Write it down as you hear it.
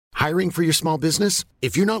Hiring for your small business?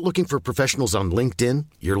 If you're not looking for professionals on LinkedIn,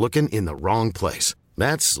 you're looking in the wrong place.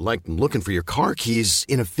 That's like looking for your car keys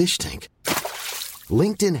in a fish tank.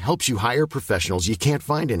 LinkedIn helps you hire professionals you can't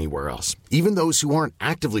find anywhere else, even those who aren't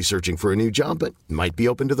actively searching for a new job but might be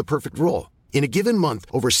open to the perfect role. In a given month,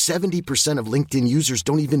 over 70% of LinkedIn users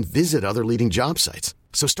don't even visit other leading job sites.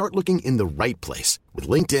 So start looking in the right place. With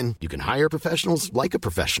LinkedIn, you can hire professionals like a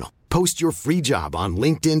professional. Post your free job on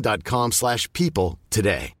linkedin.com/people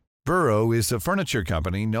today. Burrow is a furniture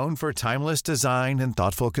company known for timeless design and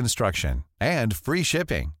thoughtful construction and free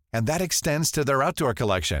shipping, and that extends to their outdoor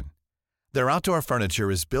collection. Their outdoor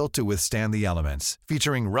furniture is built to withstand the elements,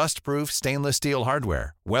 featuring rust-proof stainless steel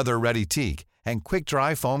hardware, weather-ready teak, and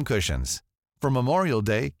quick-dry foam cushions. For Memorial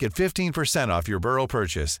Day, get 15% off your Burrow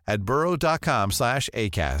purchase at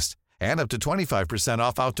burrow.com/ACAST and up to 25%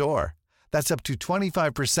 off outdoor. That's up to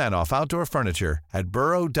 25% off outdoor furniture at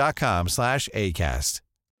burrow.com/ACAST.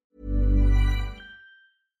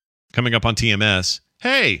 Coming up on TMS,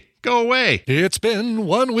 hey, go away. It's been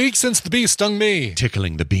 1 week since the bee stung me.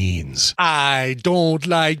 Tickling the beans. I don't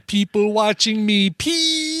like people watching me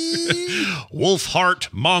pee. Wolfheart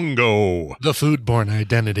Mongo. The foodborne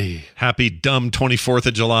identity. Happy dumb 24th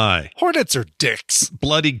of July. Hornets are dicks.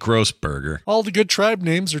 Bloody gross burger. All the good tribe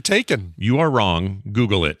names are taken. You are wrong.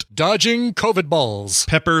 Google it. Dodging COVID balls.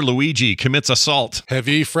 Pepper Luigi commits assault.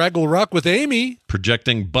 Heavy Fraggle Rock with Amy.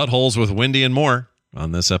 Projecting buttholes with Wendy and more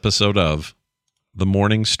on this episode of The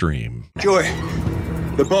Morning Stream. Joey,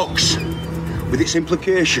 the box, with its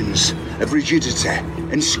implications of rigidity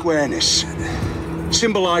and squareness,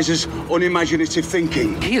 symbolises unimaginative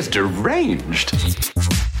thinking. He is deranged.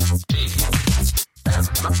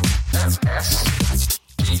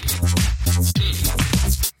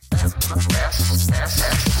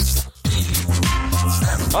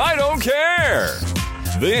 I don't care.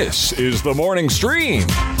 This is The Morning Stream.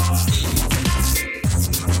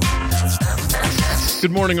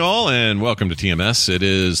 Good morning, all, and welcome to TMS. It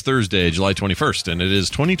is Thursday, July 21st, and it is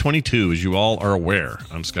 2022, as you all are aware.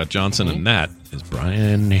 I'm Scott Johnson, and that is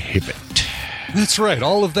Brian Hibbett. That's right.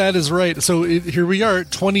 All of that is right. So here we are,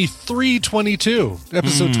 2322,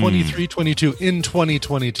 episode 2322 in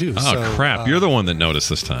 2022. Oh, crap. You're the one that noticed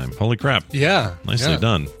this time. Holy crap. Yeah. Nicely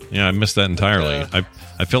done. Yeah, I missed that entirely.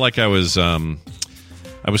 I feel like I was starting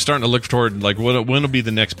to look toward, like, when will be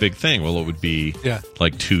the next big thing? Well, it would be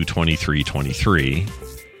like 2/23/23.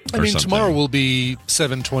 I mean, tomorrow will be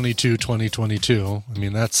 7/22/2022. I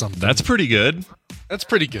mean, that's something. That's pretty good. That's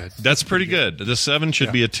pretty good. That's pretty good. The 7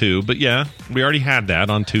 should be a 2, but yeah, we already had that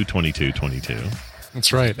on 2/22/22.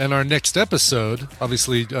 That's right. And our next episode,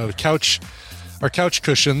 obviously, our couch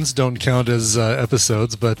cushions don't count as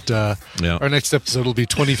episodes, but our next episode will be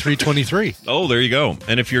 23/23. Oh, there you go.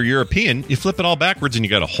 And if you're European, you flip it all backwards and you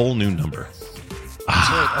got a whole new number.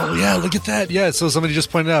 Right. Oh, yeah, look at that. Yeah, so somebody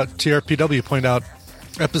just pointed out, TRPW pointed out,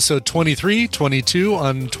 episode 23/22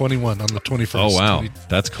 on 21, on the 21st. Oh, wow.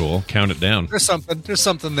 That's cool. Count it down. There's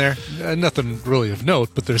something there. Nothing really of note,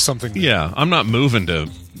 but there's something there. Yeah, I'm not moving to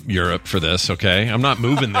Europe for this, okay? I'm not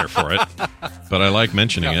moving there for it, but I like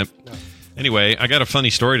mentioning it. No. Anyway, I got a funny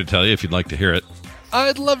story to tell you if you'd like to hear it.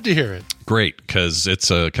 I'd love to hear it. Great, because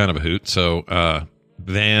it's a kind of a hoot. So,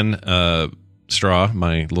 Van Straw,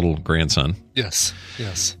 my little grandson, yes,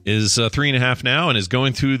 is 3.5 now and is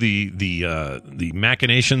going through the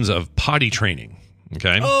machinations of potty training.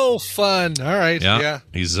 Okay. Oh, fun! All right. Yeah.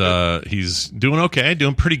 He's doing okay,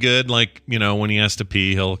 doing pretty good. Like, you know, when he has to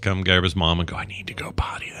pee, he'll come grab his mom and go, "I need to go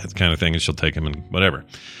potty," that kind of thing, and she'll take him and whatever.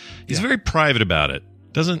 He's very private about it.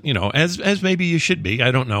 Doesn't, you know, as maybe you should be.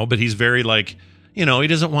 I don't know, but he's very, like, you know, he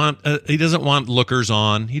doesn't want lookers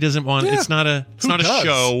on. He doesn't want. It's not a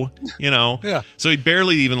show. You know. Yeah. So he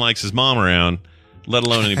barely even likes his mom around, let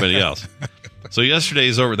alone anybody else. So yesterday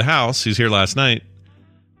he's over at the house. He's here last night,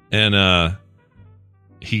 and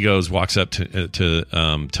he walks up to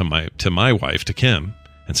my wife, to Kim,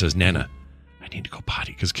 and says, "Nana, I need to go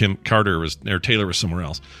potty," because Taylor was somewhere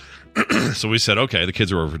else. So we said, okay, the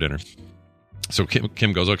kids are over for dinner. So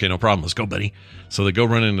Kim goes, okay, no problem. Let's go, buddy. So they go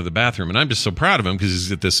run into the bathroom, and I'm just so proud of him because he's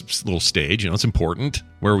at this little stage. You know, it's important.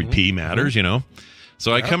 Where we pee matters, you know.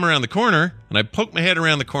 So I come around the corner, and I poke my head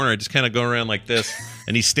around the corner. I just kind of go around like this,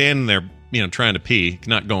 and he's standing there, you know, trying to pee.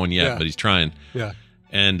 Not going yet, but he's trying. Yeah.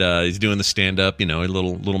 And he's doing the stand-up, you know, a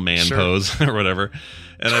little man pose or whatever.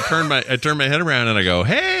 And I turn my head around, and I go,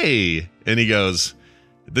 hey. And he goes,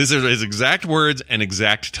 these are his exact words and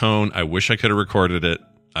exact tone. I wish I could have recorded it.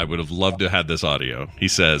 I would have loved to have this audio. He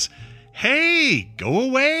says, "Hey, go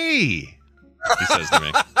away." He says to me.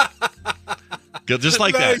 Just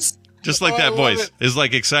like that. Just like that voice. Is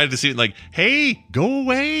like excited to see it. Like, "Hey, go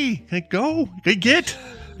away. Like, go. Get."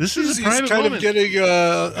 This is a he's private kind moment. of getting.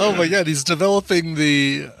 Oh my God, he's developing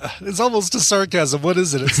the. It's almost a sarcasm. What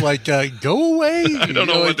is it? It's like go away. I don't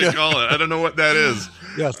know what they call it. I don't know what that is.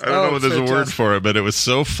 Yes. I don't know what there's a word for it, but it was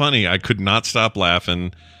so funny. I could not stop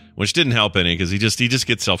laughing, which didn't help any because he just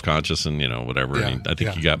gets self-conscious and whatever. Yeah, I think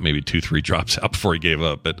he got maybe 2-3 drops out before he gave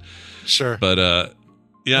up. But sure. But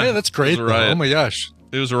yeah, that's great. Oh my gosh.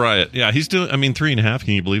 It was a riot. Yeah, he's doing. 3.5.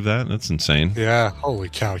 Can you believe that? That's insane. Yeah. Holy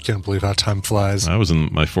cow! I can't believe how time flies. I was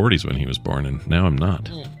in my 40s when he was born, and now I'm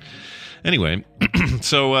not. Anyway,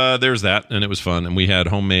 so there's that, and it was fun, and we had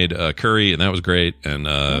homemade curry, and that was great. And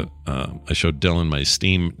I showed Dylan my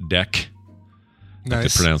Steam Deck. Nice. I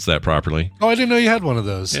could pronounce that properly. Oh, I didn't know you had one of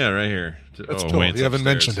those. Yeah, right here. That's cool. You haven't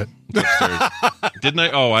mentioned it. Didn't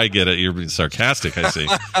I? Oh, I get it. You're being sarcastic, I see.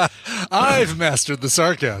 I've mastered the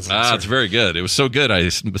sarcasm. It's very good. It was so good, I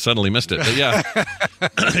suddenly missed it. But yeah,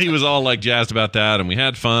 he was all like jazzed about that, and we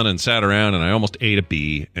had fun and sat around, and I almost ate a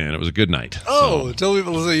bee, and it was a good night. Oh, tell me,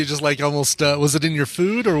 was it you just like almost, was it in your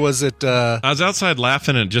food, or was it... I was outside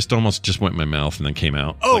laughing, and it just almost just went in my mouth and then came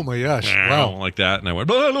out. Oh, my gosh. Wow. Like that, and I went...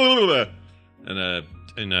 Blah, blah, blah, blah.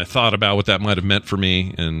 And I thought about what that might have meant for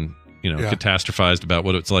me, and... catastrophized about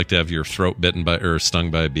what it's like to have your throat bitten by or stung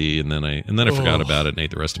by a bee, and then I forgot about it and ate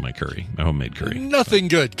the rest of my curry, my homemade curry. Nothing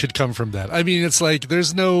good could come from that. I mean, it's like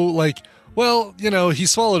there's no like, well, he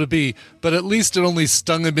swallowed a bee, but at least it only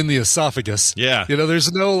stung him in the esophagus. Yeah,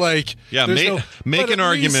 there's no like. Yeah, make an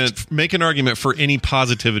argument for any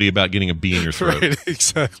positivity about getting a bee in your throat. Right,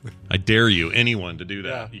 exactly. I dare you, anyone, to do that.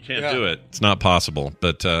 Yeah, you can't do it. It's not possible.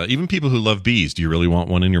 But even people who love bees, do you really want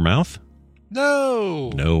one in your mouth?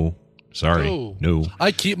 No. Sorry. No.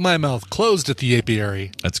 I keep my mouth closed at the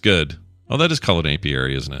apiary. That's good. Oh, that is called an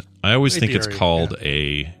apiary, isn't it? I always think it's called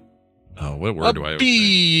a... Oh, what word do I always say?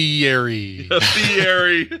 Beeary. A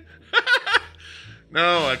beeary.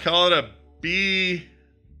 No, I call it a bee...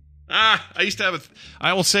 I used to have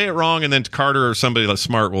I will say it wrong, and then Carter or somebody that's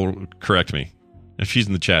smart will correct me. If she's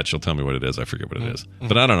in the chat, she'll tell me what it is. I forget what it is.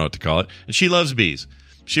 But I don't know what to call it. And she loves bees.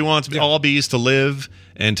 She wants all bees to live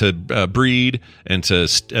and to breed and to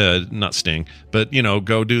not sting, but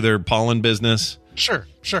go do their pollen business. Sure.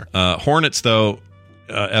 Hornets, though,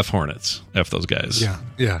 F hornets, F those guys.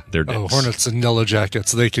 Yeah. They're dicks. Hornets and yellow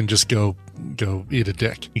jackets. They can just go eat a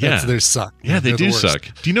dick. Yeah, they suck. Yeah, they do suck.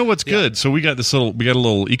 Do you know what's good? So we got a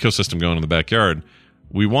little ecosystem going in the backyard.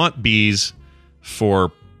 We want bees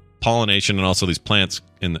for pollination and also these plants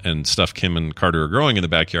and stuff Kim and Carter are growing in the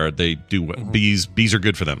backyard. They do what bees are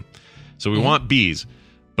good for them. So we want bees,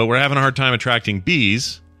 but we're having a hard time attracting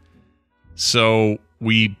bees. So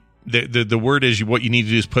the word is what you need to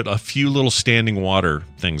do is put a few little standing water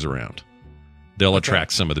things around. They'll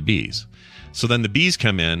attract some of the bees. So then the bees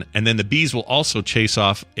come in, and then the bees will also chase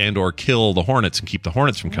off and or kill the hornets and keep the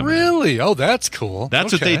hornets from coming in. Really? Oh, that's cool.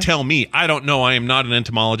 That's what they tell me. I don't know. I am not an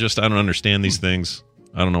entomologist. I don't understand these things.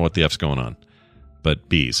 I don't know what the F's going on. But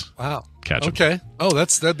bees. Wow. Catch them. Okay. Oh,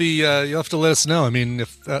 that'd be. You'll have to let us know. I mean,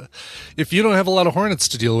 if you don't have a lot of hornets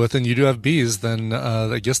to deal with and you do have bees, then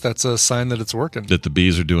I guess that's a sign that it's working. That the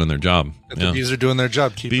bees are doing their job. The bees are doing their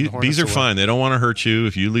job. Keeping the hornets bees are away. fine. They don't want to hurt you.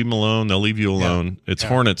 If you leave them alone, they'll leave you alone. Yeah. It's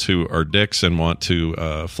hornets who are dicks and want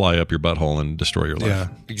to fly up your butthole and destroy your life. Yeah,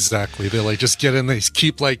 exactly. They like just get in. They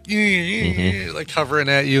keep like hovering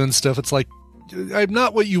at you and stuff. It's like, I'm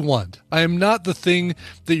not what you want. I am not the thing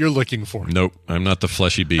that you're looking for. Nope. I'm not the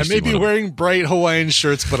fleshy beast. I may be wearing bright Hawaiian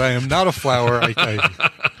shirts, but I am not a flower. I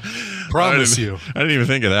promise you. I didn't even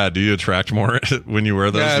think of that. Do you attract more when you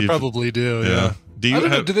wear those? Yeah, I probably do. Yeah. Do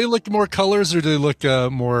you do they look more colors or do they look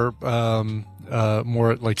more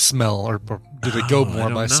like smell or do they go more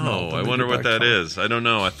by smell? I wonder what that is. I don't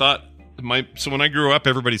know. I thought so when I grew up,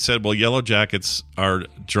 everybody said, well, yellow jackets are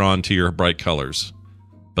drawn to your bright colors.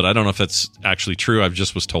 But I don't know if that's actually true. I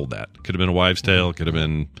just was told that. Could have been a wives' tale. Could have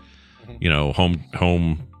been,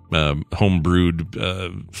 home brewed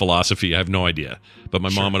philosophy. I have no idea. But my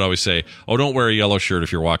mom would always say, "Oh, don't wear a yellow shirt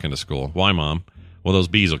if you're walking to school." Why, Mom? Well, those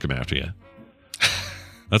bees will come after you.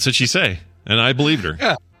 That's what she say, and I believed her.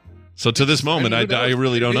 Yeah. So to this moment, I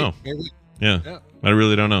really don't know. Yeah, I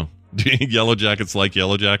really don't know. Do yellow jackets like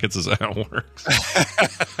yellow jackets? Is that how it works?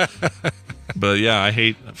 But yeah, I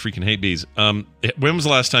freaking hate bees. When was the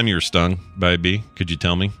last time you were stung by a bee? Could you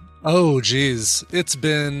tell me? Oh, geez, it's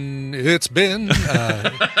been at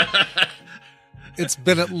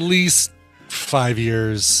least 5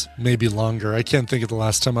 years, maybe longer. I can't think of the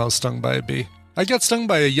last time I was stung by a bee. I got stung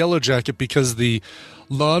by a yellow jacket because the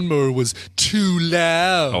lawnmower was too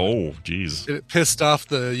loud. Oh, geez. It pissed off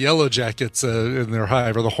the yellow jackets in their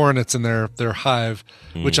hive, or the hornets in their hive,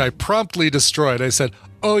 which I promptly destroyed. I said,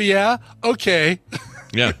 "Oh, yeah? Okay."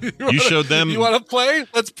 Yeah. You showed them. You want to play?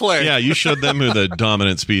 Let's play. Yeah, you showed them who the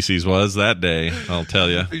dominant species was that day, I'll tell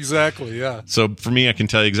you. Exactly, yeah. So for me, I can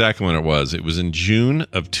tell you exactly when it was. It was in June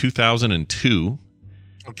of 2002.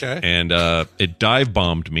 Okay. And it dive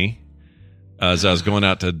bombed me as I was going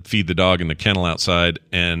out to feed the dog in the kennel outside,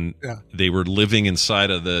 and they were living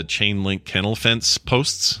inside of the chain link kennel fence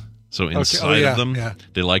posts. So inside of them,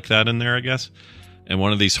 they like that in there, I guess. And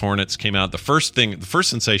one of these hornets came out. The first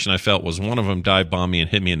sensation I felt was one of them dive bombed me and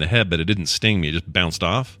hit me in the head, but it didn't sting me. It just bounced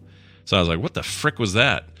off. So I was like, what the frick was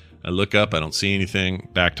that? I look up. I don't see anything.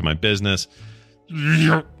 Back to my business.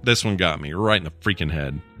 This one got me right in the freaking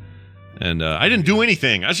head. And I didn't do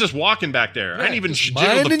anything. I was just walking back there. I didn't even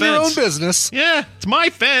jiggle the fence. Your own business. Yeah, it's my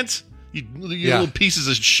fence. You little pieces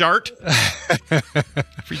of shart.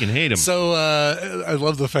 Freaking hate him. So I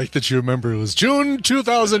love the fact that you remember it was June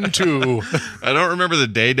 2002. I don't remember the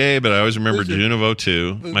day, but I always remember June of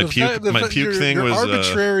 2002. My puke thing your was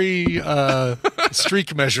arbitrary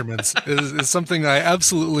streak measurements is something I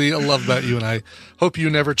absolutely love about you, and I hope you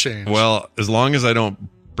never change. Well, as long as I don't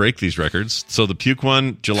break these records. So the puke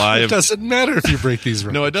one, July of... It doesn't matter if you break these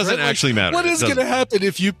records. No, it doesn't actually matter. What is going to happen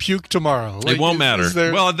if you puke tomorrow? It won't matter.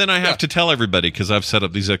 Well, then I have to tell everybody because I've set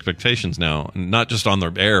up these expectations now. Not just on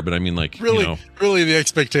their air, but I mean like, really the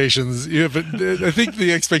expectations. I think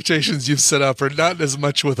the expectations you've set up are not as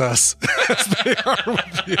much with us as they are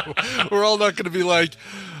with you. We're all not going to be like,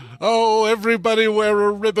 oh, everybody wear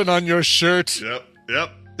a ribbon on your shirt.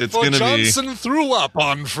 Yep. It's going to be... Johnson threw up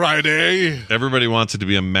on Friday. Everybody wants it to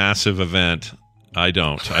be a massive event. I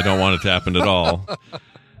don't want it to happen at all.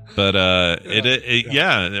 But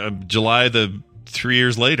July 3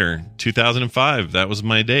 years later, 2005, that was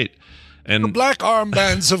my date. And the black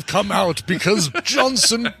armbands have come out because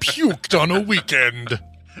Johnson puked on a weekend.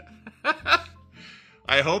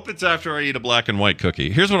 I hope it's after I eat a black and white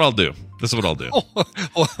cookie. Here's what I'll do. This is what I'll do.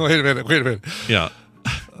 Wait a minute. Yeah.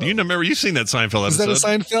 You remember? You've seen that Seinfeld episode. Is that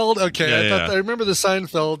a Seinfeld? Okay, I remember the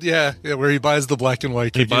Seinfeld. Yeah, where he buys the black and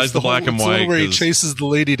white. He buys the black and white where he chases the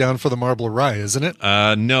lady down for the marble rye, isn't it?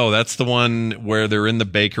 No, that's the one where they're in the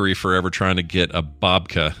bakery forever trying to get a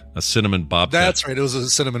babka, a cinnamon babka. That's right. It was a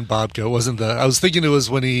cinnamon babka. It wasn't the. I was thinking it was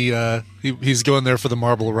when he's going there for the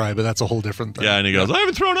marble rye, but that's a whole different thing. Yeah, and he goes, I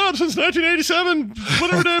haven't thrown up since 1987.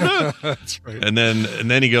 Whatever. That's right. And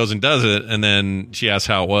then he goes and does it, and then she asks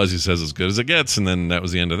how it was. He says as good as it gets, and then that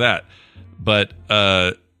was the end of that. But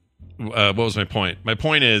what was my point? My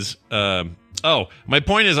point is, I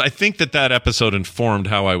think that episode informed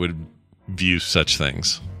how I would view such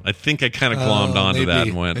things. I think I kind of glommed onto that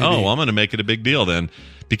and went, well, I'm going to make it a big deal then.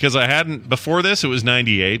 Because I hadn't, before this, it was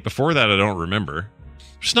 98. Before that, I don't remember.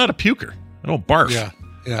 I'm just not a puker. I don't barf.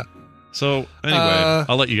 Yeah. So, anyway,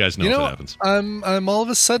 I'll let you guys know if it happens. I'm all of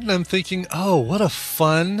a sudden, I'm thinking, oh, what a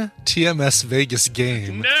fun TMS Vegas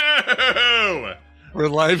game. No! We're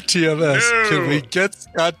live TMS. No. Can we get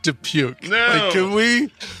Scott to puke? No. Like, can we?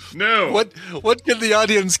 No. What can the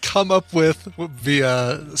audience come up with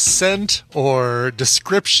via scent or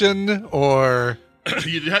description or?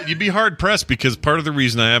 You'd be hard pressed because part of the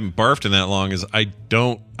reason I haven't barfed in that long is I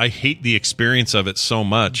hate the experience of it so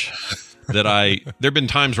much that there've been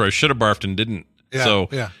times where I should have barfed and didn't.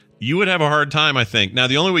 Yeah. You would have a hard time, I think. Now,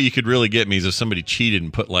 the only way you could really get me is if somebody cheated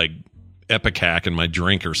and put like Epicac in my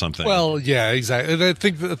drink or something. Well, yeah, exactly. And I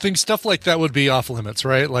think stuff like that would be off limits,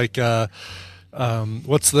 right? Like,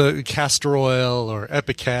 what's the castor oil or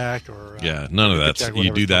Epicac or none of that.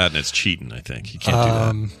 You do that and it's cheating. I think you can't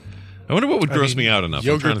do that. I wonder what would gross me out enough.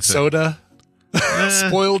 Yogurt soda,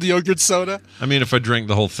 spoiled yogurt soda. I mean, if I drank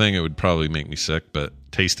the whole thing, it would probably make me sick. But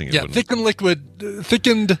tasting it, wouldn't.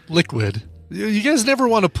 Thickened liquid. You guys never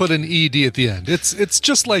want to put an ed at the end. It's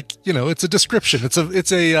just like, it's a description.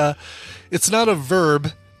 It's not a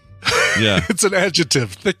verb. Yeah. It's an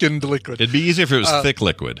adjective. Thickened liquid. It'd be easier if it was thick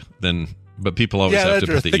liquid but people always have to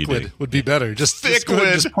put the Thiquid ed. would be better. Just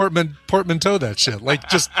Thiquid. Just portmanteau that shit. Like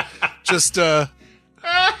just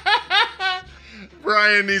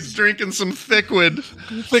Brian, he's drinking some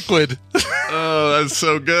Thiquid. Liquid. Oh, that's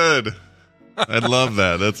so good. I love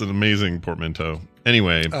that. That's an amazing portmanteau.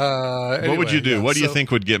 Anyway, what would you do? What do you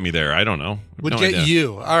think would get me there? I don't know. Would get idea.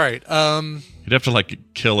 You. All right. You'd have to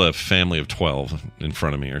kill a family of 12 in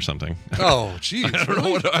front of me or something. Oh, geez. I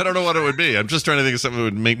don't know what it would be. I'm just trying to think of something that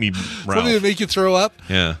would make me Ralph. Something that would make you throw up?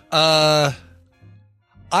 Yeah.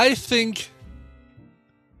 I think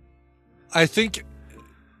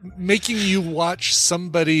making you watch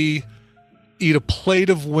somebody eat a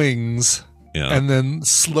plate of wings and then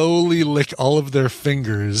slowly lick all of their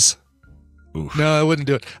fingers. Oof. No, I wouldn't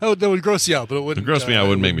do it. Oh, that would gross you out, but it wouldn't. It gross me out.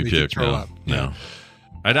 Wouldn't make me puke. Throw up. No.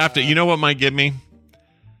 I'd have to. You know what might get me?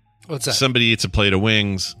 What's that? Somebody eats a plate of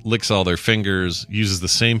wings, licks all their fingers, uses the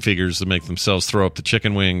same fingers to make themselves throw up the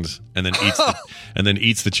chicken wings, and then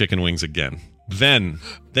eats the chicken wings again. Then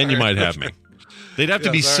you might have me. They'd have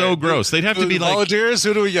to be so gross. They'd have to be like volunteers.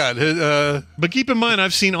 Who do we got? But keep in mind,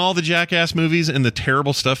 I've seen all the Jackass movies and the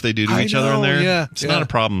terrible stuff they do to each other in there. Yeah, it's not a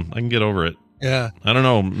problem. I can get over it. Yeah. I don't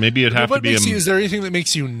know. Maybe it'd have to be. Is there anything that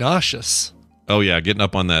makes you nauseous? Oh yeah, getting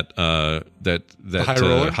up on that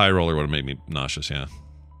high roller would have made me nauseous. Yeah.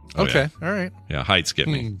 Oh, okay. Yeah. All right. Yeah, heights get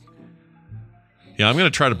me. Yeah, I'm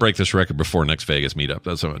going to try to break this record before next Vegas meetup.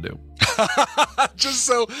 That's what I'm going to do. just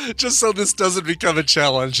so this doesn't become a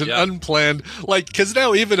challenge, an unplanned, because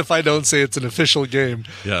now even if I don't say it's an official game,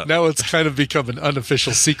 now it's kind of become an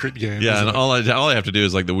unofficial secret game. Yeah, and all I have to do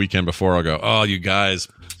is like the weekend before, I'll go, oh, you guys,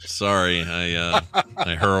 sorry,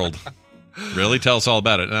 I hurled. Really? Tell us all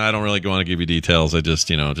about it. And I don't really want to give you details. I just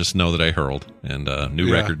know that I hurled. And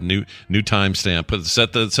new record, new timestamp.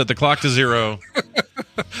 Set the clock to 0.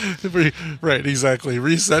 Right, exactly.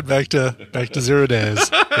 Reset back to 0 days.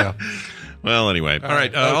 Yeah. Well, anyway. All right.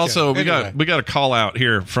 Okay. Also, we got a call out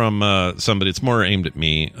here from somebody. It's more aimed at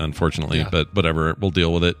me, unfortunately, but whatever. We'll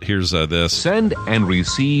deal with it. Here's this. Send and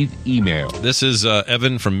receive email. This is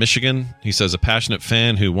Evan from Michigan. He says, a passionate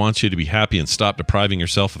fan who wants you to be happy and stop depriving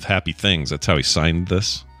yourself of happy things. That's how he signed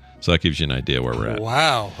this. So that gives you an idea where we're at.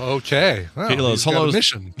 Wow. Okay. Well, hello.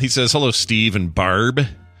 He says, hello, Steve and Barb.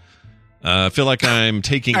 I feel like I'm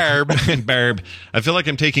taking Barb. I feel like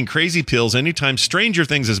I'm taking crazy pills anytime Stranger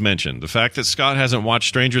Things is mentioned. The fact that Scott hasn't watched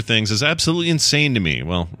Stranger Things is absolutely insane to me.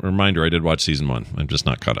 Well, reminder, I did watch season 1. I'm just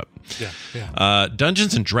not caught up. Yeah.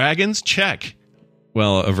 Dungeons and Dragons, check.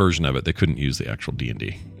 Well, a version of it. They couldn't use the actual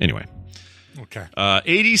D&D. Anyway. Okay.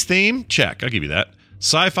 80s theme, check. I'll give you that.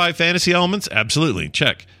 Sci-fi fantasy elements, absolutely,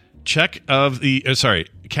 check. Check of the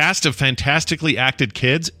cast of fantastically acted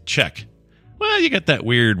kids, check. Well, you got that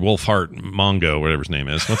weird Wolfhard Mongo, whatever his name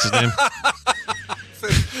is. What's his name?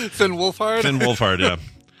 Finn Wolfhard? Finn Wolfhard, yeah.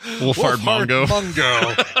 Wolfhard Mongo.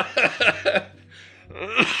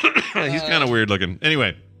 He's kind of weird looking.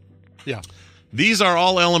 Anyway. Yeah. These are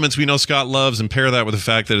all elements we know Scott loves, and pair that with the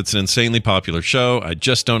fact that it's an insanely popular show. I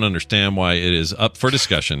just don't understand why it is up for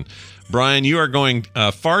discussion. Brian, you are going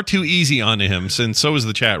far too easy on him, and so is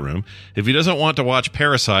the chat room. If he doesn't want to watch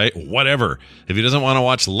Parasite, whatever. If he doesn't want to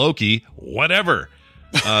watch Loki, whatever.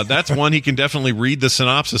 That's one he can definitely read the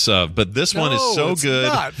synopsis of, but this one is so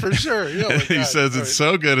good. Not, for sure. He says it's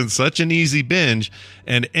so good and such an easy binge,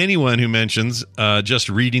 and anyone who mentions just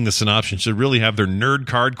reading the synopsis should really have their nerd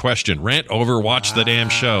card question. Rant over, watch the damn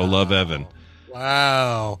show. Love, Evan.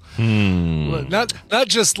 Wow. Not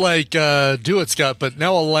just like do it, Scott, but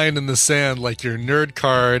now a line in the sand, like your nerd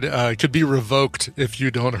card could be revoked if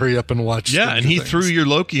you don't hurry up and watch. Yeah, and he threw your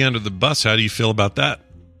Loki under the bus. How do you feel about that?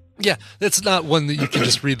 Yeah, it's not one that you can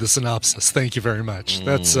just read the synopsis. Thank you very much.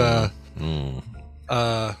 That's the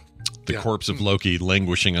corpse of Loki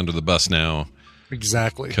languishing under the bus now.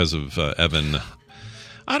 Exactly. Because of Evan.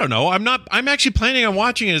 I don't know. I'm actually planning on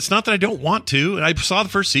watching it. It's not that I don't want to. I saw the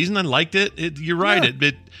first season. I liked it. You're right.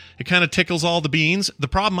 Yeah. It kind of tickles all the beans. The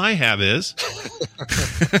problem I have is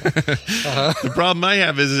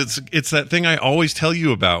it's that thing I always tell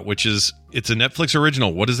you about, which is it's a Netflix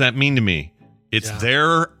original. What does that mean to me? It's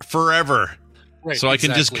there forever. Right, so I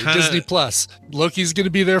can just kind of Disney Plus. Loki's going to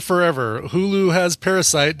be there forever. Hulu has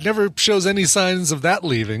Parasite. Never shows any signs of that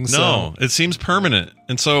leaving. No, it seems permanent,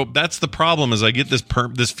 and so that's the problem. Is I get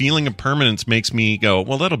this feeling of permanence makes me go,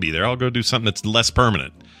 well, that'll be there. I'll go do something that's less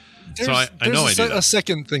permanent. There's a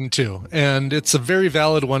second thing too, and it's a very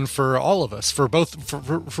valid one for all of us, for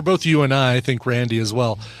both you and I think Randy as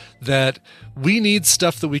well, that we need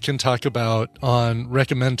stuff that we can talk about on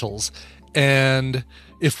recommendals. And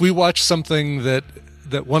if we watch something that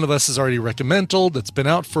one of us has already recommended, that's been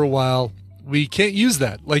out for a while, we can't use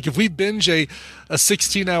that. Like if we binge a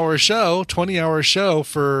 16-hour show, 20-hour show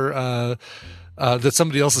for that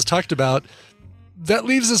somebody else has talked about, that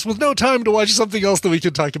leaves us with no time to watch something else that we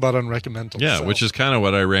can talk about on recommendals. Yeah, which is kind of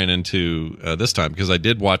what I ran into this time, because I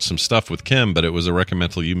did watch some stuff with Kim, but it was a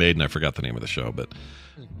recommendal you made, and I forgot the name of the show, but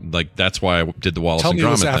like that's why I did the Wallace and Gromit thing. Tell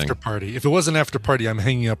me it was After Party. If it wasn't After Party, I'm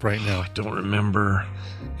hanging up right now. I don't remember.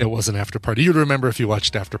 It wasn't After Party. You'd remember if you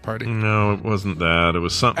watched After Party. No, it wasn't that. It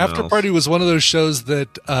was something After else. Party was one of those shows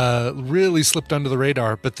that really slipped under the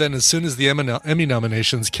radar, but then as soon as the Emmy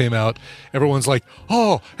nominations came out, everyone's like,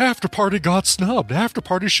 oh, After Party got snubbed. After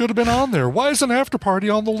Party should have been on there. Why isn't After Party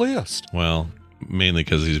on the list? Well, mainly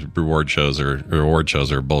because these award shows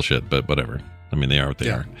are bullshit, but whatever. I mean, they are what they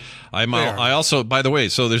are. I also, by the way,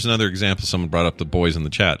 so there's another example. Someone brought up The Boys in the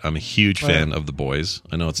chat. I'm a huge fan of The Boys.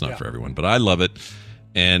 I know it's not for everyone, but I love it.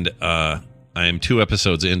 And I am 2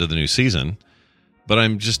 episodes into the new season, but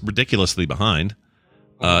I'm just ridiculously behind.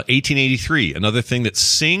 1883, another thing that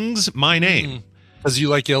sings my name. Because you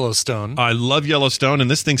like Yellowstone. I love Yellowstone,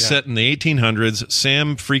 and this thing's set in the 1800s.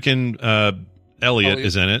 Sam freaking Elliott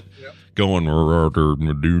is in it, going,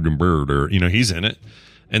 he's in it.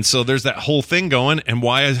 And so there's that whole thing going, and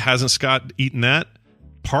why hasn't Scott eaten that?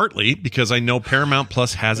 Partly because I know Paramount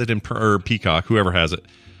Plus has it in, or Peacock, whoever has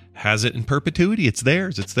it in perpetuity. It's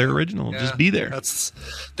theirs. It's their original. Just be there.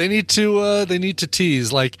 They need to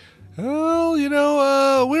tease like,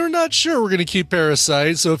 well, we're not sure we're going to keep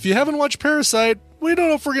Parasite. So if you haven't watched Parasite, we don't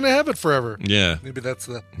know if we're going to have it forever. Yeah. Maybe that's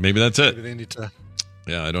it. Maybe they need to.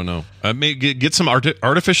 Yeah, I don't know. I may get some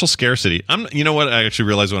artificial scarcity. You know what? I actually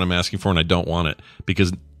realize what I'm asking for, and I don't want it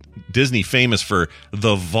because Disney, famous for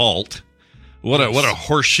the vault. What a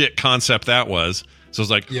horseshit concept that was. So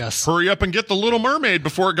it's like, hurry up and get the Little Mermaid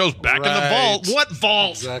before it goes back in the vault. What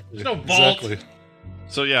vault? Exactly. No vault. Exactly.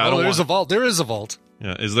 So yeah, there's a vault. There is a vault.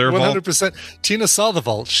 Yeah, is there a vault? 100%. Tina saw the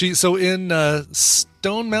vault. So in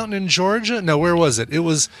Stone Mountain in Georgia. No, where was it? It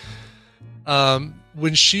was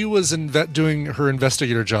when she was doing her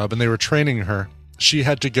investigator job, and they were training her. She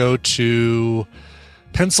had to go to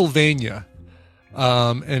Pennsylvania,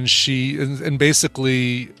 and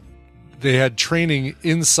basically they had training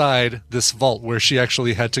inside this vault where she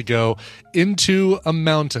actually had to go into a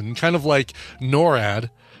mountain, kind of like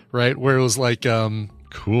NORAD, right? Where it was like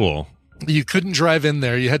cool. You couldn't drive in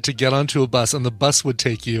there. You had to get onto a bus, and the bus would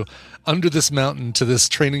take you under this mountain to this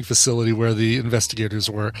training facility where the investigators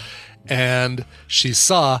were. And she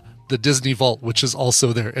saw the Disney Vault, which is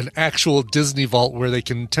also there, an actual Disney Vault where they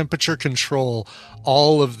can temperature control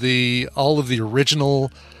all of the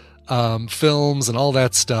original films and all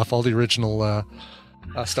that stuff, all the original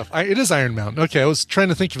stuff. It is Iron Mountain. Okay, I was trying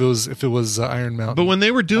to think if it was Iron Mountain. But when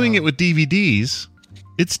they were doing it with DVDs,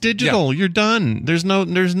 it's digital. Yeah. You're done. There's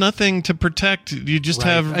nothing to protect. You just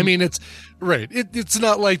have. I mean, it's right. It's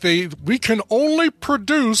not like we can only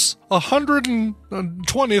produce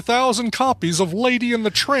 120,000 copies of Lady and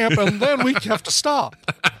the Tramp, and then we have to stop.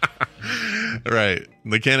 Right.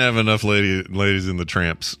 They can't have enough ladies in the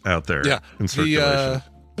Tramps out there. Yeah. In circulation.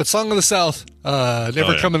 But Song of the South,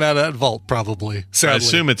 never coming out of that vault, probably. Sadly. I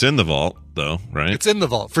assume it's in the vault, though, right? It's in the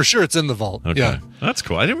vault. For sure, it's in the vault. Okay. Yeah. That's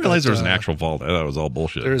cool. I didn't realize there was an actual vault. I thought it was all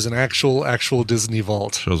bullshit. There is an actual Disney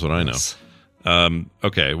vault. Shows what I know.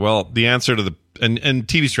 Okay, well, the answer to and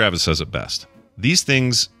TV Travis says it best. These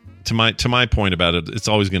things, to my point about it, it's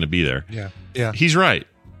always going to be there. Yeah. Yeah. He's right.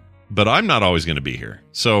 But I'm not always going to be here.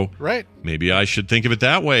 So maybe I should think of it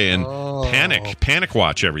that way and panic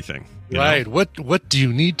watch everything. Right. Know? What do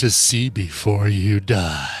you need to see before you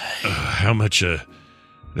die? How much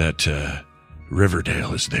that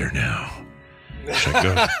Riverdale is there now? Should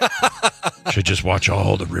I just watch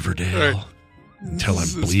all the Riverdale? Right. Until I'm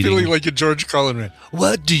bleeding. It's feeling like a George Carlin rant.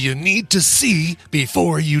 What do you need to see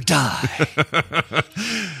before you die?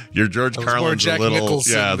 Your George Carlin's a little,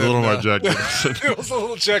 Nicholson a little more Jack Nicholson. It was a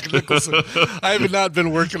little Jack Nicholson. I have not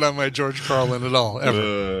been working on my George Carlin at all,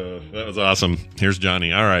 ever. That was awesome. Here's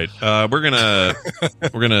Johnny. All right, we're gonna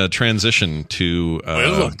transition to.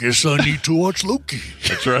 Well, I guess I need to watch Loki.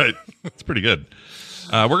 That's right. It's pretty good.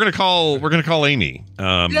 We're gonna call Amy.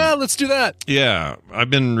 Yeah, let's do that. Yeah, I've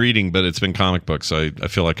been reading, but it's been comic books. I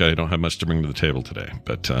feel like I don't have much to bring to the table today.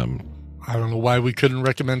 But I don't know why we couldn't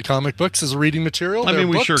recommend comic books as reading material. I mean,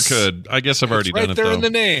 we sure could. I guess I've already done it. Right there though. In the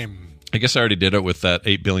name. I guess I already did it with that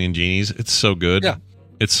 8 Billion Genies. It's so good. Yeah,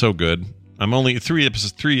 it's so good. I'm only three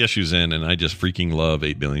issues in, and I just freaking love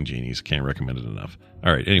 8 Billion Genies. Can't recommend it enough.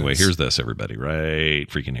 All right. Anyway, here's this, everybody. Right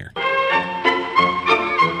freaking here.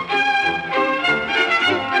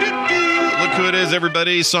 Who it is,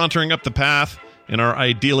 everybody, sauntering up the path in our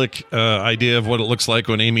idyllic idea of what it looks like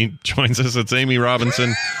when Amy joins us. It's Amy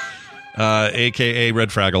Robinson, a.k.a. Red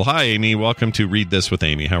Fraggle. Hi, Amy. Welcome to Read This with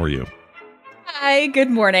Amy. How are you? Hi, good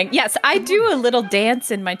morning. Yes, I do a little dance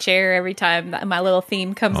in my chair every time my little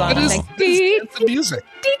theme comes on. It is the music.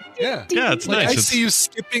 Yeah, it's nice. I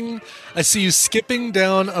see you skipping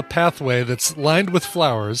down a pathway that's lined with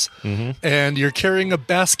flowers, and you're carrying a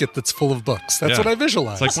basket that's full of books. That's what I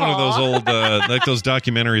visualize. It's like one of those old, like those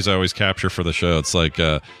documentaries I always capture for the show. It's like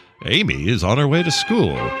Amy is on her way to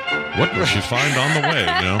school. What will she find on the way?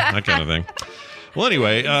 That kind of thing. Well,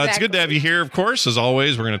 anyway, exactly. It's good to have you here, of course. As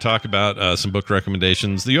always, we're going to talk about some book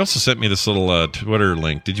recommendations. You also sent me this little Twitter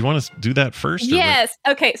link. Did you want to do that first? Yes.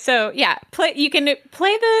 Okay. So, yeah, you can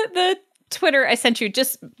play the Twitter I sent you,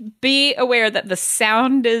 just be aware that the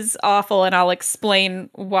sound is awful, and I'll explain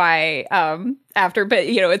why after. But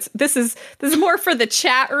this is more for the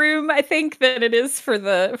chat room, I think, than it is for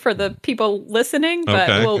the people listening. But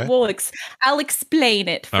I'll explain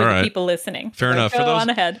it for the people listening. Fair enough. Go on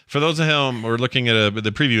ahead. For those at home, we're looking at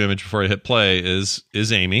the preview image before I hit play. Is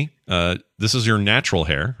Amy? This is your natural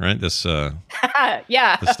hair, right? This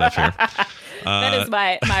yeah, this stuff here. That is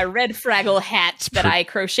my red Fraggle hat that I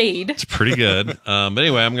crocheted. It's pretty good. But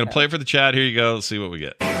anyway, I'm going to play it for the chat. Here you go. Let's see what we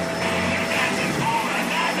get.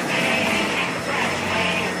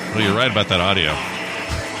 Well, you're right about that audio.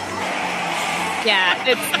 Yeah,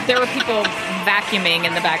 there were people vacuuming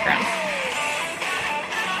in the background.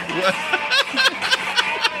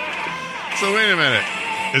 So wait a minute.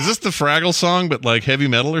 Is this the Fraggle song, but like heavy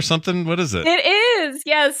metal or something? What is it? It is,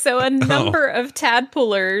 yes. So a number of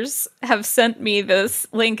tadpoolers have sent me this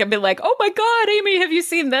link and been like, "Oh my God, Amy, have you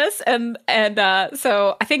seen this?" And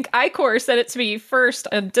so I think iCore sent it to me first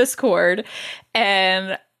on Discord,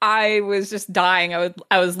 and I was just dying.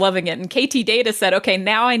 I was loving it. And KT Data said, "Okay,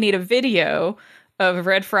 now I need a video of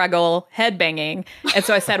Red Fraggle headbanging." And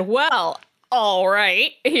so I said, "Well, all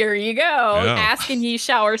right, here you go. Yeah. Ask and ye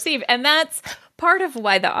shall receive." And that's part of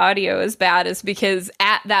why the audio is bad, is because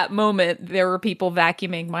at that moment there were people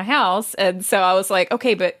vacuuming my house, and so I was like,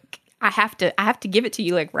 okay, but I have to give it to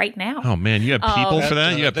you like right now. Oh man, you have people for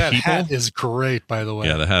that? You have that people? Hat is great, by the way.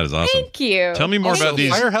 Yeah, the hat is awesome. Thank you. Tell me more about these.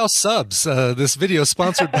 Firehouse Subs. This video is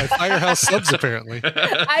sponsored by Firehouse Subs, apparently.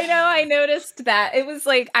 I know. I noticed that. It was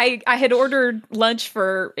like I had ordered lunch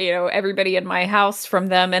for everybody in my house from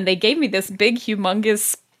them, and they gave me this big,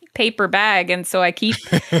 humongous paper bag, and so I keep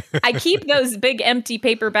those big empty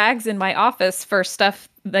paper bags in my office for stuff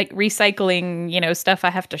like recycling, stuff I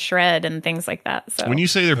have to shred and things like that. So when you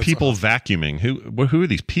say they're people vacuuming, who are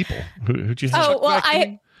these people? Who'd you say? Oh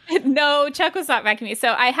well, no, Chuck was not vacuuming.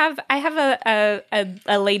 So I have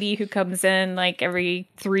a lady who comes in like every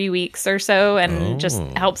 3 weeks or so and just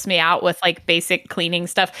helps me out with like basic cleaning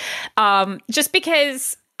stuff. Just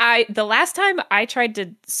because the last time I tried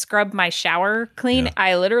to scrub my shower clean,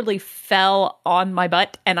 I literally fell on my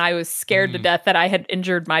butt and I was scared to death that I had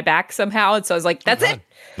injured my back somehow. And so I was like, that's it.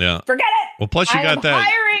 Yeah. Forget it. Well, plus you got that.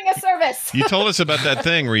 Hiring a service. You told us about that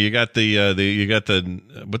thing where you got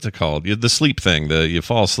the what's it called? The sleep thing. You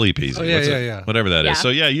fall asleep easy. Oh, yeah. Whatever that is.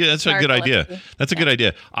 So that's a good idea. That's a good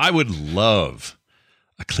idea. I would love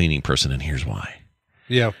a cleaning person, and here's why.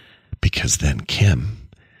 Yeah. Because then Kim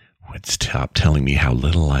would stop telling me how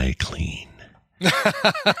little I clean.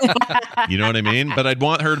 You know what I mean? But I'd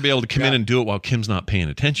want her to be able to come in and do it while Kim's not paying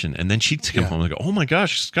attention. And then she'd come home and go, "Oh my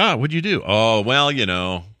gosh, Scott, what'd you do?" "Oh, well,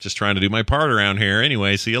 just trying to do my part around here.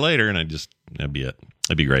 Anyway, see you later." And that'd be it.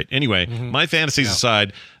 That'd be great. Anyway, my fantasies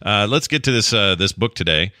aside, let's get to this book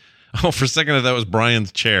today. Oh, for a second I thought it was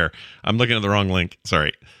Brian's chair. I'm looking at the wrong link.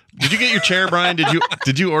 Sorry. Did you get your chair, Brian?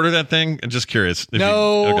 Did you order that thing? I'm just curious.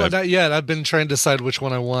 No, not yet. I've been trying to decide which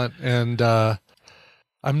one I want, and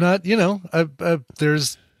I'm not.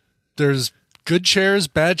 There's good chairs,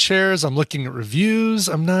 bad chairs. I'm looking at reviews.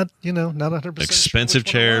 I'm not 100%. Expensive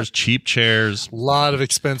chairs, cheap chairs. A lot of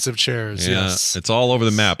expensive chairs. Yeah, yes, it's all over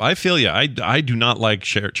the map. I feel you. I do not like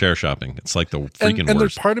chair shopping. It's like the freaking and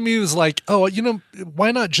worst. And part of me was like,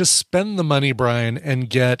 why not just spend the money, Brian, and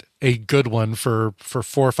get a good one for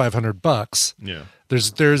 $400 or $500? Yeah.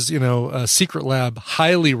 There's a Secret Lab,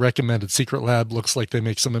 highly recommended. Secret Lab looks like they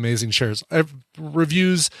make some amazing chairs.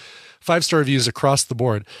 Reviews, 5-star reviews across the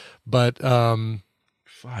board. But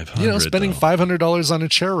 $500. Spending $500 on a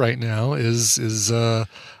chair right now is I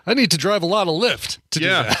need to drive a lot of Lyft to do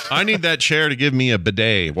that. I need that chair to give me a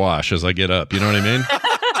bidet wash as I get up. You know what I mean?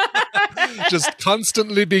 Just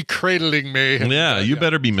constantly be cradling me. Yeah, you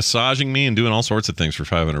better be massaging me and doing all sorts of things for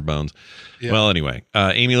 500 bones. Yeah. Well, anyway,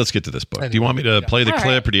 Amy, let's get to this book. Do you want me to play the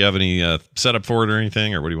clip, or do you have any setup for it or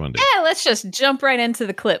anything, or what do you want to do? Yeah, let's just jump right into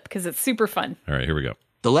the clip because it's super fun. All right, here we go.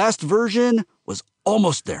 The last version was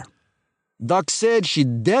almost there. Doc said she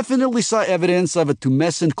definitely saw evidence of a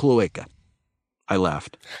tumescent cloaca. I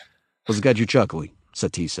laughed. What's got you chuckling?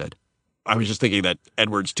 Satie said. I was just thinking that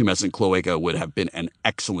Edward's tumescent cloaca would have been an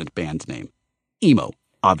excellent band name. Emo,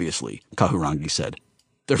 obviously, Kahurangi said.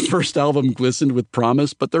 Their first album glistened with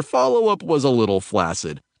promise, but their follow-up was a little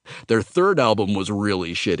flaccid. Their third album was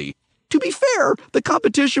really shitty. To be fair, the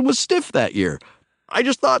competition was stiff that year. I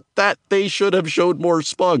just thought that they should have showed more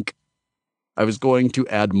spunk. I was going to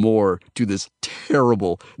add more to this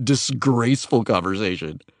terrible, disgraceful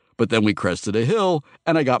conversation. But then we crested a hill,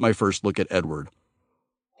 and I got my first look at Edward.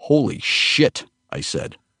 Holy shit, I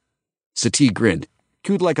said. Satie grinned.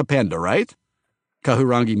 Cute like a panda, right?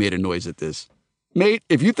 Kahurangi made a noise at this. Mate,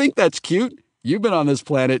 if you think that's cute, you've been on this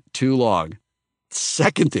planet too long.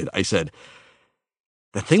 Seconded, I said.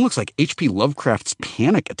 That thing looks like H.P. Lovecraft's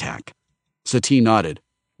Panic Attack. Satine nodded.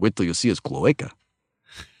 Wait till you see his cloaca.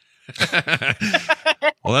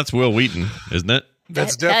 Well, that's Will Wheaton, isn't it?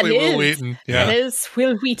 That's definitely Will Wheaton. Yeah. That is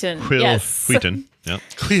Will Wheaton. Wheaton. Yeah.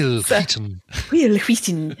 Will Wheaton. Will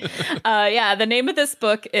Wheaton. The name of this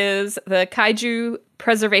book is The Kaiju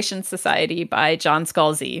Preservation Society by John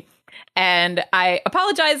Scalzi. And I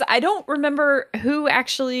apologize, I don't remember who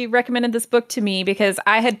actually recommended this book to me because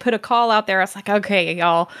I had put a call out there. I was like, okay,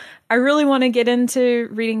 y'all, I really want to get into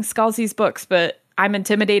reading Scalzi's books, but I'm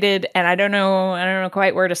intimidated and I don't know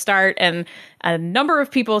quite where to start. And a number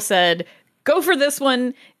of people said, go for this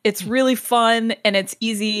one. It's really fun and it's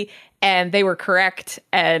easy. And they were correct.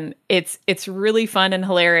 And it's really fun and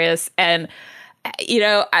hilarious. And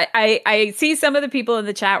I see some of the people in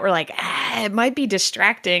the chat were like, it might be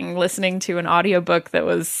distracting listening to an audiobook that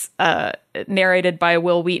was narrated by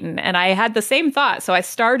Will Wheaton. And I had the same thought. So I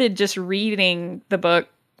started just reading the book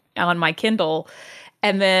on my Kindle.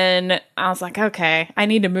 And then I was like, okay, I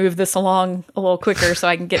need to move this along a little quicker so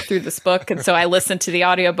I can get through this book. And so I listened to the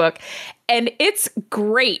audiobook. And it's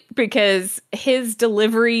great because his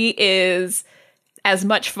delivery is as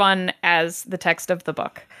much fun as the text of the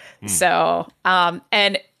book. So,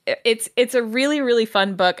 and it's a really, really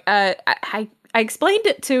fun book. I explained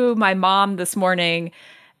it to my mom this morning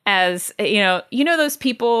as, those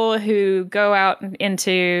people who go out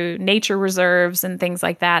into nature reserves and things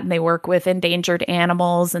like that, and they work with endangered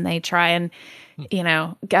animals and they try and,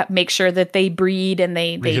 make sure that they breed and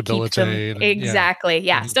they keep them. Exactly.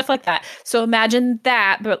 Yeah. Stuff like that. So imagine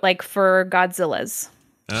that, but like for Godzilla's.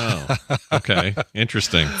 Oh, okay.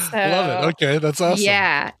 Interesting. So, love it. Okay, that's awesome.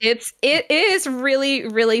 Yeah, it is really,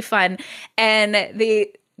 really fun. And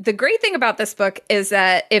the great thing about this book is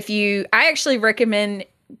that I actually recommend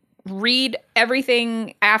read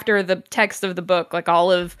everything after the text of the book, like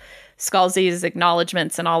all of Scalzi's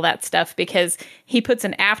acknowledgments and all that stuff, because he puts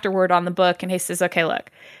an afterword on the book and he says, okay, look,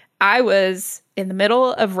 I was in the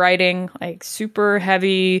middle of writing like super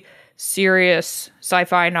heavy, serious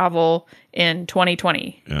sci-fi novel in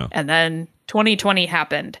 2020. Yeah. And then 2020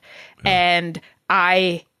 happened. Yeah. And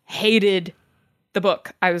I hated the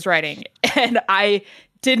book I was writing. And I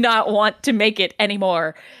did not want to make it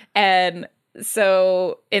anymore. And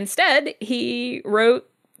so instead, he wrote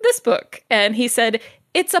this book. And he said,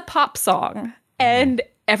 it's a pop song. And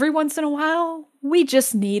every once in a while, we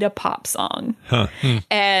just need a pop song. Huh.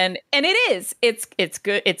 And it is. It's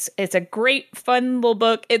good. It's a great, fun little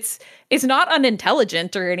book. It's not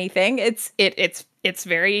unintelligent or anything. It's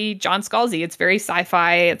very John Scalzi. It's very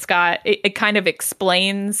sci-fi. It kind of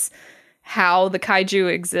explains how the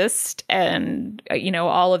kaiju exist and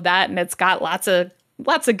all of that. And it's got lots of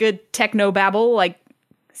good techno babble like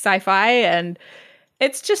sci-fi, and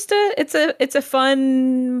it's just it's a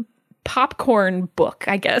fun popcorn book,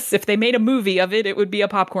 I guess. If they made a movie of it, it would be a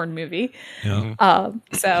popcorn movie. Yeah.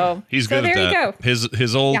 So he's good at that. You go.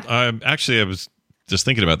 His old. Yeah. I was just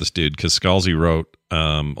thinking about this dude because Scalzi wrote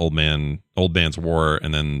Old Man's War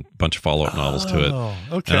and then a bunch of follow-up novels to it.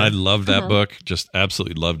 Okay. And I loved that book. Just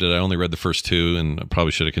absolutely loved it. I only read the first two, and I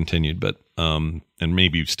probably should have continued, but and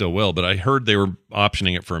maybe still will. But I heard they were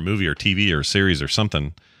optioning it for a movie or TV or series or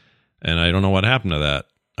something, and I don't know what happened to that.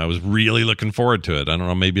 I was really looking forward to it. I don't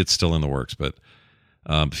know. Maybe it's still in the works, but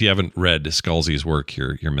if you haven't read Scalzi's work,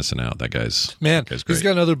 you're missing out. That guy's great. He's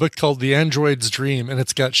got another book called The Android's Dream, and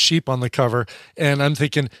it's got sheep on the cover. And I'm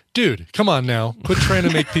thinking, dude, come on now. Quit trying to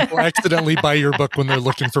make people accidentally buy your book when they're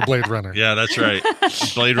looking for Blade Runner. Yeah, that's right.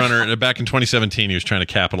 Blade Runner, back in 2017, he was trying to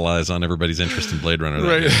capitalize on everybody's interest in Blade Runner.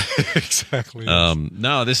 Right, exactly.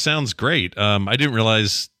 No, this sounds great. I didn't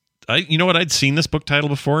realize... you know what? I'd seen this book title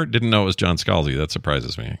before. Didn't know it was John Scalzi. That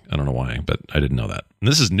surprises me. I don't know why, but I didn't know that. And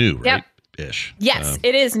this is new, right? Yep. Ish. Yes,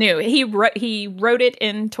 it is new. He wrote it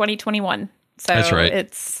in 2021. So that's right.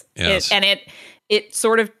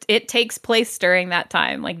 It takes place during that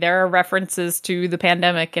time. Like there are references to the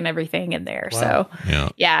pandemic and everything in there. Wow. So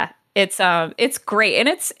yeah, it's great, and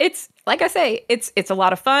it's like I say, it's a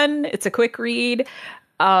lot of fun. It's a quick read.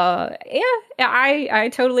 I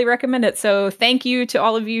totally recommend it. So thank you to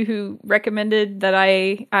all of you who recommended that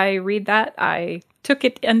I read that. I took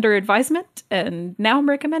it under advisement, and now I'm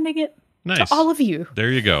recommending it to all of you.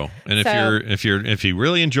 There you go. And if you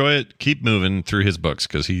really enjoy it, keep moving through his books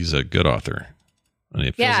because he's a good author. And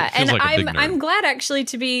it feels like I'm glad actually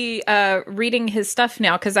to be reading his stuff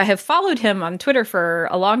now because I have followed him on Twitter for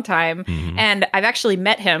a long time, and I've actually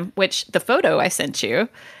met him. Which the photo I sent you.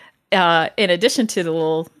 In addition to the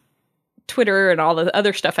little Twitter and all the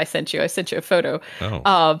other stuff I sent you a photo.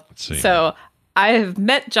 Let's see. So I have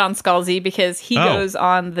met John Scalzi because he goes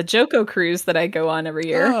on the Joko cruise that I go on every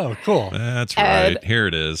year. Oh, cool. That's right. Here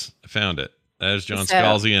it is. I found it. There's John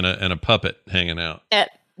Scalzi and a puppet hanging out.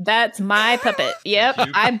 That's my puppet. Yep.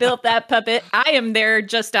 I built that puppet. I am there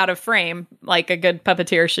just out of frame, like a good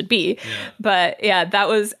puppeteer should be. Yeah. But yeah, that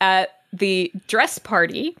was at the dress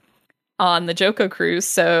party on the Joko cruise.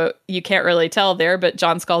 So you can't really tell there, but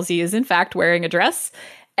John Scalzi is in fact wearing a dress.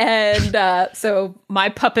 And so my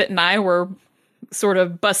puppet and I were sort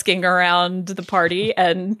of busking around the party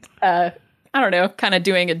and I don't know, kind of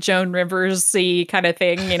doing a Joan Rivers-y kind of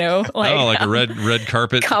thing, like a red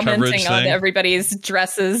carpet commenting on thing. Everybody's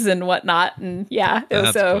dresses and whatnot. And yeah, it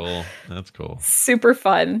was cool. That's cool. Super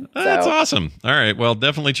fun. That's awesome. All right. Well,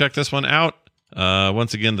 definitely check this one out.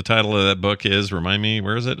 Once again, the title of that book is, remind me,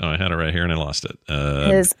 where is it? Oh, I had it right here and I lost it.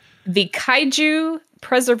 It is The Kaiju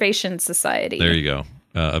Preservation Society. There you go.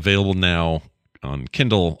 Available now on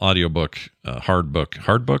Kindle, audiobook, hardbook.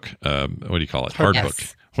 What do you call it? Hardbook.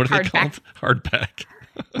 Yes. What are they called? Hardback.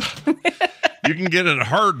 You can get it in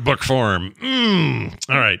hard book form.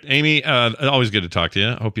 All right, Amy, always good to talk to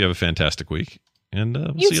you. I hope you have a fantastic week. And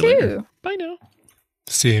we'll see you later. Bye now.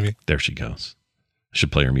 See you, Amy. There she goes. I should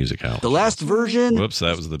play her music out. The last version. Whoops,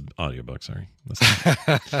 that was the audiobook. Sorry.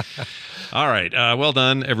 All right. Well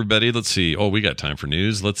done, everybody. Let's see. Oh, we got time for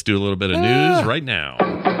news. Let's do a little bit of news right now.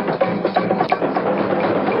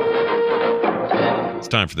 It's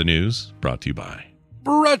time for the news, brought to you by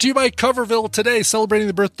Coverville today, celebrating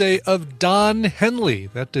the birthday of Don Henley.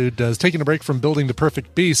 That dude is taking a break from building the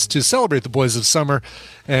perfect beast to celebrate the boys of summer,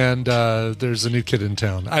 and there's a new kid in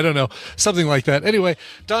town. I don't know, something like that. Anyway,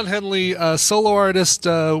 Don Henley, solo artist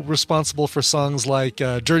responsible for songs like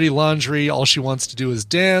Dirty Laundry, All She Wants to Do Is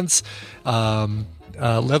Dance,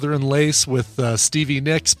 Leather and Lace with Stevie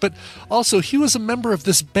Nicks, but also he was a member of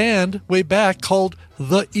this band way back called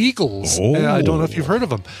The Eagles. I don't know if you've heard of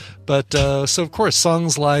them, but so of course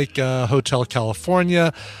songs like Hotel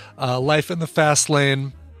California, Life in the Fast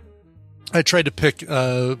Lane. I tried to pick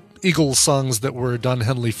Eagles songs that were Don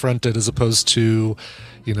Henley fronted as opposed to,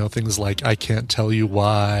 things like I Can't Tell You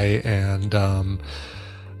Why and I'm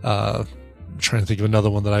trying to think of another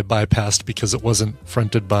one that I bypassed because it wasn't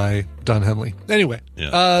fronted by Don Henley. Anyway, so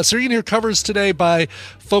you're going to hear covers today by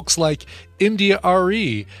folks like India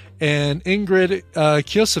R.E. and Ingrid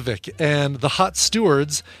Kiosovic and the Hot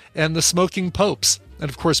Stewards and the Smoking Popes. And,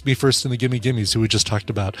 of course, Me First and the Gimme Gimmes, who we just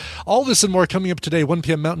talked about. All this and more coming up today, 1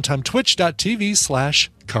 p.m. Mountain Time,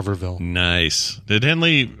 twitch.tv/Coverville. Nice. Did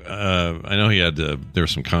Henley, I know he had, there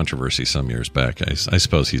was some controversy some years back. I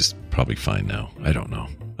suppose he's probably fine now. I don't know.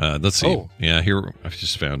 Let's see. Oh. Yeah, here, I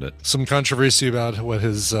just found it. Some controversy about what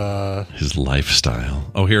his lifestyle.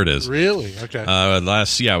 Oh, here it is. Really? Okay.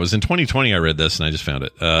 It was in 2020 I read this and I just found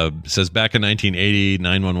it. It says back in 1980,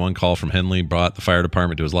 911 call from Henley brought the fire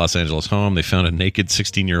department to his Los Angeles home. They found a naked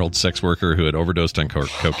 16-year-old sex worker who had overdosed on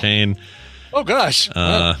cocaine. Oh, gosh.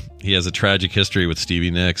 He has a tragic history with Stevie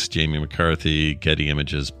Nicks, Jamie McCarthy, Getty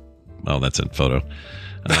Images. Oh, that's a photo.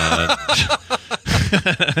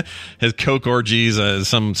 His coke orgies,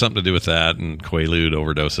 something to do with that, and Quaalude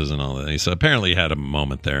overdoses and all that. So apparently he had a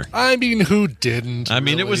moment there. I mean, who didn't? I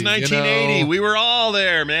mean, really, it was 1980. We were all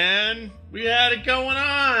there, man. We had it going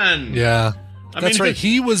on. Yeah. That's right.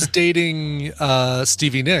 He was dating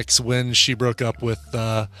Stevie Nicks when she broke up with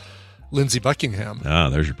Lindsey Buckingham. Ah,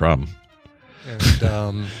 there's your problem.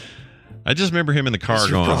 And I just remember him in the car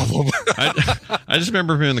going. I just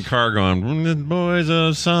remember him in the car going, "When the boys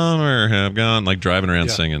of summer have gone," like driving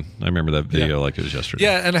around singing. I remember that video like it was yesterday.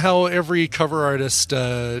 Yeah, and how every cover artist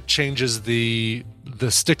changes the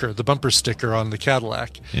sticker, the bumper sticker on the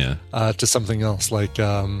Cadillac, to something else. Like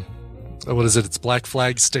what is it? It's Black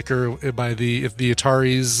Flag sticker by if the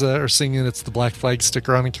Ataris are singing, it's the Black Flag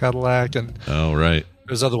sticker on a Cadillac, and right.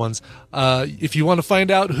 There's other ones. If you want to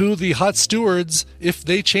find out who the Hot Stewards, if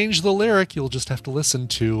they change the lyric, you'll just have to listen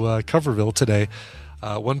to Coverville today,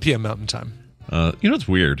 1 p.m. Mountain Time. It's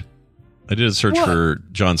weird. I did a search for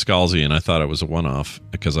John Scalzi, and I thought it was a one-off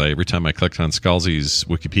because every time I clicked on Scalzi's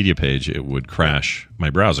Wikipedia page, it would crash my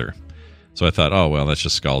browser. So I thought, oh, well, that's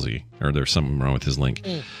just Scalzi, or there's something wrong with his link.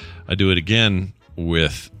 I do it again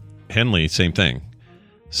with Henley, same thing.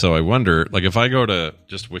 So I wonder, like if I go to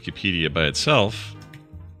just Wikipedia by itself...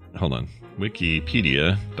 Hold on.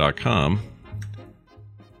 Wikipedia.com.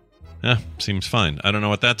 Seems fine. I don't know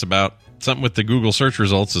what that's about. Something with the Google search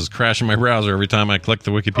results is crashing my browser every time I click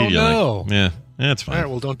the Wikipedia link. Yeah, it's fine. All right,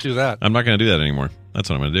 well, don't do that. I'm not going to do that anymore. That's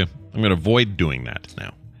what I'm going to do. I'm going to avoid doing that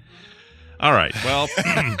now. All right. Well,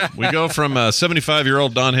 we go from a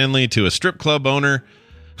 75-year-old Don Henley to a strip club owner.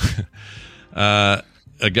 A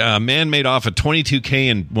man made off of $22K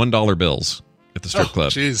in $1 bills. at the strip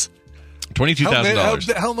club. Jeez.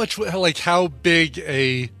 $22,000. How much? Like how big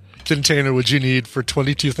a container would you need for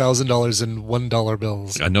 $22,000 in $1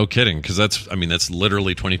 bills? No kidding, because that's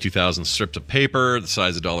literally 22,000 strips of paper, the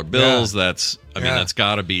size of dollar bills. Yeah. That's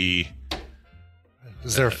got to be.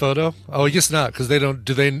 Is there a photo? Oh, I guess not, because they don't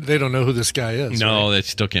know who this guy is. No, right? they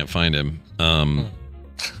still can't find him.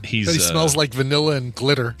 He smells like vanilla and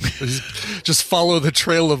glitter. Just follow the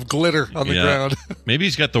trail of glitter on the ground. Maybe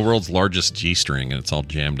he's got the world's largest G-string and it's all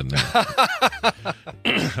jammed in there.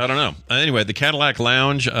 I don't know. Anyway, the Cadillac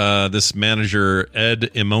Lounge, this manager,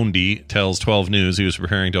 Ed Imondi, tells 12 News he was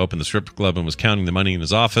preparing to open the strip club and was counting the money in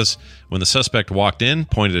his office when the suspect walked in,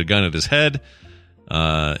 pointed a gun at his head.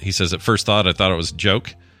 He says, at first thought, I thought it was a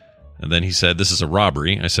joke. And then he said, this is a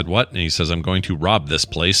robbery. I said, what? And he says, I'm going to rob this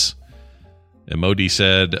place. And Modi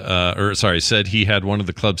said he had one of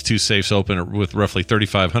the club's two safes open with roughly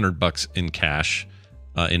 $3,500 in cash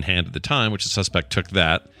in hand at the time, which the suspect took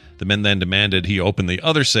that. The men then demanded he open the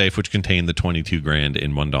other safe, which contained the $22,000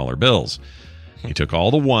 in $1 bills. He took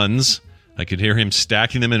all the ones. I could hear him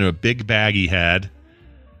stacking them into a big bag he had.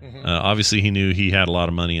 Obviously, he knew he had a lot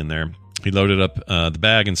of money in there. He loaded up the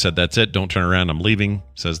bag and said, that's it. Don't turn around. I'm leaving,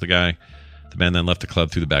 says the guy. The man then left the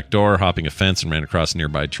club through the back door, hopping a fence and ran across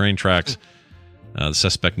nearby train tracks. The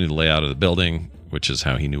suspect knew the layout of the building, which is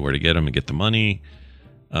how he knew where to get him and get the money.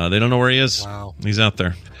 They don't know where he is. Wow. He's out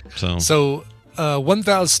there. So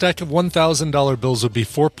 1,000 stack of $1,000 bills would be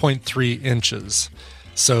 4.3 inches.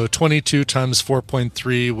 So 22 times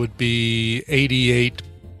 4.3 would be 88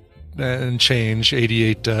 and change,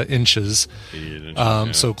 88 inches. 88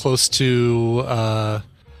 inches, So close to so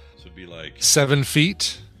it'd be like 7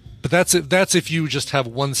 feet. But that's if you just have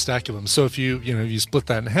one stack of them. So if you split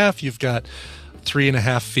that in half, you've got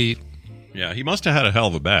 3.5 feet. Yeah, he must have had a hell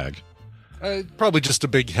of a bag. Probably just a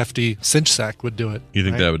big hefty cinch sack would do it. You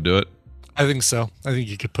think that would do it? I think so. I think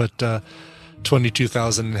you could put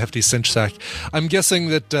 22,000 in a hefty cinch sack. I'm guessing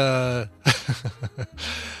that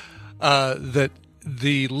that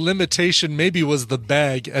the limitation maybe was the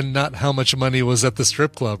bag and not how much money was at the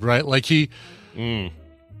strip club, right? Like he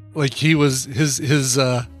was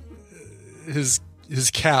his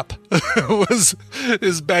cap was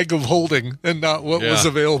his bag of holding and not what was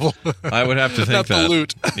available. I would have to think not that. The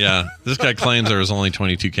loot. Yeah, this guy claims there was only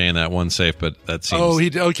 $22,000 in that one safe, but that seems. Oh,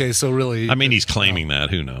 okay. So really, I mean, he's claiming that.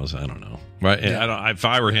 Who knows? I don't know. Right? Yeah. If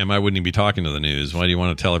I were him, I wouldn't even be talking to the news. Why do you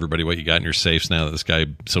want to tell everybody what you got in your safes now that this guy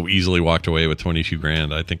so easily walked away with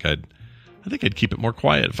 $22,000? I think I'd keep it more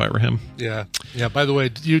quiet if I were him. Yeah. By the way,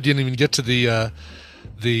 you didn't even get to the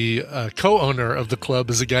co-owner of the club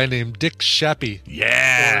is a guy named Dick Shappy.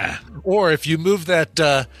 Yeah. Or if you move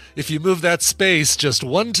that space just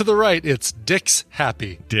one to the right, it's Dick's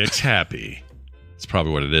Happy. Dick's Happy. That's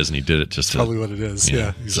probably what it is, and he did it just probably what it is. Yeah,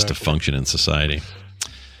 exactly. Just to function in society.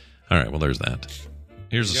 All right, well, there's that.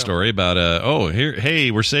 Here's a story about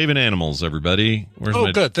we're saving animals, everybody.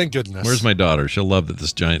 Good, thank goodness. Where's my daughter? She'll love that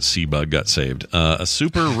this giant sea bug got saved. A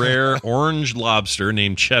super rare orange lobster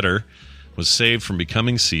named Cheddar was saved from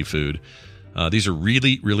becoming seafood. These are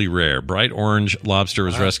really, really rare. Bright orange lobster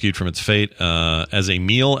was rescued from its fate as a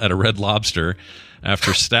meal at a Red Lobster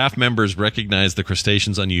after staff members recognized the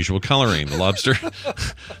crustacean's unusual coloring. The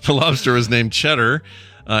lobster was named Cheddar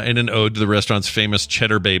in an ode to the restaurant's famous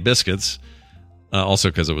Cheddar Bay biscuits, also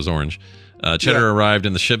because it was orange. Cheddar arrived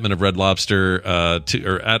in the shipment of Red Lobster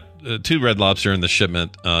to Red Lobster in the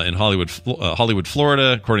shipment in Hollywood,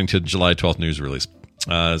 Florida, according to July 12th news release.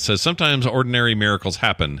 It says, sometimes ordinary miracles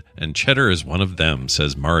happen, and cheddar is one of them,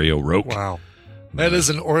 says Mario Roque. Wow. That is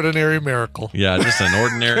an ordinary miracle. Yeah, just an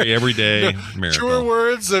ordinary, everyday miracle. Truer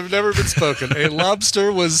words have never been spoken. A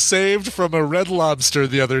lobster was saved from a Red Lobster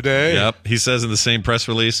the other day. Yep. He says in the same press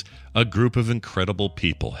release, a group of incredible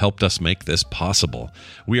people helped us make this possible.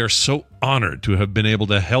 We are so honored to have been able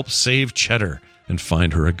to help save Cheddar and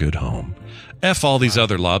find her a good home. F all these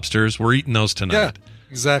other lobsters. We're eating those tonight. Yeah,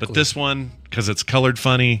 exactly. But this one, because it's colored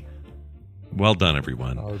funny, well done,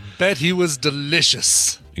 everyone. I bet he was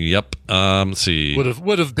delicious. Yep. Let's see.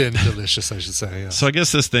 Would have been delicious, I should say. Yeah. So I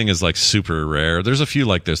guess this thing is like super rare. There's a few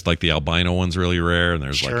like this, like the albino one's really rare, and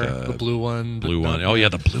there's like the blue one. Oh yeah,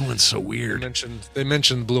 the blue one's so weird. They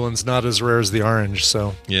mentioned the blue one's not as rare as the orange.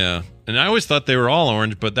 So yeah, and I always thought they were all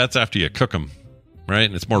orange, but that's after you cook them, right?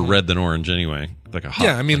 And it's more red than orange anyway. Like a hot.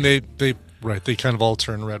 Yeah, I mean they kind of all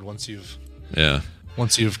turn red once you've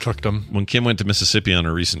cooked them. When Kim went to Mississippi on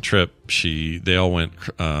a recent trip, they all went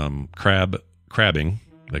crabbing.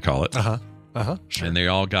 They call it. Sure. And they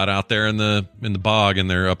all got out there in the bog, and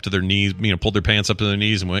they're up to their knees, pulled their pants up to their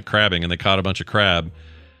knees and went crabbing, and they caught a bunch of crab.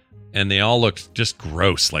 and they all looked just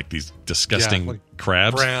gross, like these disgusting like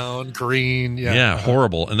crabs. Brown, green, Yeah,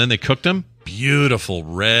 horrible. And then they cooked them. Beautiful,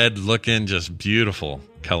 red looking, just beautiful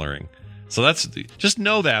coloring. So that's just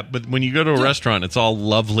know that. But when you go to a restaurant, it's all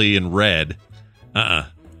lovely and red.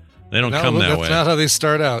 They don't come that way. That's not how they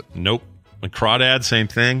start out. Nope. And crawdad, same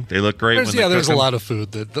thing. They look great. There's a lot of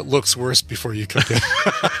food that looks worse before you cook it.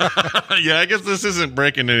 Yeah, I guess this isn't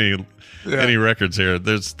breaking any records here.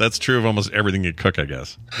 That's true of almost everything you cook, I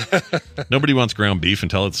guess. Nobody wants ground beef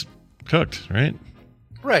until it's cooked, right?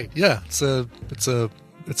 Right. Yeah. It's a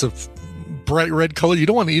bright red color. You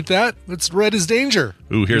don't want to eat that. It's red is danger.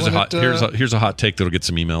 Ooh, here's a hot take that'll get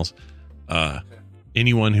some emails.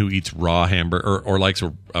 Anyone who eats raw hamburger or likes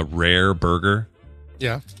a rare burger,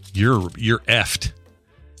 you're effed.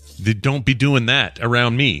 Don't be doing that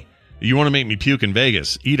around me. You want to make me puke in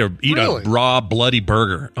Vegas? Eat a raw bloody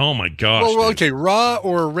burger. Oh my gosh. Well, okay, raw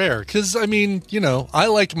or rare? Because I mean, I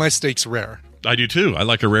like my steaks rare. I do too. I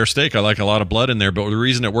like a rare steak. I like a lot of blood in there. But the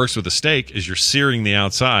reason it works with a steak is you're searing the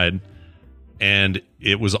outside, and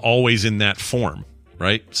it was always in that form,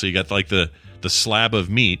 right? So you got like the slab of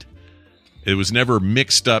meat. It was never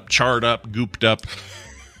mixed up, charred up, gooped up,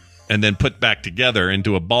 and then put back together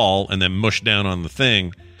into a ball and then mushed down on the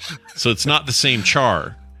thing. So it's not the same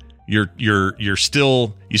char. You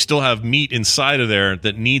still have meat inside of there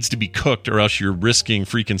that needs to be cooked, or else you're risking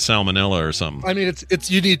freaking salmonella or something. I mean, it's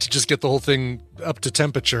you need to just get the whole thing up to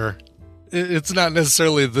temperature. It's not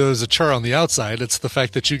necessarily there's a char on the outside. It's the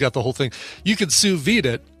fact that you got the whole thing. You could sous vide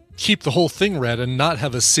it, keep the whole thing red, and not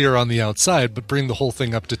have a sear on the outside, but bring the whole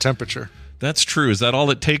thing up to temperature. That's true. Is that all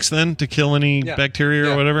it takes then to kill any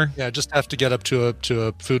bacteria or whatever? Yeah, just have to get up to a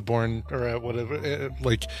foodborne or whatever,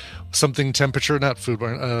 like something temperature, not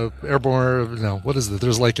foodborne, airborne. No, what is it?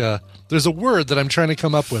 There's a word that I'm trying to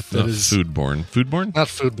come up with that is foodborne. Foodborne? Not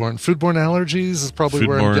foodborne. Foodborne allergies is probably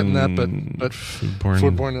where I'm getting that, but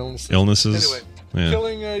foodborne illnesses. Anyway,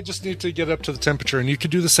 killing. I just need to get up to the temperature, and you could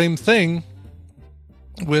do the same thing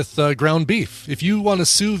with ground beef. If you want to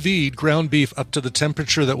sous vide ground beef up to the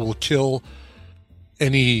temperature that will kill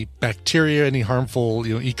any bacteria, any harmful,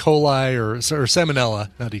 E. coli or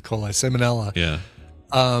salmonella, not E. coli, salmonella. Yeah.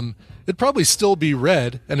 It'd probably still be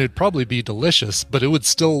red, and it'd probably be delicious, but it would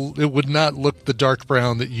not look the dark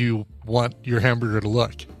brown that you want your hamburger to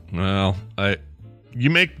look. Well,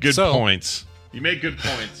 you make good points. You make good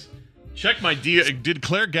points. Check my did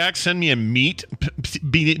Claire Gack send me a meat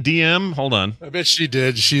DM? Hold on. I bet she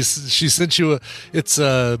did. She sent you it's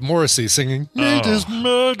Morrissey singing "Meat is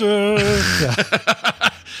murder."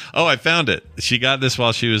 Oh, I found it. She got this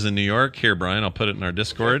while she was in New York. Here, Brian, I'll put it in our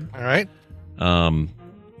Discord. All right.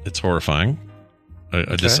 It's horrifying.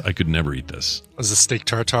 I could never eat this. Was it steak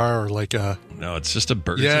tartare or like a? No, it's just a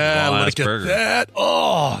burger. Yeah, look at burger. That.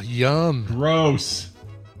 Oh, yum. Gross.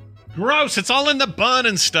 It's all in the bun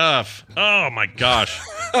and stuff. Oh my gosh.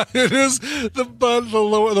 It is. The bun,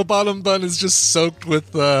 the bottom bun is just soaked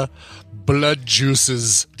with blood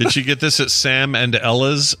juices. Did she get this at Sam and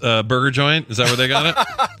Ella's burger joint? Is that where they got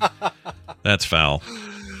it? That's foul.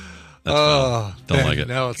 That's foul. Don't like it.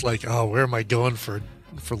 Now it's like, where am I going for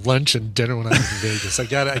lunch and dinner when I'm in Vegas? I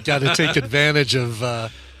gotta take advantage of. I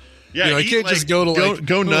can't just go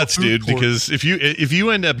nuts, dude. Because if you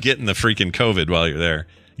end up getting the freaking COVID while you're there,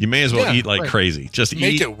 you may as well eat like crazy. Just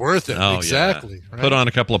make it worth it. Oh, exactly. Yeah. Right? Put on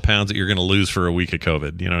a couple of pounds that you're going to lose for a week of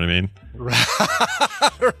COVID. You know what I mean? Right.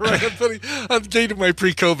 I'm gaining my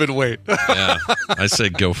pre-COVID weight. Yeah. I say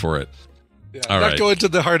go for it. Yeah, I'm not going to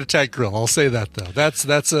the heart attack grill. I'll say that though. That's a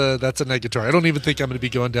negatory. I don't even think I'm going to be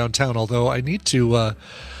going downtown. Although I need to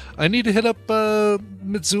hit up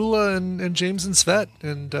Mitsula and James and Svet,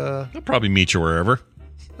 and they'll probably meet you wherever.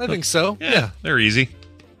 I think so. Yeah, they're easy.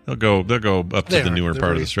 They'll go up to the newer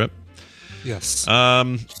part of the strip. Yes.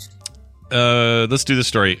 Let's do this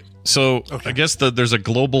story. So I guess there's a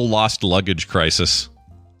global lost luggage crisis.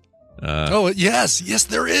 Yes,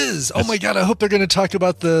 there is. Oh my God! I hope they're going to talk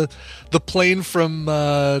about the plane from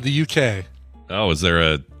the UK. Oh, is there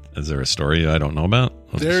a story I don't know about?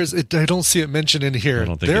 I don't see it mentioned in here. I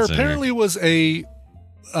don't think there apparently was a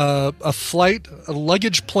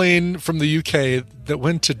luggage plane from the UK that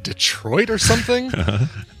went to Detroit or something.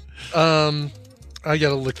 I got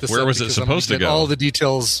to look this up. Where was it supposed to go? All the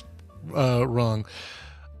details wrong.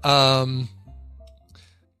 It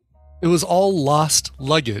was all lost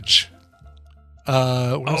luggage.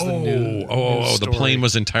 The plane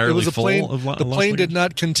was entirely full of lost luggage? The plane did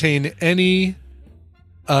not contain any...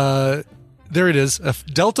 there it is. A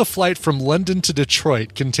Delta flight from London to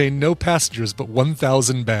Detroit contained no passengers but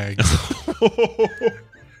 1,000 bags.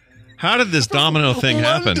 How did this domino thing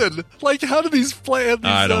happen? Like, how do these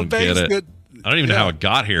I don't bags get it. I don't even know how it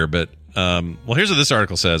got here, but well, here's what this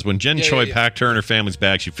article says. When Jen Choi packed her and her family's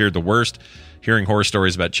bag, she feared the worst, hearing horror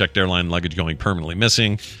stories about checked airline luggage going permanently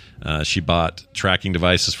missing. She bought tracking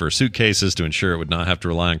devices for her suitcases to ensure it would not have to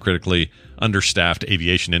rely on critically understaffed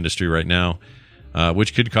aviation industry right now,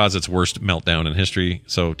 which could cause its worst meltdown in history.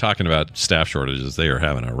 So talking about staff shortages, they are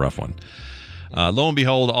having a rough one. Lo and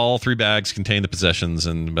behold, all 3 bags contain the possessions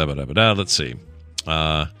and blah, blah, blah, blah. Let's see.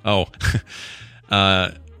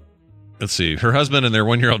 Let's see. Her husband and their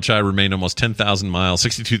 1-year-old child remained almost 10,000 miles,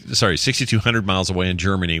 6,200 miles away in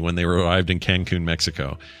Germany when they arrived in Cancun,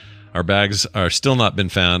 Mexico. Our bags are still not been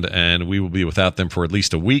found, and we will be without them for at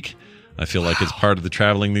least a week. I feel like it's part of the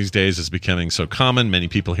traveling these days is becoming so common. Many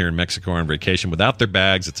people here in Mexico are on vacation without their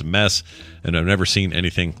bags. It's a mess, and I've never seen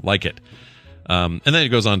anything like it. And then it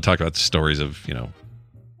goes on to talk about the stories of,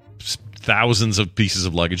 thousands of pieces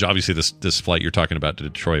of luggage. Obviously, this flight you're talking about to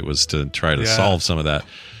Detroit was to try to solve some of that.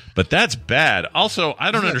 But that's bad. Also,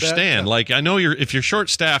 I don't understand. Like, I know if you're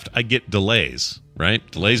short-staffed, I get delays, right?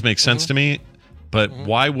 Delays make sense to me. But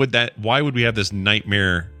why would we have this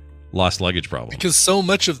nightmare lost luggage problem? Because so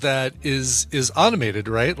much of that is automated,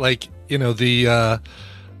 right? Like, the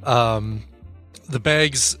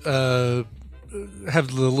bags have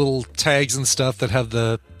the little tags and stuff that have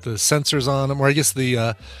the sensors on them, or I guess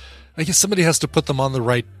somebody has to put them on the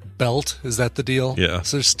right belt. Is that the deal? Yeah.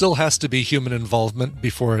 So there still has to be human involvement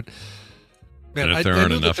before it. Man, and if there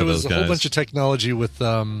aren't enough of those guys, there was a whole bunch of technology with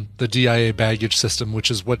the DIA baggage system, which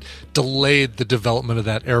is what delayed the development of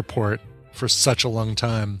that airport for such a long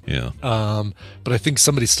time. Yeah. But I think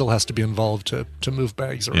somebody still has to be involved to move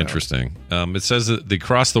bags around. Interesting. It says that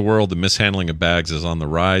across the world, the mishandling of bags is on the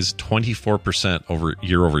rise, 24%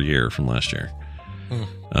 year over year from last year.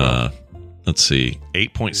 Let's see,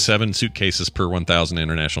 8.7 suitcases per 1,000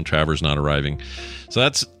 international travelers not arriving. So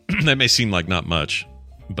that may seem like not much,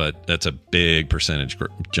 but that's a big percentage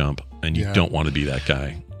jump, and you don't want to be that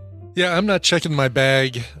guy. Yeah, I'm not checking my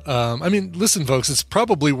bag. Listen, folks, it's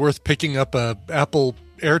probably worth picking up a Apple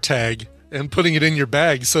AirTag and putting it in your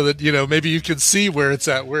bag so that, maybe you can see where it's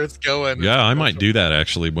at, where it's going. Yeah, I might do that,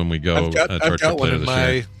 actually, when we go to our trip later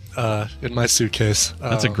this year. In my suitcase.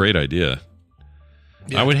 That's a great idea.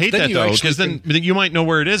 Yeah. I would hate that, though, because then you might know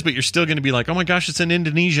where it is, but you're still going to be like, oh my gosh, it's in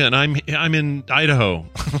Indonesia, and I'm in Idaho.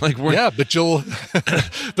 But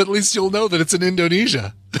at least you'll know that it's in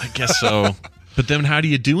Indonesia. I guess so. But then how do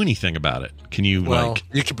you do anything about it? Can you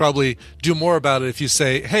you could probably do more about it if you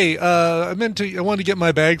say, hey, I wanted to get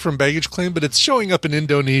my bag from baggage claim, but it's showing up in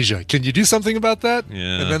Indonesia. Can you do something about that?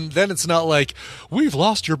 Yeah. And then it's not like, we've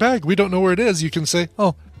lost your bag, we don't know where it is. You can say,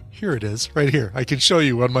 oh, here it is, right here. I can show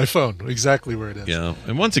you on my phone exactly where it is. Yeah.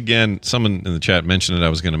 And once again, someone in the chat mentioned it. I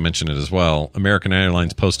was going to mention it as well. American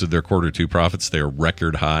Airlines posted their quarter 2 profits. They are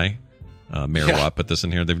record high. Mayor Watt put this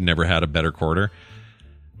in here. They've never had a better quarter.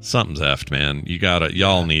 Something's effed, man.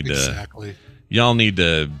 Y'all need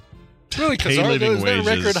to really, because are there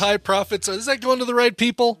record high profits? Is that going to the right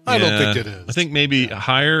people? I don't think it is. I think maybe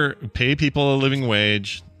pay people a living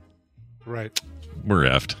wage. Right. We're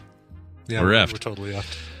effed. Yeah, we're totally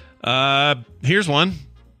effed. Here's one.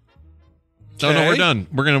 Okay. No, we're done.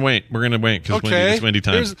 We're gonna wait because it's windy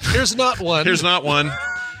time. Here's not one. Here's not one.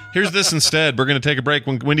 Here's this instead. We're gonna take a break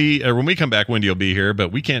when we come back. Wendy will be here,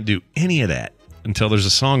 but we can't do any of that until there's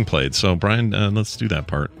a song played. So Brian, let's do that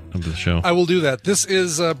part of the show. I will do that. This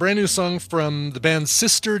is a brand new song from the band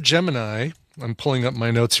Sister Gemini. I'm pulling up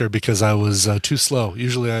my notes here because I was too slow.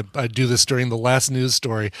 Usually I do this during the last news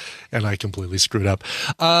story, and I completely screwed up.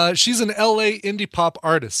 She's an LA indie pop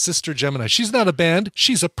artist, Sister Gemini. She's not a band.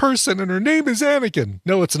 She's a person, and her name is Anakin.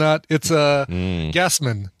 No, it's not. It's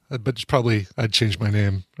Gasman. But probably I'd change my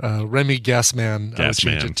name. Remy Gasman. I would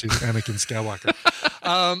change it to Anakin Skywalker.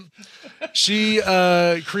 She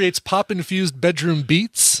creates pop-infused bedroom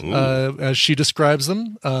beats, as she describes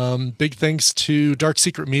them. Big thanks to Dark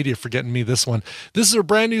Secret Media for getting me this one. This is her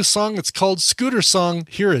brand new song. It's called Scooter Song.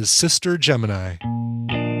 Here is Sister Gemini.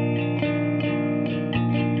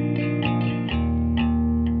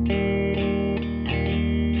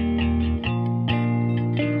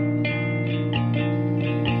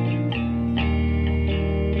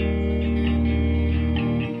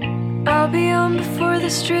 I'll be on before the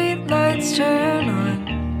street lights turn on.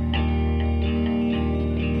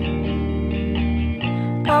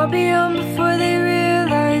 I'll be on before they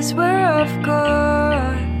realize where I've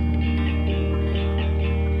gone.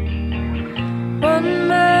 Run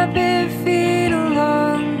my bare feet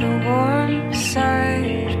along the warm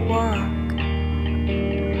sidewalk.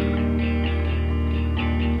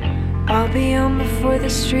 I'll be on before the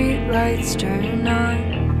street lights turn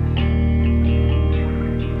on.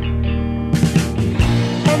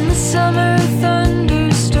 In the summer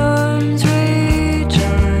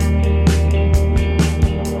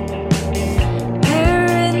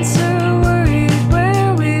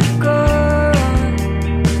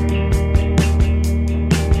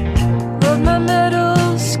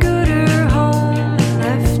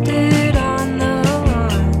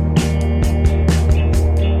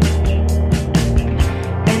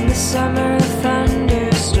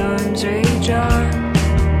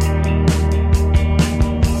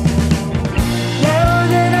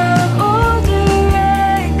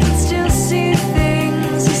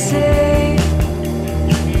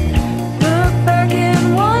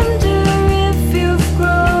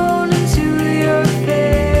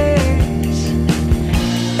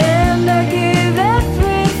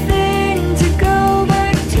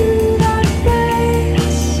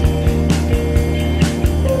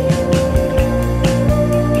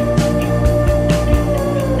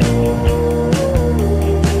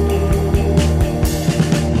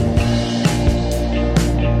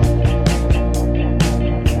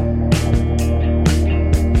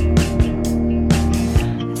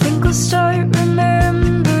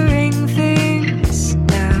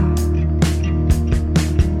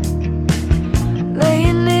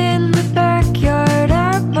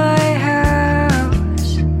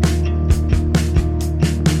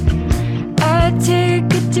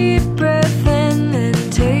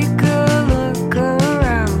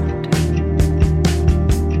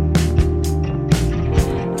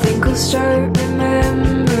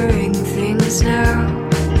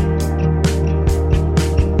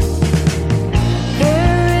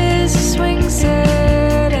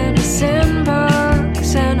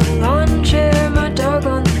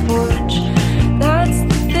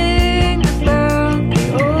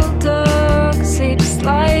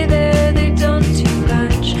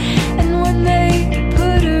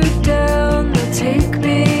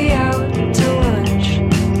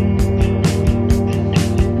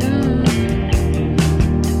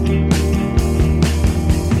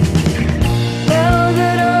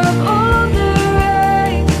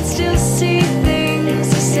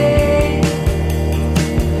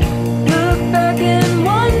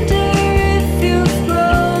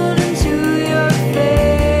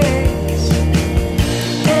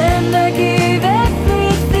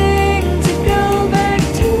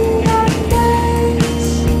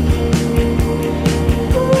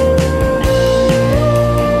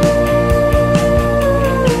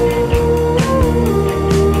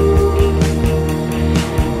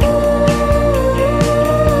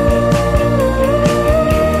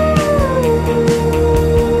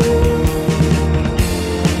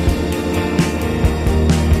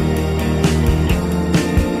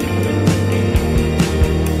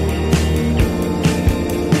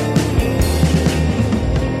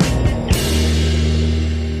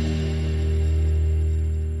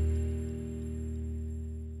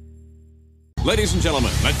Ladies and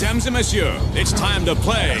gentlemen, mesdames et messieurs, it's time to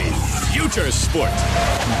play Future Sport.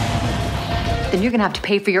 Then you're going to have to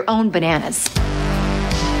pay for your own bananas.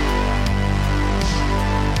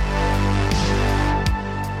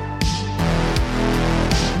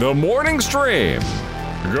 The morning stream.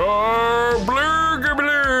 Go blurg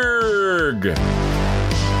blurg.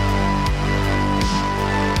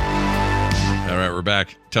 All right, we're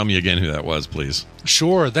back. Tell me again who that was, please.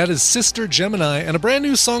 Sure, that is Sister Gemini and a brand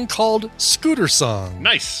new song called Scooter Song.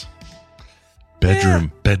 Nice.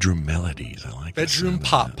 Bedroom melodies. I like bedroom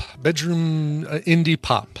pop. Bedroom indie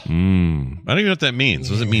pop. I don't even know what that means.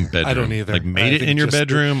 What does it mean, bedroom? I don't either. Like made it in your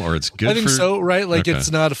bedroom or it's good for... I think so, right? Like Okay. it's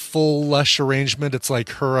not a full lush arrangement. It's like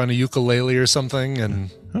her on a ukulele or something and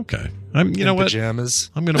Okay. You know what? Pajamas.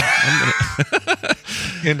 I'm gonna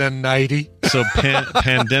in a nightie. So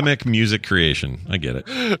pandemic music creation. I get it.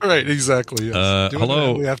 Right, exactly. Yes.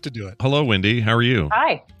 Hello. We have to do it. Hello, Wendy. How are you?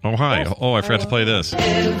 Hi. Oh, hi. Oh, I forgot to play this.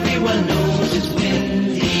 Everyone knows it's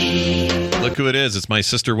windy. Look who it is. It's my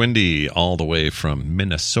sister Wendy, all the way from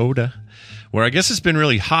Minnesota, where I guess it's been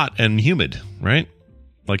really hot and humid, right?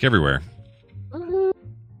 Like everywhere.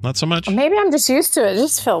 Not so much? Maybe I'm just used to it. It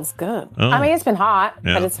just feels good. Oh. I mean, it's been hot,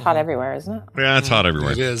 Yeah. but it's hot everywhere, isn't it? Yeah, it's hot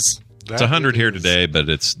everywhere. It is. It's 100 here today, but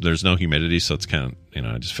there's no humidity, so it's kind of,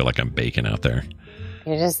 I just feel like I'm baking out there.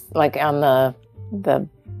 You're just like on the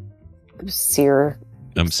sear.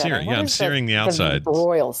 I'm setting. searing. What Yeah, I'm is searing the outside. The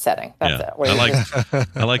broil setting. That's Yeah. it. Where you're just-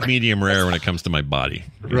 I like medium rare when it comes to my body.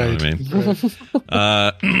 You know Right. what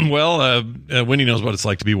I mean? Well, Wendy knows what it's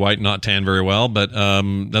like to be white and not tan very well, but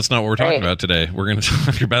that's not what we're talking about today. We're going to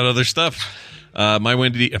talk about other stuff.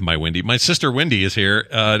 My sister Wendy is here.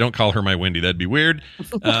 Don't call her my Wendy. That'd be weird.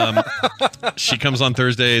 She comes on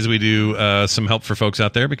Thursdays. We do some help for folks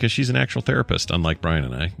out there because she's an actual therapist, unlike Brian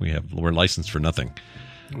and I. We're licensed for nothing.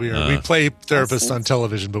 We play therapists on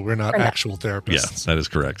television, but we're not actual therapists. Yeah, that is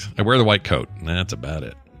correct. I wear the white coat. That's about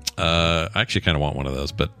it. I actually kind of want one of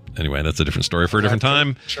those, but anyway, that's a different story for a different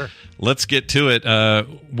time. Sure. Let's get to it.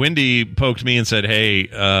 Wendy poked me and said, hey,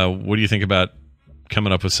 what do you think about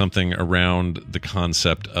coming up with something around the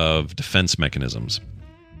concept of defense mechanisms?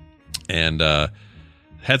 And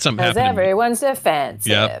had something Because happen. everyone's defensive.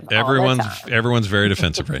 Yeah, everyone's very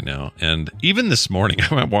defensive right now. And even this morning,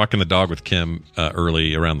 I went walking the dog with Kim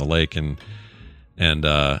early around the lake, and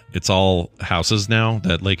it's all houses now.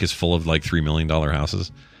 That lake is full of like $3 million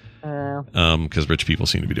houses because rich people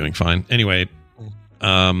seem to be doing fine. Anyway,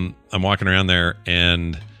 I'm walking around there,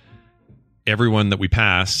 and everyone that we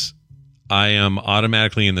pass, I am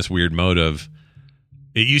automatically in this weird mode of,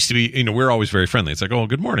 it used to be, we're always very friendly. It's like, oh,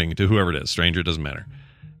 good morning to whoever it is, stranger, it doesn't matter.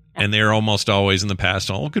 And they're almost always in the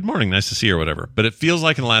past, oh, good morning, nice to see you, or whatever. But it feels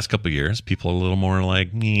like in the last couple of years, people are a little more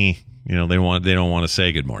like, me. They don't want to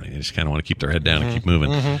say good morning. They just kind of want to keep their head down and keep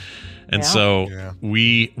moving. And so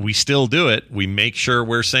we still do it. We make sure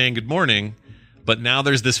we're saying good morning. But now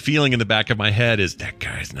there's this feeling in the back of my head is that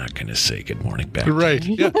guy's not going to say good morning back. Right.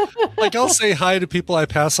 Yeah. Like I'll say hi to people I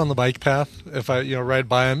pass on the bike path if I ride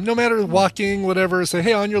by them, no matter walking, whatever. Say,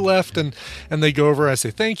 hey, on your left, and they go over. I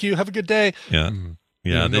say, thank you, have a good day. Yeah.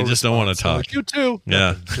 Yeah. They no just don't want to talk. Like, you too.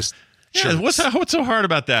 Yeah. Just yeah. What's so hard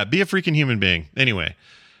about that? Be a freaking human being. Anyway.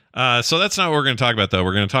 So that's not what we're going to talk about, though.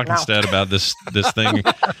 We're going to talk instead about this thing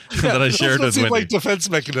that I shared with Wendy. Wendy. Like defense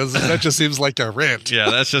mechanisms. That just seems like a rant. Yeah,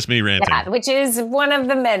 that's just me ranting. Yeah, which is one of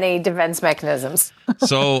the many defense mechanisms.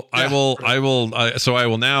 So I will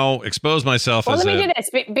now expose myself. Well, as let me do this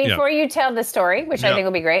before you tell the story, which I think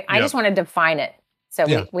will be great. I just want to define it, so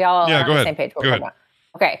we all are on the same page.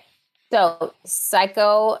 Okay, so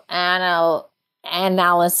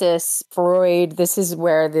psychoanalysis, Freud. This is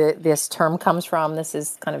where this term comes from. This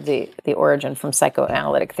is kind of the origin from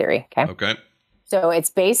psychoanalytic theory. Okay. So it's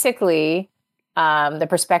basically the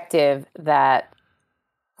perspective that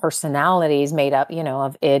personality is made up,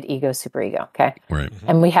 of id, ego, superego. Okay. Right.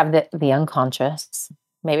 And we have the unconscious.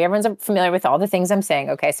 Maybe everyone's familiar with all the things I'm saying.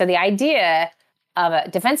 Okay. So the idea of a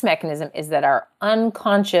defense mechanism is that our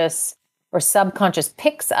unconscious or subconscious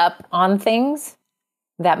picks up on things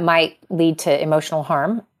that might lead to emotional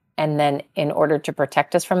harm. And then in order to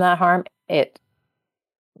protect us from that harm, it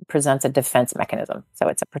presents a defense mechanism. So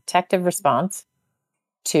it's a protective response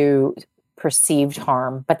to perceived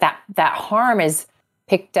harm. But that harm is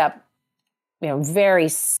picked up, very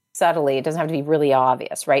subtly. It doesn't have to be really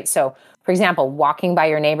obvious, right? So, for example, walking by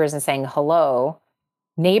your neighbors and saying hello,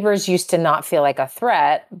 neighbors used to not feel like a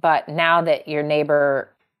threat, but now that your neighbor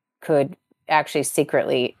could actually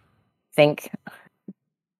secretly think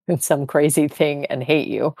some crazy thing and hate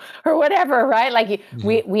you or whatever, right? Like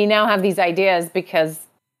we now have these ideas because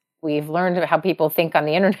we've learned how people think on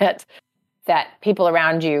the internet. that people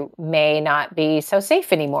around you may not be so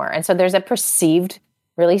safe anymore. And so there's a perceived,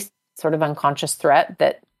 really sort of unconscious threat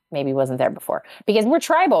that maybe wasn't there before. Because we're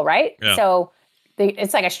tribal, right? Yeah. So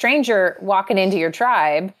it's like a stranger walking into your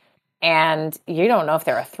tribe, and you don't know if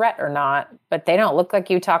they're a threat or not, but they don't look like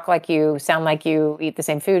you, talk like you, sound like you, eat the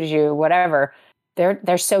same food as you, whatever.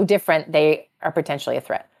 They're so different, they are potentially a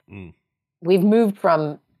threat. We've moved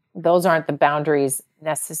from those aren't the boundaries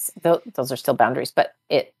those are still boundaries, but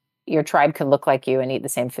your tribe could look like you and eat the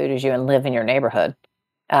same food as you and live in your neighborhood,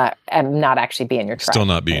 and not actually be in your tribe. Still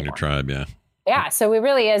not be in your tribe, yeah. Yeah, so it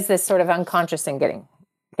really is this sort of unconscious thing getting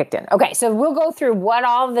kicked in. Okay, so we'll go through what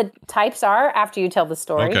all the types are after you tell the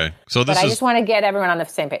story. Okay, so I just want to get everyone on the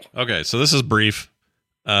same page. Okay, so this is brief.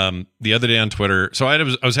 The other day on Twitter, so I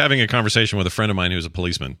was having a conversation with a friend of mine who's a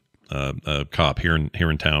policeman, a cop here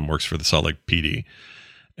in town, works for the Salt Lake PD,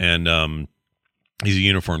 and he's a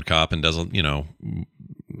uniformed cop and doesn't,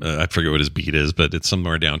 I forget what his beat is, but it's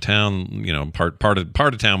somewhere downtown, part of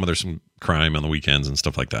town where there's some crime on the weekends and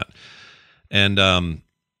stuff like that. And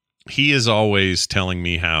he is always telling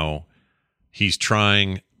me how he's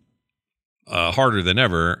trying harder than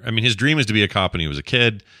ever. I mean, his dream is to be a cop when he was a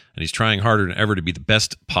kid, and he's trying harder than ever to be the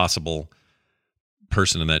best possible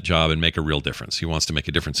person in that job and make a real difference. He wants to make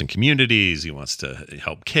a difference in communities. He wants to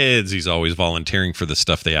help kids. He's always volunteering for the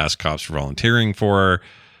stuff they ask cops for volunteering for,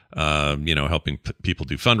 helping people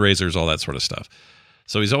do fundraisers, all that sort of stuff.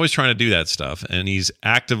 So he's always trying to do that stuff, and he's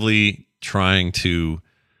actively trying to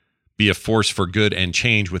be a force for good and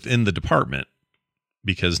change within the department,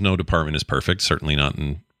 because no department is perfect, certainly not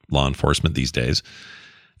in law enforcement these days.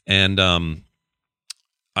 And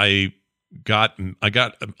I got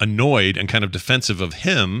annoyed and kind of defensive of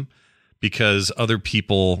him because other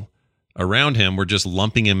people around him were just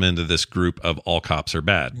lumping him into this group of all cops are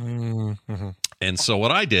bad. Mm-hmm. And so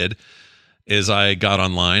what I did is I got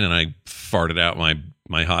online and I farted out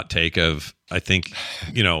my hot take of, I think,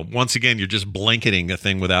 once again, you're just blanketing a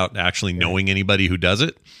thing without actually knowing anybody who does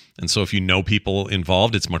it. And so if you know people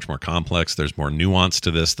involved, it's much more complex. There's more nuance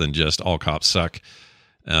to this than just all cops suck.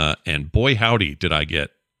 And boy, howdy, did I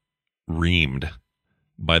get reamed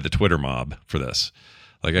by the Twitter mob for this.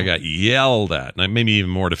 Like, I got yelled at, and I made me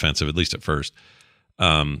even more defensive, at least at first,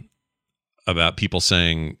 about people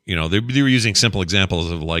saying, they were using simple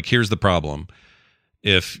examples of, like, here's the problem.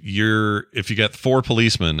 If you got 4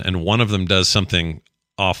 policemen and one of them does something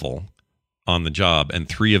awful on the job and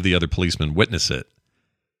 3 of the other policemen witness it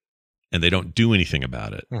and they don't do anything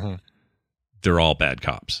about it, they're all bad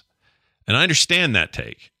cops. And I understand that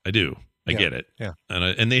take. I do. I get it. Yeah.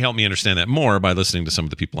 And they help me understand that more by listening to some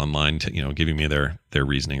of the people online, giving me their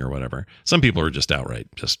reasoning or whatever. Some people are just outright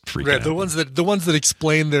just freaking out. The ones that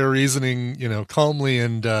explain their reasoning, calmly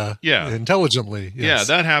and intelligently. Yes.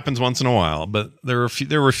 Yeah, that happens once in a while, but there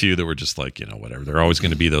were a few that were just like, whatever. There are always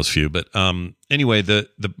going to be those few. But anyway,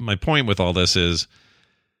 my point with all this is,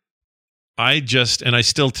 I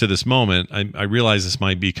still to this moment, I realize this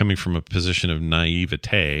might be coming from a position of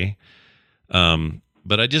naivete.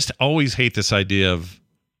 But I just always hate this idea of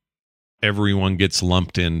everyone gets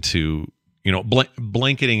lumped into,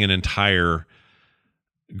 blanketing an entire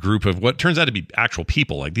group of what turns out to be actual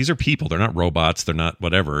people. Like, these are people. They're not robots. They're not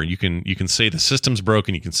whatever. You can say the system's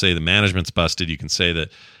broken. You can say the management's busted. You can say that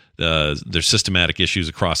there's systematic issues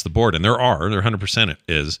across the board. And there 100%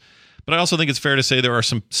 is. But I also think it's fair to say there are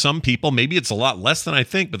some people, maybe it's a lot less than I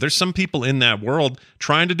think, but there's some people in that world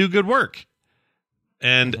trying to do good work.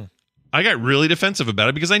 And I got really defensive about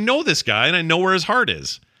it because I know this guy and I know where his heart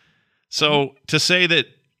is. So to say that,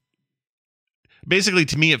 basically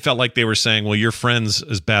to me, it felt like they were saying, well, your friend's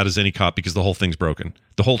as bad as any cop because the whole thing's broken.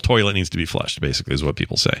 The whole toilet needs to be flushed, basically, is what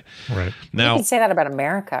people say. Right. Now, you could say that about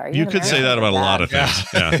America. You could say that about a lot of things.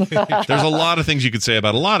 Yeah. There's a lot of things you could say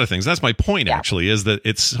about a lot of things. That's my point, actually, is that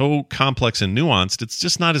it's so complex and nuanced. It's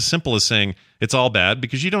just not as simple as saying it's all bad,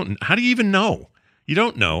 because how do you even know? You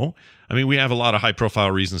don't know. I mean, we have a lot of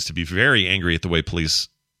high-profile reasons to be very angry at the way police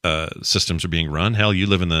systems are being run. Hell, you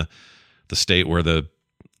live in the state where the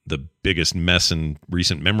biggest mess in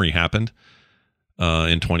recent memory happened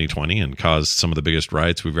in 2020 and caused some of the biggest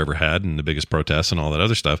riots we've ever had and the biggest protests and all that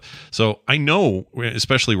other stuff. So I know,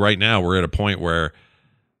 especially right now, we're at a point where,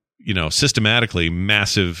 systematically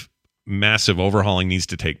massive overhauling needs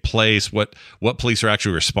to take place. What police are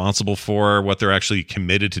actually responsible for, what they're actually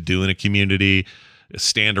committed to do in a community.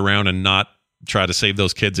 Stand around and not try to save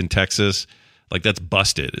those kids in Texas. Like, that's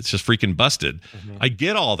busted. It's just freaking busted. I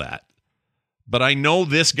get all that. But I know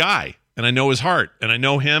this guy, and I know his heart, and I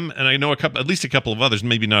know him, and I know at least a couple of others,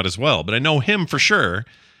 maybe not as well, but I know him for sure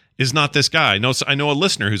is not this guy. I know a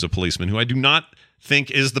listener who's a policeman who I do not think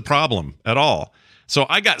is the problem at all. So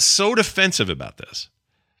I got so defensive about this.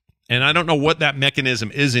 And I don't know what that mechanism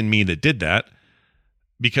is in me that did that,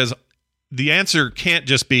 because the answer can't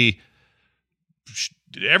just be,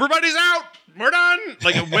 everybody's out, we're done.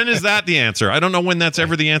 Like, when is that the answer? I don't know when that's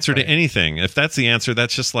ever the answer to anything. If that's the answer,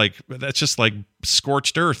 that's just like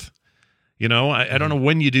scorched earth. You know, I don't know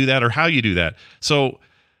when you do that or how you do that. So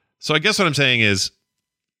I guess what I'm saying is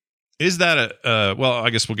that well, I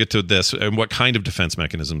guess we'll get to this and what kind of defense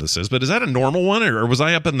mechanism this is, but is that a normal one, or was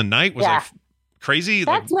I up in the night? Was I crazy?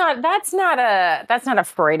 That's not a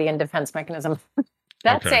Freudian defense mechanism.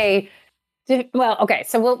 That's okay.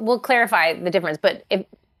 So we'll clarify the difference, but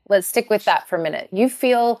let's stick with that for a minute. You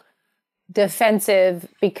feel defensive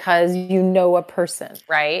because you know a person,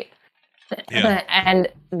 right? Yeah. And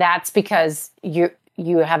that's because you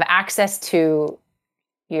have access to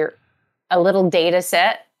a little data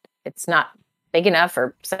set. It's not big enough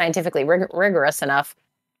or scientifically rigorous enough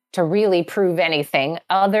to really prove anything,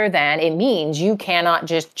 other than it means you cannot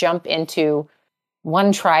just jump into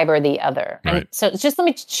one tribe or the other. Right. And so just let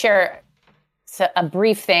me share a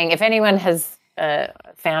brief thing. If anyone has a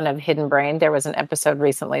fan of Hidden Brain, there was an episode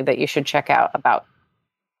recently that you should check out about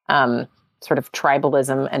sort of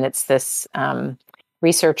tribalism. And it's this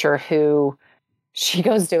researcher who, she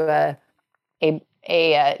goes to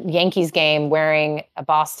a Yankees game wearing a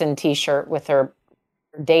Boston t-shirt with her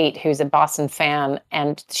date, who's a Boston fan,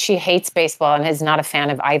 and she hates baseball and is not a fan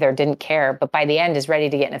of either, didn't care, but by the end is ready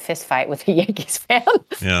to get in a fist fight with a Yankees fan.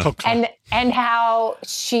 Yeah. and how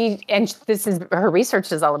this is, her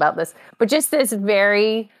research is all about this, but just this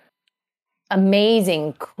very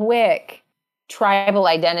amazing, quick tribal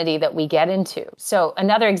identity that we get into. So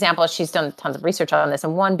another example, she's done tons of research on this,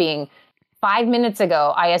 and one being, 5 minutes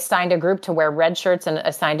ago, I assigned a group to wear red shirts and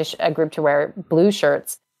assigned a group to wear blue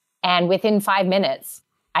shirts. And within 5 minutes,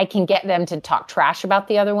 I can get them to talk trash about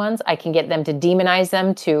the other ones. I can get them to demonize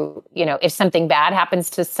them to, if something bad happens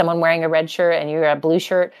to someone wearing a red shirt and you're a blue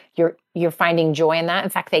shirt, you're finding joy in that. In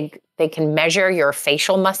fact, they can measure your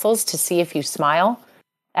facial muscles to see if you smile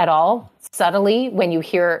at all subtly when you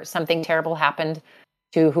hear something terrible happened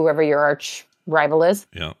to whoever your arch rival is.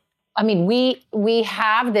 Yeah. I mean, we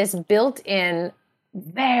have this built-in,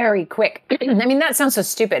 very quick. I mean, that sounds so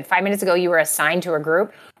stupid. 5 minutes ago, you were assigned to a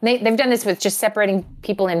group. They've done this with just separating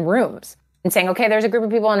people in rooms and saying, okay, there's a group of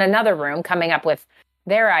people in another room coming up with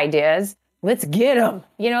their ideas. Let's get them.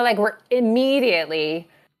 Like we're immediately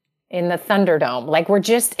in the Thunderdome. Like we're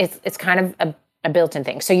just, it's kind of a built-in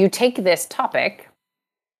thing. So you take this topic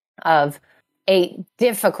of a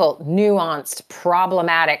difficult, nuanced,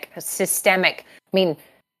 problematic, systemic, I mean,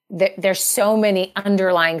 there's so many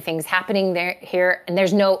underlying things happening here, and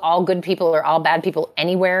there's no all good people or all bad people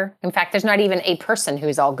anywhere. In fact, there's not even a person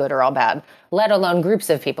who's all good or all bad, let alone groups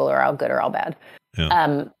of people who are all good or all bad.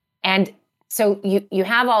 Yeah. And so you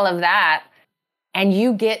have all of that, and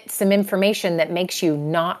you get some information that makes you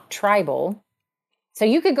not tribal. So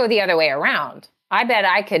you could go the other way around. I bet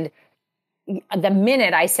I could, the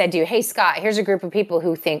minute I said to you, hey, Scott, here's a group of people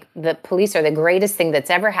who think the police are the greatest thing that's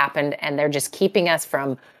ever happened, and they're just keeping us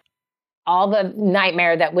from all the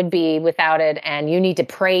nightmare that would be without it, and you need to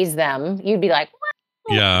praise them, you'd be like,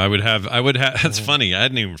 what? Yeah, I would have, that's funny. I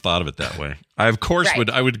hadn't even thought of it that way. I would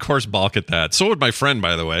of course balk at that. So would my friend,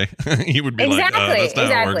 by the way. He would be like, that's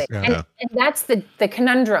not how it works. Yeah. And that's the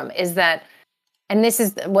conundrum, is that, and this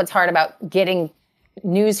is what's hard about getting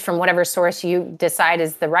news from whatever source you decide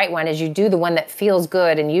is the right one, is you do the one that feels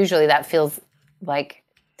good, and usually that feels like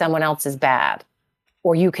someone else is bad.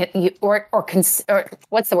 Or or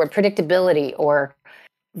what's the word? Predictability, or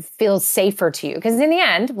feels safer to you. Because in the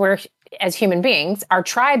end, we're, as human beings, our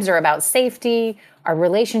tribes are about safety. Our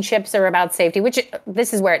relationships are about safety, which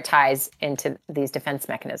this is where it ties into these defense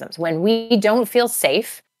mechanisms. When we don't feel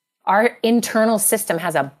safe, our internal system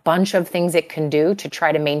has a bunch of things it can do to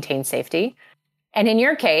try to maintain safety. And in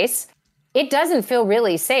your case, it doesn't feel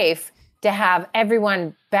really safe to have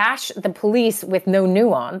everyone bash the police with no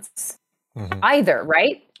nuance. Mm-hmm. Either,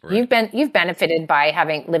 right? You've benefited by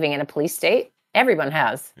living in a police state. Everyone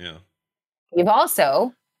has. Yeah. You've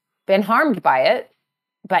also been harmed by it,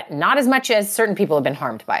 but not as much as certain people have been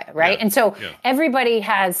harmed by it, right? Yeah. And so everybody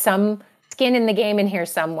has some skin in the game in here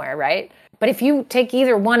somewhere, right? But if you take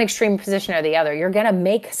either one extreme position or the other, you're going to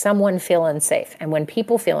make someone feel unsafe. And when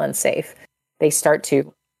people feel unsafe, they start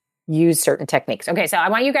to use certain techniques. Okay, so I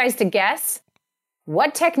want you guys to guess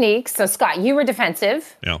what techniques. So Scott, you were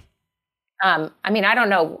defensive. Yeah. I mean, I don't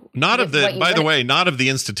know. Not of the, by the way, not of the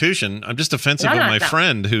institution. I'm just offensive of my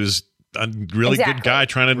friend who's a really good guy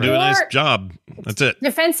trying to do a nice job. That's it.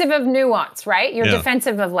 Defensive of nuance, right? You're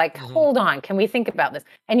defensive of like, hold on, can we think about this?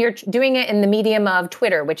 And you're doing it in the medium of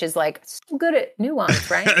Twitter, which is like so good at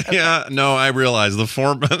nuance, right? Okay. Yeah, no, I realize the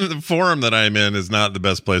forum that I'm in is not the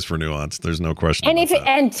best place for nuance. There's no question.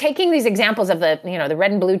 And taking these examples of the the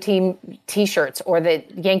red and blue team T-shirts, or the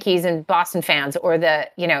Yankees and Boston fans, or the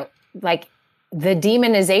like the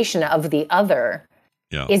demonization of the other.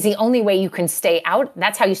 Yeah. Is the only way you can stay out.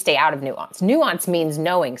 That's how you stay out of nuance. Nuance means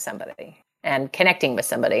knowing somebody and connecting with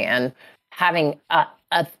somebody and having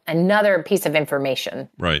another piece of information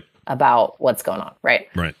about what's going on. Right.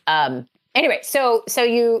 Anyway, so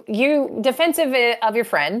you defensive of your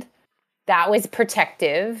friend. That was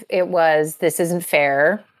protective. It was, this isn't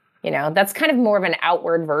fair. That's kind of more of an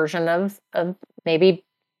outward version of maybe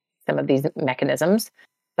some of these mechanisms.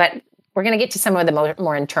 But we're going to get to some of the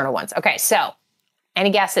more internal ones. Okay, so. Any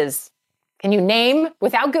guesses? Can you name,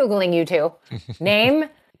 without Googling you two, name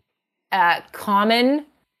a common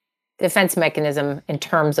defense mechanism in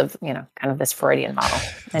terms of, kind of this Freudian model?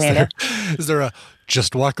 Is there a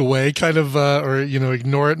just walk away kind of, or,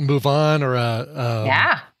 ignore it and move on, or a...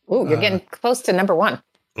 yeah. Ooh, you're getting close to number one.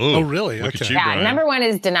 Ooh, oh, really? Okay. Number one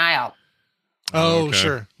is denial. Oh, okay.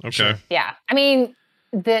 Sure. Okay. Sure. Yeah. I mean,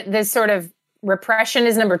 the sort of repression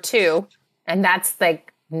is number two, and that's like,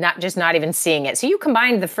 not even seeing it. So you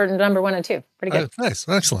combined the number 1 and 2. Pretty good. Nice.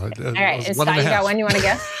 Excellent. All right. And Scott, you got one you want to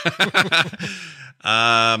guess?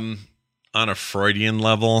 On a Freudian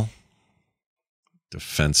level,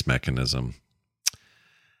 defense mechanism.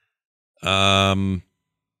 My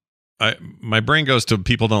brain goes to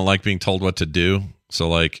people don't like being told what to do. So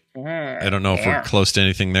like, I don't know if we're close to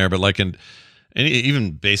anything there, but like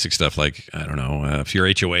even basic stuff, like, I don't know, if your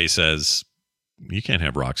HOA says you can't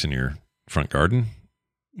have rocks in your front garden,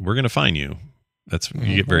 we're going to fine you.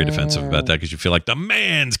 You get very defensive about that because you feel like the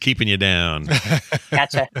man's keeping you down.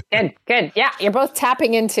 Gotcha. Good. Yeah. You're both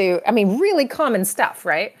tapping into, really common stuff,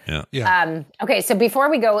 right? Yeah. Okay. So before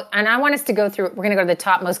we go, and I want us to go through, we're going to go to the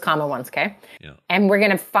top most common ones. Okay. Yeah. And we're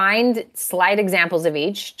going to find slight examples of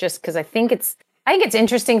each, just because I think it's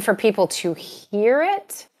interesting for people to hear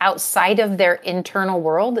it outside of their internal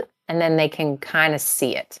world, and then they can kind of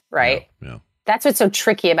see it, right? Yeah. That's what's so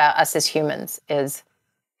tricky about us as humans is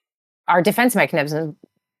our defense mechanisms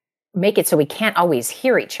make it so we can't always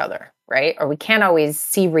hear each other, right? Or we can't always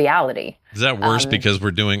see reality. Is that worse because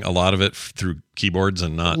we're doing a lot of it through keyboards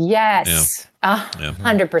and not? Yes,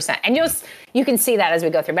 100%. And you can see that as we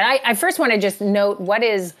go through. But I first want to just note what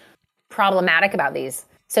is problematic about these.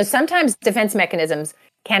 So sometimes defense mechanisms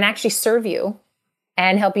can actually serve you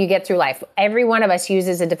and help you get through life. Every one of us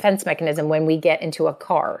uses a defense mechanism when we get into a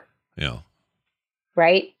car. Yeah.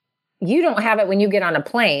 Right? You don't have it when you get on a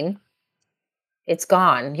plane. It's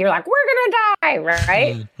gone. You're like, we're going to die,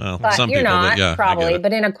 right? Well, but some you're people, not, probably.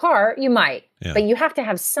 But in a car, you might. Yeah. But you have to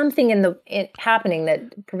have something happening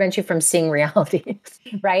that prevents you from seeing reality,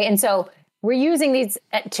 right? And so we're using these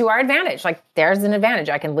to our advantage. Like, there's an advantage.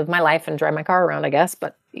 I can live my life and drive my car around, I guess.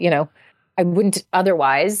 But, I wouldn't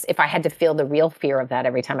otherwise if I had to feel the real fear of that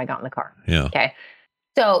every time I got in the car. Yeah. Okay.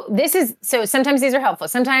 So sometimes these are helpful.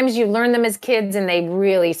 Sometimes you learn them as kids and they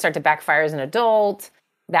really start to backfire as an adult,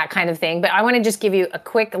 that kind of thing. But I want to just give you a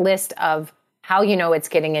quick list of how you know it's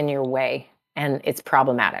getting in your way and it's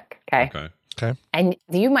problematic. Okay. And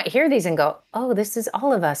you might hear these and go, oh, this is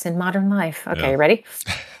all of us in modern life. Okay, ready?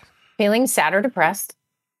 Feeling sad or depressed,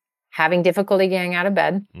 having difficulty getting out of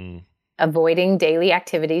bed, avoiding daily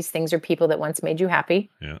activities, things or people that once made you happy,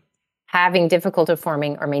 having difficulty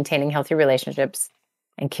forming or maintaining healthy relationships,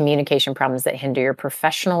 and communication problems that hinder your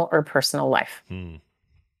professional or personal life.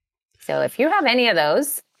 So if you have any of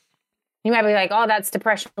those, you might be like, oh, that's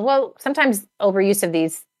depression. Well, sometimes overuse of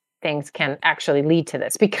these things can actually lead to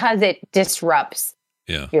this because it disrupts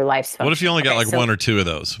your life's function. What if you only got one or two of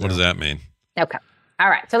those? What does that mean? Okay. All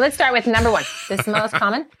right. So let's start with number one. This is the most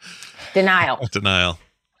common. Denial. Denial.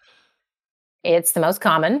 It's the most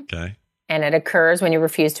common. Okay. And it occurs when you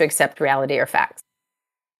refuse to accept reality or facts.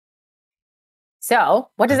 So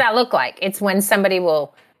what does that look like? It's when somebody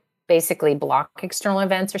will basically block external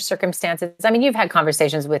events or circumstances. I mean, you've had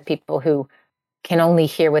conversations with people who can only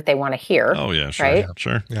hear what they want to hear. Oh, yeah, sure. Right?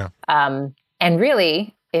 Sure. Yeah. And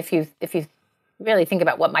really, if you really think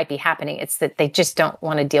about what might be happening, it's that they just don't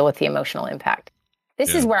want to deal with the emotional impact.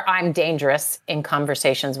 This is where I'm dangerous in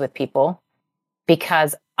conversations with people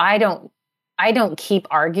because I don't keep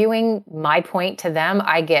arguing my point to them.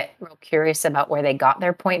 I get real curious about where they got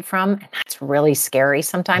their point from. And that's really scary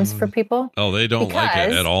sometimes for people. Oh, they don't like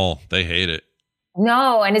it at all. They hate it.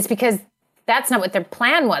 No, and it's because that's not what their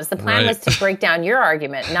plan was. The plan was to break down your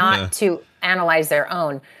argument, not to analyze their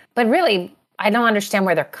own. but really, I don't understand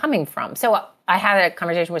where they're coming from. So I had a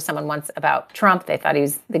conversation with someone once about Trump. They thought he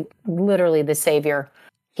was literally the savior.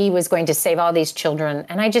 He was going to save all these children.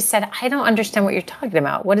 And I just said, I don't understand what you're talking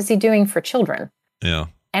about. What is he doing for children? Yeah.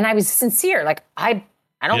 And I was sincere. Like, I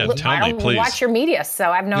don't watch your media,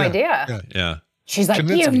 so I have no idea. Yeah. She's like,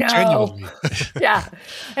 Yeah.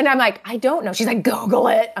 And I'm like, I don't know. She's like, Google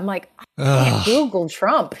it. I'm like, I can't Google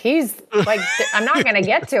Trump. He's like, I'm not going to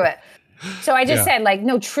get to it. So I just said, like,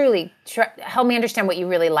 no, truly, help me understand what you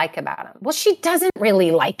really like about him. Well, she doesn't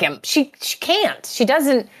really like him. She can't. She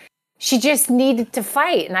doesn't. She just needed to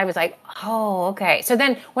fight. And I was like, oh, okay. So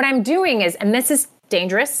then what I'm doing is, and this is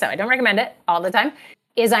dangerous, so I don't recommend it all the time,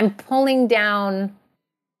 is I'm pulling down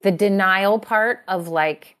the denial part of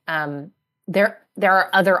like, there are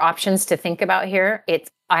other options to think about here. It's,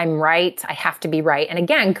 I'm right. I have to be right. And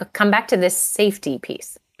again, come back to this safety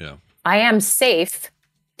piece. Yeah. I am safe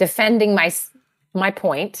defending my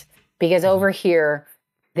point because over here,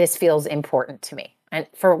 this feels important to me. And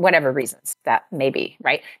for whatever reasons that may be,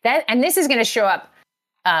 right? And this is going to show up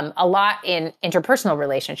a lot in interpersonal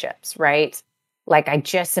relationships, right? Like I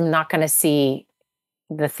just am not going to see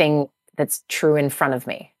the thing that's true in front of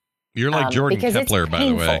me. You're like Jordan Kepler, by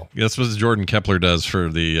the way. That's what Jordan Kepler does for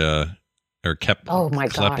the oh my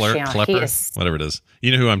gosh, Klepper, whatever it is.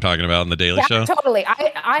 You know who I'm talking about in the Daily Show? Totally.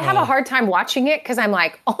 I have a hard time watching it because I'm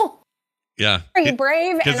like, yeah, are you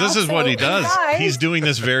brave? Because this is what he does. He's doing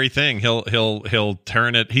this very thing. He'll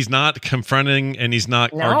turn it. He's not confronting and he's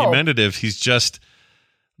not argumentative. He's just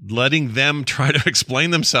letting them try to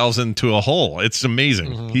explain themselves into a whole. It's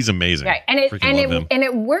amazing. Mm-hmm. He's amazing. Right. And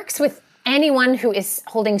it works with anyone who is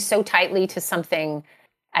holding so tightly to something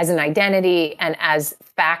as an identity and as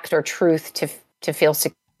fact or truth to feel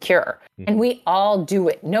secure. Mm-hmm. And we all do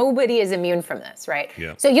it. Nobody is immune from this, right?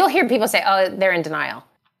 Yeah. So you'll hear people say, oh, they're in denial.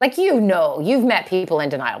 Like, you've met people in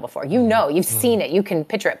denial before. You've seen it. You can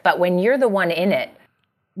picture it. But when you're the one in it,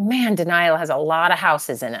 man, denial has a lot of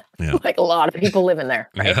houses in it. Yeah. Like a lot of people live in there,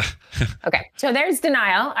 right? Yeah. Okay. So there's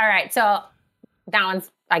denial. All right. So that one's,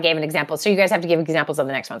 I gave an example. So you guys have to give examples of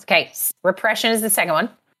the next ones. Okay. Repression is the second one.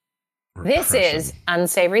 This is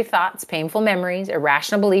unsavory thoughts, painful memories,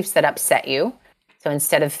 irrational beliefs that upset you. So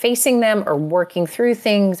instead of facing them or working through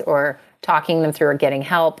things or talking them through or getting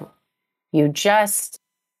help, you just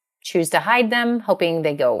choose to hide them, hoping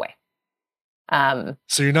they go away.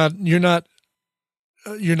 So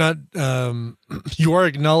you are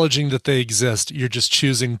acknowledging that they exist. You're just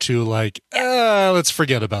choosing to let's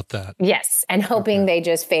forget about that. Yes. And hoping they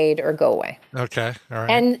just fade or go away. Okay. All right.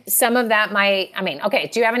 And some of that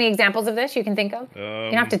do you have any examples of this you can think of? You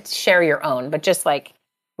don't have to share your own, but just like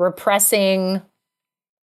repressing.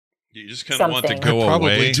 You just kind of want to go I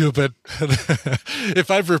probably away. do, but if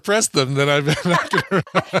I've repressed them, then I'm not going to.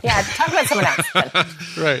 Yeah, talk about someone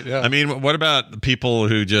else. Right, yeah. I mean, what about the people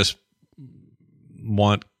who just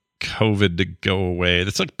want COVID to go away?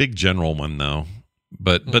 That's like a big general one, though.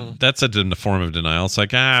 But that's a form of denial. It's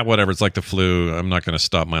like, whatever. It's like the flu. I'm not going to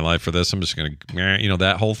stop my life for this. I'm just going to,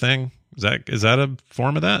 that whole thing. Is that a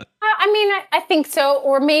form of that? I think so.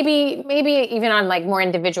 Or maybe even on like more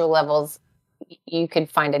individual levels, you could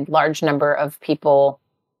find a large number of people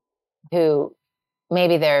who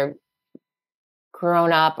maybe they're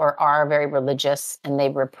grown up or are very religious and they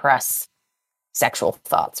repress sexual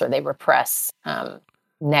thoughts or they repress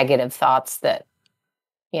negative thoughts that,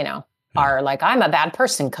 are like, I'm a bad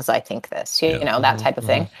person because I think this, that type of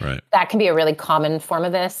thing. Right. That can be a really common form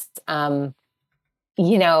of this.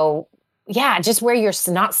 Just where you're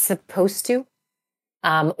not supposed to.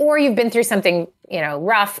 Or you've been through something,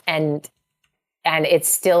 rough and it's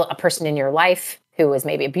still a person in your life who was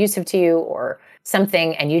maybe abusive to you or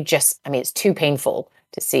something. And you just, it's too painful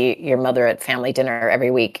to see your mother at family dinner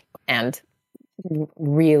every week and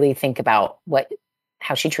really think about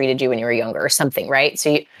how she treated you when you were younger or something, right?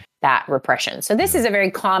 So that repression. So this is a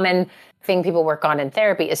very common thing people work on in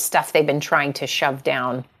therapy is stuff they've been trying to shove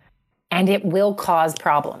down and it will cause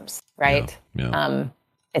problems, right? Yeah.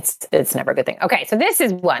 It's never a good thing. Okay. So this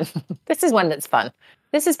is one. This is one that's fun.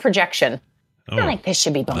 This is projection. I feel like this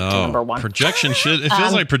should be bumped to number one. Projection it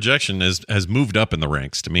feels like projection has moved up in the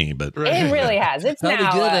ranks to me, but it really has. It's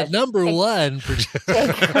now good at number one.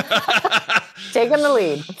 Taking the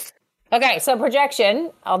lead. Okay, so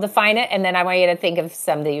projection, I'll define it, and then I want you to think of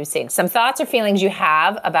some that you've seen. Some thoughts or feelings you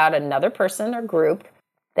have about another person or group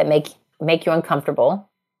that make you uncomfortable,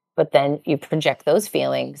 but then you project those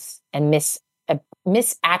feelings and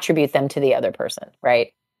misattribute them to the other person,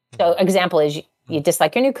 right? So example is you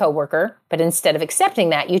dislike your new coworker, but instead of accepting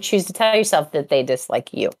that, you choose to tell yourself that they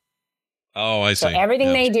dislike you. Oh, I see. So everything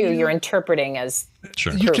Yeah. they do, you're interpreting as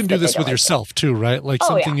Sure. You can do this with yourself too, right? Like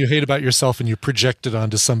something you hate about yourself and you project it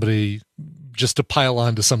onto somebody just to pile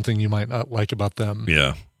onto something you might not like about them.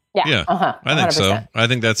 Yeah. Yeah. I think so. I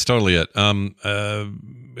think that's totally it.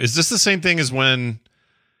 Is this the same thing as when,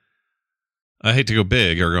 I hate to go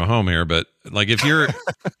big or go home here, but like if you're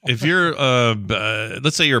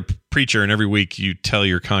let's say you're a preacher and every week you tell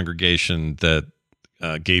your congregation that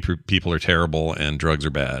gay people are terrible and drugs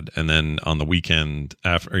are bad, and then on the weekend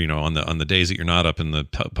after, on the days that you're not up in the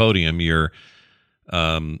podium, you're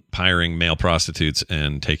hiring male prostitutes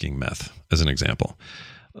and taking meth as an example.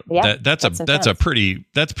 Yeah, that's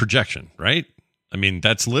projection, right? I mean,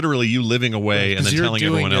 that's literally you living away and then telling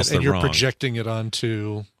everyone else they're and you're wrong. projecting it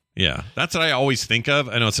onto. Yeah, that's what I always think of.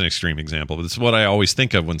 I know it's an extreme example, but it's what I always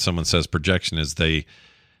think of when someone says projection is they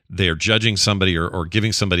are judging somebody or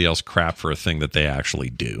giving somebody else crap for a thing that they actually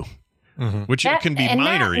do. Mm-hmm. Which it can be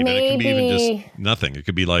minor even. It can be even just nothing. It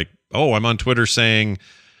could be like, oh, I'm on Twitter saying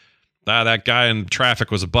that guy in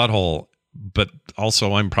traffic was a butthole, but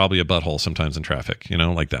also I'm probably a butthole sometimes in traffic,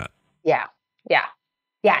 like that. Yeah,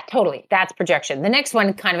 totally. That's projection. The next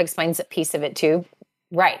one kind of explains a piece of it too.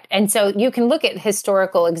 Right. And so you can look at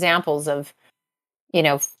historical examples of,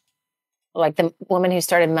 like the woman who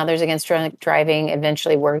started Mothers Against Drunk Driving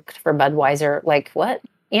eventually worked for Budweiser. Like what?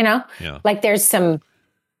 Yeah. Like there's some,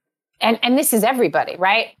 and this is everybody,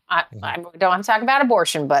 right? I don't want to talk about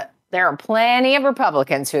abortion, but there are plenty of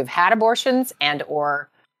Republicans who have had abortions and or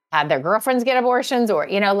had their girlfriends get abortions or,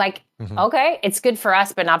 okay, it's good for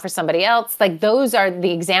us, but not for somebody else. Like those are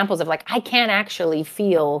the examples of like, I can't actually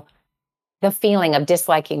feel the feeling of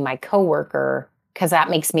disliking my coworker because that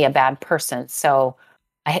makes me a bad person. So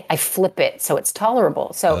I flip it so it's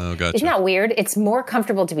tolerable. So gotcha. Isn't that weird? It's more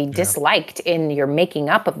comfortable to be disliked in your making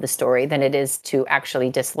up of the story than it is to actually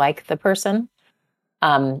dislike the person.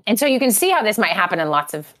 And so you can see how this might happen in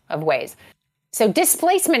lots of ways. So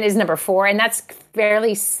displacement is number 4, and that's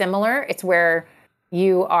fairly similar. It's where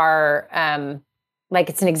you are,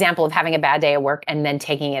 it's an example of having a bad day at work and then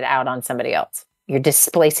taking it out on somebody else. You're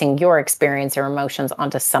displacing your experience or emotions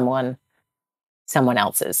onto someone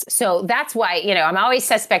else's. So that's why, I'm always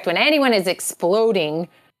suspect when anyone is exploding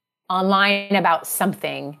online about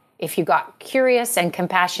something. If you got curious and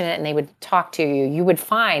compassionate and they would talk to you, you would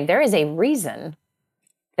find there is a reason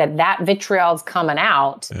that vitriol's coming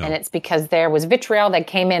out. Yeah. And it's because there was vitriol that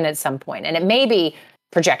came in at some point. And it may be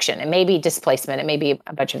projection, it may be displacement, it may be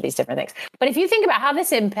a bunch of these different things. But if you think about how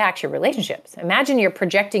this impacts your relationships, imagine you're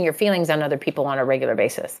projecting your feelings on other people on a regular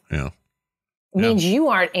basis. Yeah. It means you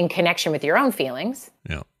aren't in connection with your own feelings.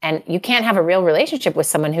 Yeah. And you can't have a real relationship with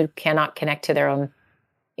someone who cannot connect to their own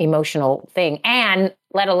emotional thing. And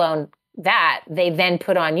let alone that, they then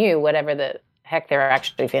put on you whatever the heck they're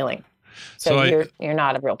actually feeling. So you're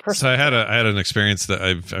not a real person. So I had an experience that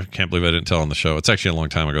I can't believe I didn't tell on the show. It's actually a long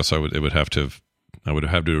time ago, so I would have to have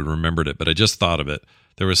remembered it, but I just thought of it.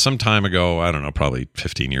 There was some time ago, I don't know, probably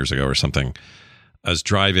 15 years ago or something. I was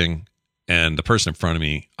driving and the person in front of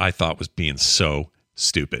me, I thought was being so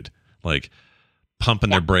stupid, like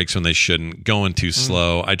pumping their brakes when they shouldn't, going too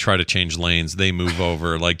slow. I try to change lanes. They move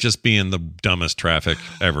over, like just being the dumbest traffic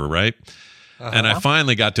ever. Right. Uh-huh. And I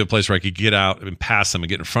finally got to a place where I could get out and pass them and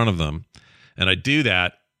get in front of them. And I do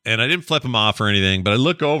that. And I didn't flip them off or anything, but I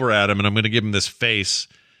look over at him and I'm going to give him this face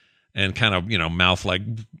and kind of, mouth like,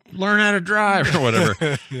 learn how to drive or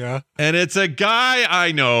whatever. Yeah. And it's a guy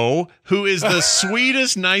I know who is the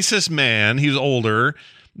sweetest, nicest man. He was older,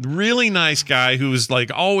 really nice guy who was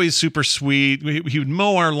like always super sweet. He would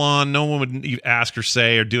mow our lawn. No one would ask or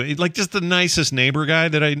say or do it. Like just the nicest neighbor guy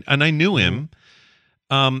I knew him.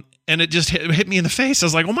 And it just hit me in the face. I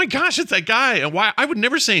was like, oh my gosh, it's that guy. And why? I would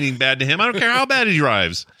never say anything bad to him. I don't care how bad he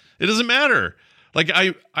drives. It doesn't matter. Like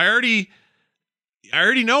I already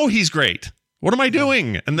know he's great. What am I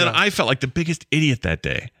doing? And then I felt like the biggest idiot that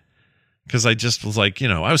day because I just was like,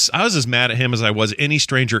 I was as mad at him as I was any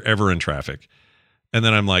stranger ever in traffic. And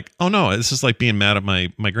then I'm like, oh no, this is like being mad at my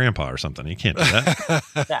grandpa or something. You can't do that.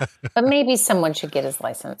 Yeah. But maybe someone should get his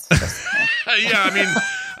license. Yeah,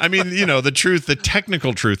 I mean, the truth, the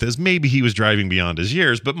technical truth is maybe he was driving beyond his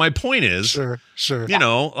years. But my point is, sure.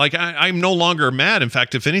 Like I'm no longer mad. In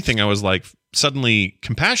fact, if anything, I was like suddenly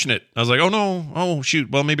compassionate. I was like, oh no, oh shoot,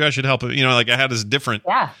 well maybe I should help him. Like I had this different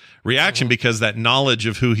reaction because that knowledge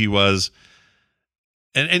of who he was.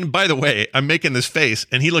 And by the way, I'm making this face,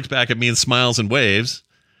 and he looks back at me and smiles and waves.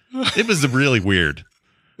 It was really weird.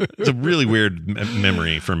 It's a really weird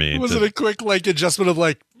memory for me. Was it a quick adjustment of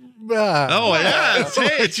like? Oh yeah,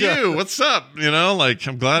 it's you. What's up? Like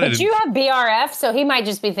I'm glad. But you have BRF, so he might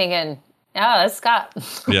just be thinking, "Oh, that's Scott."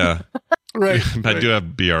 Yeah. Right. I do have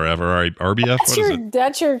BRF or RBF. What is it?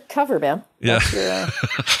 That's your cover, man. Yeah. Your,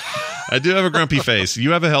 I do have a grumpy face.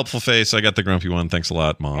 You have a helpful face. I got the grumpy one. Thanks a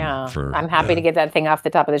lot, Mom. yeah. I'm happy to get that thing off the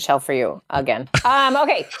top of the shelf for you again.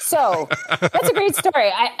 Okay, so that's a great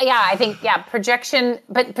story. I think projection.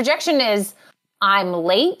 But projection is I'm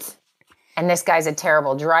late, and this guy's a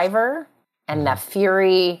terrible driver, and that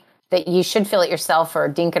fury that you should feel it yourself for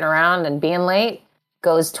dinking around and being late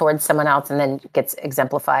goes towards someone else, and then gets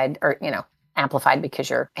exemplified or amplified because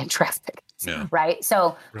you're in traffic. Yeah. Right.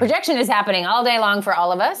 So projection is happening all day long for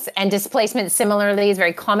all of us. And displacement similarly is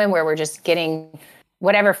very common, where we're just getting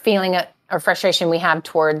whatever feeling or frustration we have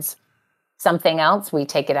towards something else. We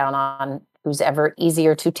take it out on who's ever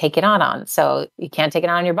easier to take it on. So you can't take it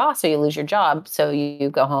on your boss, so you lose your job. So you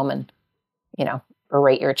go home and,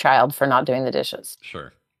 berate your child for not doing the dishes.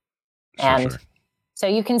 Sure. And so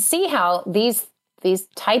you can see how these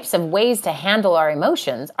types of ways to handle our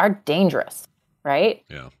emotions are dangerous. Right.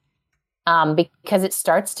 Yeah. Because it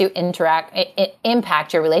starts to it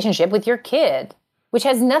impact your relationship with your kid, which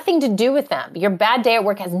has nothing to do with them. Your bad day at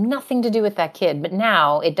work has nothing to do with that kid, but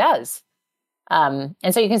now it does. And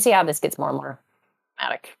so you can see how this gets more and more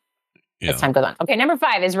dramatic as time goes on. Okay, number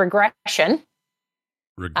 5 is regression.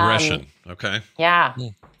 Regression. Okay. Yeah.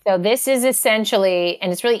 So this is essentially,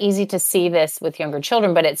 and it's really easy to see this with younger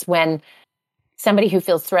children, but it's when somebody who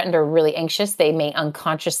feels threatened or really anxious, they may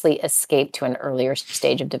unconsciously escape to an earlier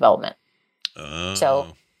stage of development.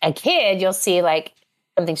 So a kid, you'll see like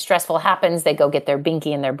something stressful happens, they go get their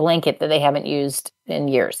binky and their blanket that they haven't used in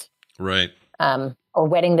years. Right. Or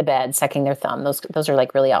wetting the bed, sucking their thumb. Those are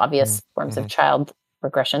like really obvious forms of child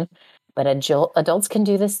regression. But adults can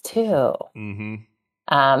do this too. Mm-hmm.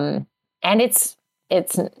 And it's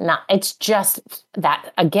just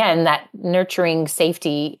that, again, that nurturing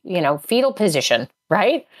safety, fetal position,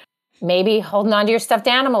 right? Maybe holding on to your stuffed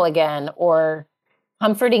animal again, or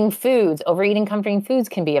comforting foods. Overeating comforting foods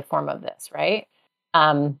can be a form of this, right?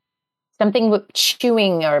 Something with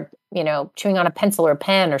chewing or, chewing on a pencil or a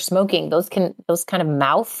pen or smoking, those kind of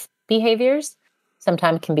mouth behaviors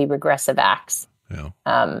sometimes can be regressive acts. Yeah.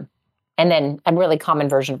 And then a really common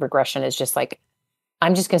version of regression is just like,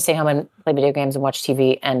 I'm just going to stay home and play video games and watch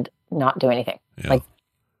TV and not do anything. Yeah. Like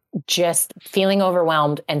just feeling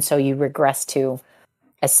overwhelmed. And so you regress to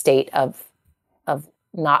a state of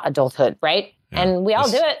not adulthood, right? Yeah. And we all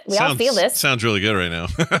do it. We all feel this. Sounds really good right now.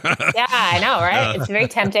 Yeah, I know, right? It's very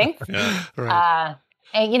tempting. Yeah. Right.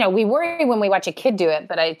 And, we worry when we watch a kid do it,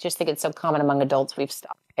 but I just think it's so common among adults, we've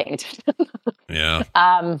stopped paying attention. Yeah.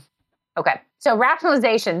 Okay. So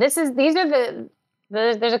rationalization. There's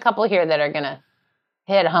a couple here that are going to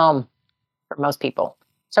hit home for most people.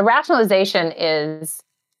 So rationalization is,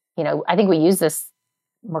 I think we use this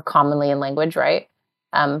more commonly in language, right?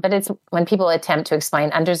 But it's when people attempt to explain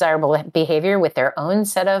undesirable behavior with their own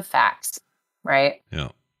set of facts, right? Yeah.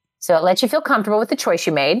 So it lets you feel comfortable with the choice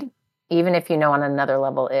you made, even if you know on another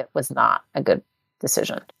level it was not a good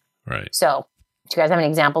decision. Right. So do you guys have any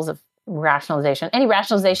examples of rationalization? Any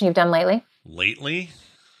rationalization you've done lately? Lately?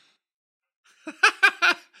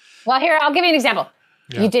 Well, here, I'll give you an example.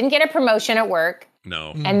 Yeah. You didn't get a promotion at work.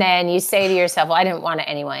 No. And then you say to yourself, well, I didn't want it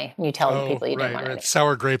anyway. And you tell the people you didn't want it anyway.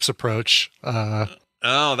 Sour grapes approach.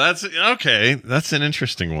 Oh, that's okay. That's an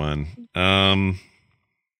interesting one.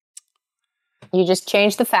 You just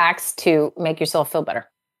change the facts to make yourself feel better.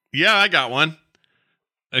 Yeah, I got one.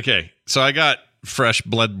 Okay. So I got fresh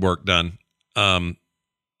blood work done.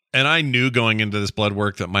 And I knew going into this blood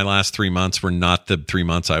work that my last 3 months were not the 3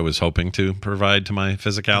 months I was hoping to provide to my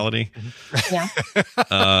physicality. Yeah.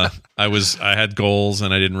 I had goals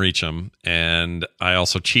and I didn't reach them. And I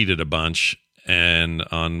also cheated a bunch and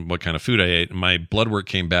on what kind of food I ate. My blood work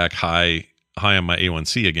came back high on my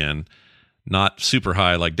A1C again. Not super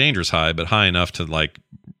high, like dangerous high, but high enough to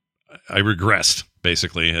I regressed,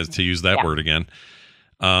 basically, as to use that word again.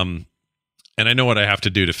 And I know what I have to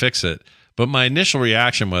do to fix it. But my initial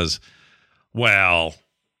reaction was, well,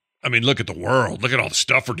 I mean, look at the world. Look at all the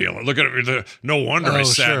stuff we're dealing with. Look at it. No wonder I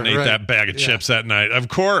sat and ate that bag of chips that night. Of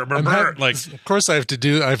course. Of course I have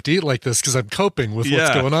to eat like this because I'm coping with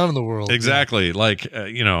what's going on in the world. Exactly.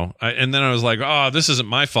 Yeah. And then I was like, oh, this isn't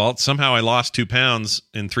my fault. Somehow I lost 2 pounds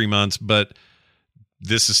in 3 months, but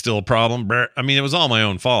this is still a problem. I mean, it was all my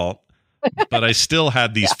own fault, but I still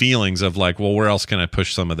had these feelings of like, well, where else can I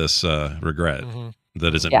push some of this regret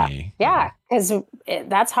that isn't me? Yeah. Because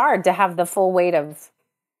that's hard to have the full weight of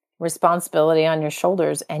responsibility on your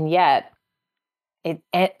shoulders, and yet and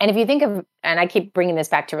if you think of, and I keep bringing this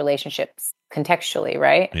back to relationships contextually,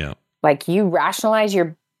 right? Yeah. Like you rationalize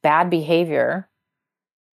your bad behavior,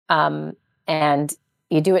 and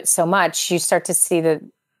you do it so much, you start to see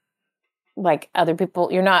like other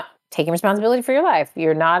people, you're not taking responsibility for your life.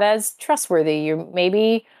 You're not as trustworthy. You're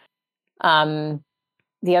maybe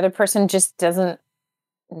the other person just doesn't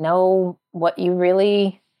know what you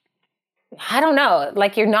really, I don't know,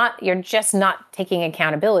 like you're just not taking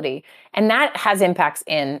accountability. And that has impacts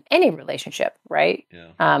in any relationship, right?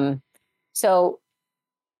 Yeah. So,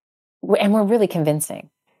 and we're really convincing,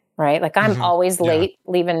 right? Like I'm always late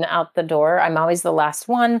leaving out the door. I'm always the last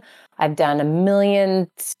one. I've done a million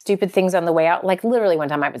stupid things on the way out. Like literally one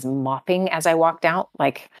time I was mopping as I walked out.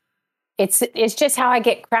 Like it's just how I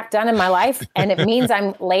get crap done in my life. And it means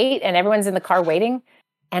I'm late and everyone's in the car waiting.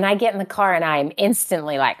 And I get in the car and I'm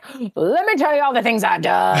instantly like, let me tell you all the things I've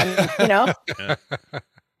done, you know? Yeah.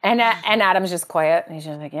 And Adam's just quiet. And he's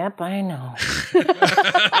just like, yep, I know.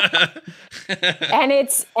 and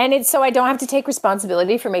it's so I don't have to take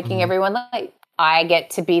responsibility for making everyone late. I get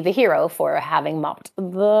to be the hero for having mopped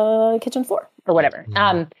the kitchen floor or whatever.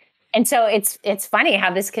 And so it's funny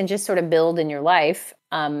how this can just sort of build in your life.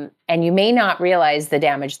 And you may not realize the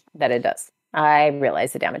damage that it does. I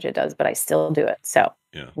realize the damage it does, but I still do it. So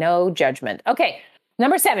no judgment. Okay.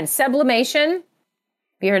 Number 7, sublimation. Have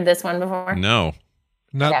you heard this one before? No.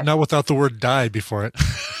 Not without the word die before it.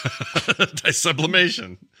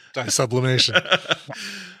 Disublimation. Disublimation.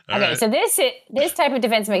 Okay, so this type of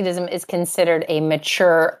defense mechanism is considered a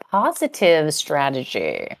mature positive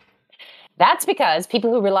strategy. That's because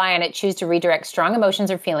people who rely on it choose to redirect strong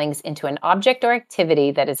emotions or feelings into an object or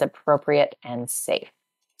activity that is appropriate and safe.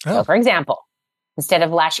 Oh. So, for example, instead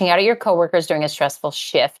of lashing out at your coworkers during a stressful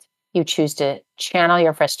shift, you choose to channel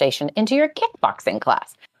your frustration into your kickboxing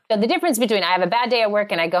class. So the difference between I have a bad day at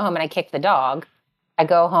work and I go home and I kick the dog, I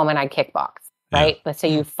go home and I kickbox, right? Yeah. So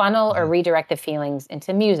you funnel or redirect the feelings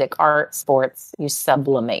into music, art, sports. You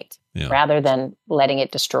sublimate rather than letting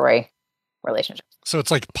it destroy relationships. So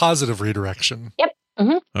it's like positive redirection. Yep.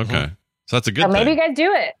 Mm-hmm. Okay. So that's a good thing. Maybe you guys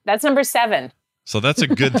do it. That's number 7. So that's a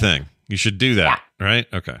good thing. You should do that, right?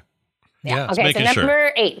 Okay. Yeah. Okay. So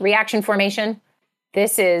number 8, reaction formation.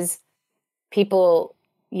 This is people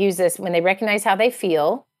use this when they recognize how they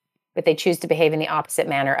feel, but they choose to behave in the opposite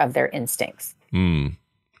manner of their instincts.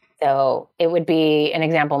 So it would be, an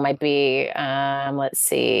example might be, let's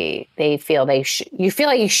see, you feel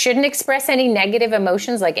like you shouldn't express any negative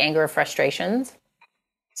emotions like anger or frustrations.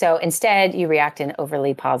 So instead you react in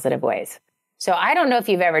overly positive ways. So I don't know if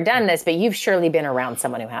you've ever done this, but you've surely been around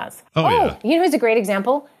someone who has. Yeah. You know who's a great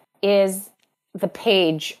example is the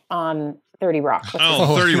Page on 30 Rock.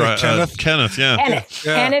 30 Rock. Kenneth, yeah.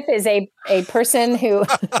 Kenneth is a person who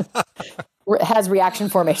has reaction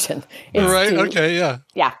formation. Right, okay, yeah.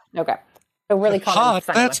 Yeah, okay. So really hot,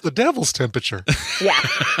 that's the devil's temperature. Yeah.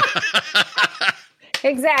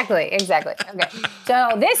 Exactly. Okay. So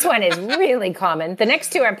this one is really common. The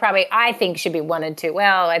next 2 I think should be 1 and 2.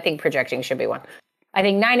 Well, I think projecting should be 1. I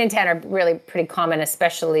think 9 and 10 are really pretty common,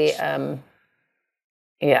 especially in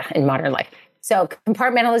modern life. So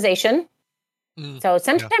compartmentalization. So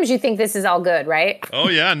sometimes you think this is all good, right? Oh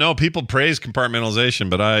yeah, no, people praise compartmentalization,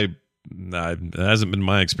 but it hasn't been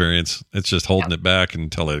my experience. It's just holding it back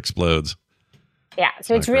until it explodes. Yeah,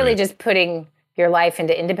 so it's really just putting your life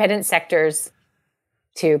into independent sectors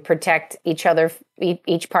to protect each other,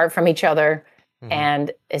 each part from each other,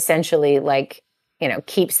 and essentially,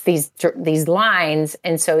 keeps these lines,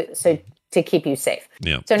 and so to keep you safe.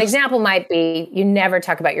 Yeah. So an example might be you never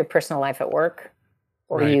talk about your personal life at work,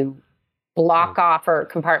 or you block off or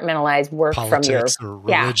compartmentalize work politics from your or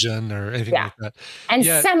religion or anything like that. And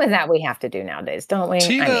some of that we have to do nowadays, don't we?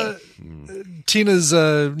 Tina's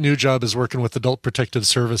new job is working with Adult Protective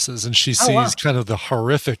Services, and she sees kind of the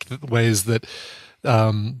horrific ways that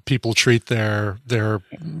people treat their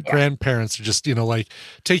grandparents, are just, like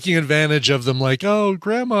taking advantage of them, like, oh,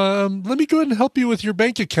 grandma, let me go ahead and help you with your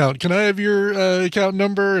bank account. Can I have your account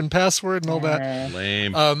number and password and all that?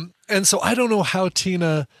 Lame. And so I don't know how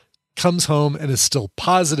Tina comes home and is still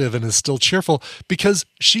positive and is still cheerful, because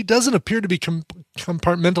she doesn't appear to be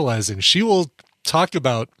compartmentalizing. She will talk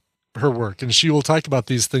about her work and she will talk about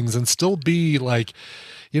these things and still be like,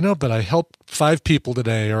 but I helped 5 people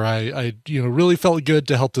today, or I really felt good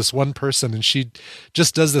to help this one person. And she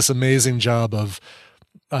just does this amazing job of,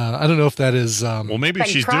 I don't know if that is, well, maybe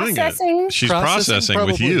she's doing it. She's processing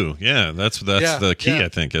with you. Yeah. That's the key, I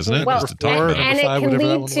think, isn't it? Well, just to talk about and it can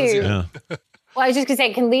lead to, well, I was just gonna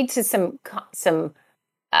say, it can lead to some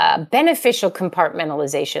beneficial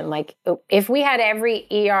compartmentalization. Like if we had every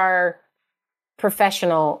ER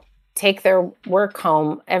professional take their work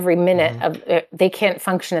home every minute of they can't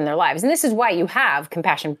function in their lives. And this is why you have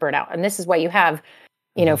compassion burnout. And this is why you have,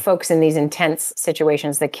 folks in these intense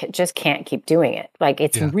situations that just can't keep doing it. Like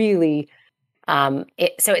it's really,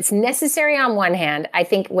 So it's necessary on one hand. I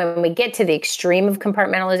think when we get to the extreme of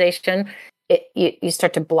compartmentalization, you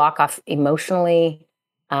start to block off emotionally,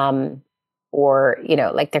 or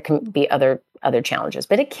like there can be other challenges.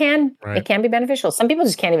 But it can be beneficial. Some people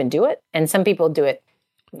just can't even do it, and some people do it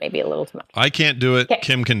maybe a little too much. I can't do it. Okay.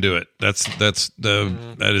 Kim can do it.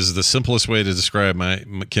 That is the simplest way to describe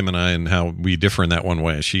Kim and I and how we differ in that one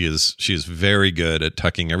way. She is very good at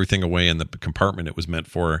tucking everything away in the compartment it was meant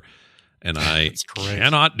for. And I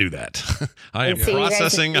cannot do that. I am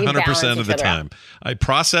processing 100% of the time. I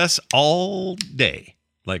process all day.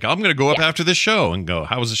 Like, I'm going to go up after this show and go,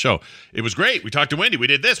 how was the show? It was great. We talked to Wendy. We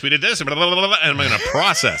did this, and blah, blah, blah, blah, and I'm going to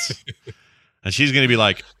process. And she's going to be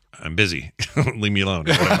like, I'm busy. Leave me alone.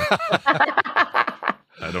 I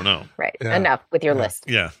don't know. Right. Yeah. Enough with your list.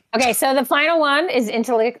 Yeah. Okay. So the final one is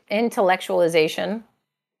intellectualization.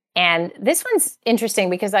 And this one's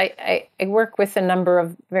interesting because I work with a number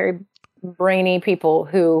of very brainy people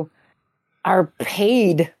who are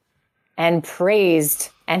paid and praised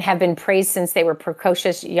and have been praised since they were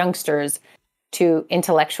precocious youngsters to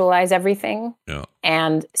intellectualize everything. Yeah.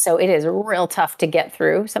 And so it is real tough to get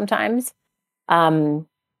through sometimes.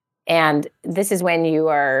 And this is when you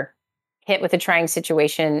are hit with a trying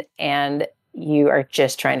situation and you are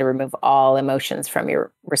just trying to remove all emotions from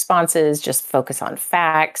your responses, just focus on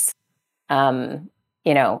facts, make a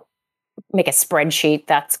spreadsheet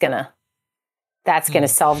that's going to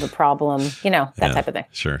solve the problem, that type of thing.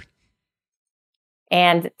 Sure.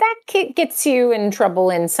 And that gets you in trouble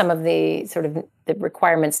in some of the sort of the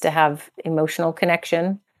requirements to have emotional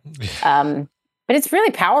connection. But it's really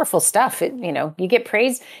powerful stuff. You get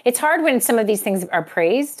praised. It's hard when some of these things are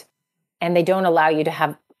praised and they don't allow you to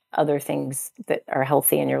have other things that are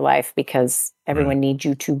healthy in your life because everyone needs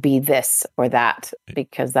you to be this or that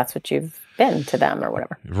because that's what you've been to them or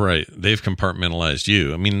whatever. Right. They've compartmentalized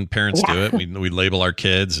you. I mean, parents do it. We label our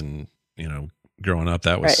kids and, growing up,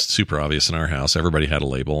 that was super obvious in our house. Everybody had a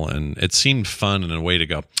label and it seemed fun in a way to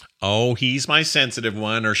go, oh, he's my sensitive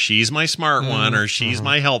one or she's my smart one or she's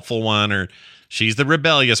my helpful one or she's the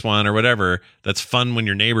rebellious one or whatever. That's fun when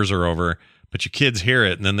your neighbors are over, but your kids hear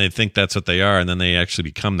it and then they think that's what they are. And then they actually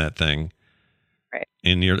become that thing. Right.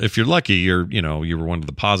 And if you're lucky, you were one of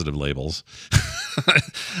the positive labels,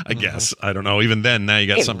 I guess. I don't know. Even then, now you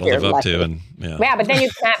got something to live up to. And yeah, but then you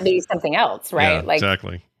can't be something else, right? Yeah,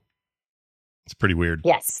 exactly. It's pretty weird.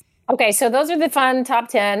 Yes. Okay. So those are the fun top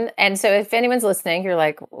 10. And so if anyone's listening, you're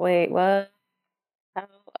like, wait, what?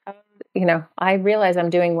 I realize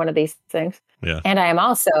I'm doing one of these things. Yeah. And I am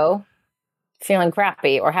also feeling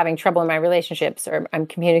crappy or having trouble in my relationships or I'm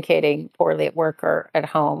communicating poorly at work or at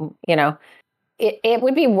home. It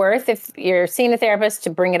would be worth if you're seeing a therapist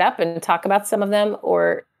to bring it up and talk about some of them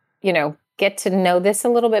or, get to know this a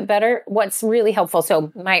little bit better. What's really helpful.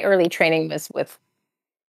 So my early training was with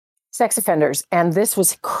sex offenders, and this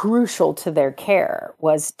was crucial to their care,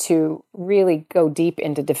 was to really go deep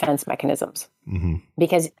into defense mechanisms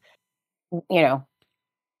because,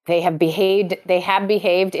 they have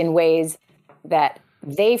behaved in ways that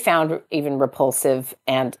they found even repulsive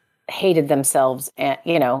and hated themselves. And,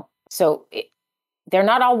 so they're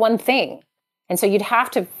not all one thing. And so you'd have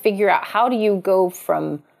to figure out how do you go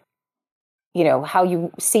from, how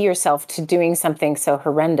you see yourself to doing something so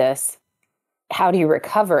horrendous. How do you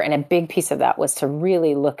recover? And a big piece of that was to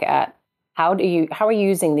really look at how are you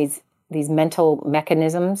using these mental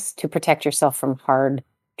mechanisms to protect yourself from hard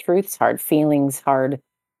truths, hard feelings, hard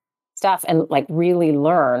stuff, and like really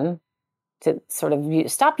learn to sort of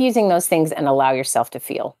stop using those things and allow yourself to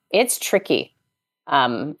feel. It's tricky.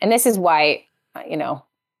 And this is why,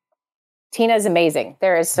 Tina's amazing.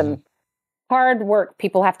 There is some hard work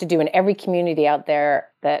people have to do in every community out there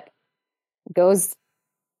that goes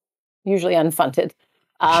usually underfunded,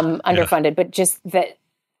 but just that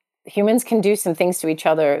humans can do some things to each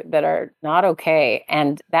other that are not okay.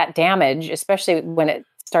 And that damage, especially when it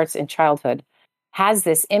starts in childhood, has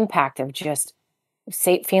this impact of just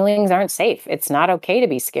feelings aren't safe. It's not okay to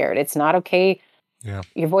be scared. It's not okay. Yeah.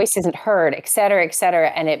 Your voice isn't heard, et cetera, et cetera.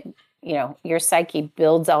 And it, your psyche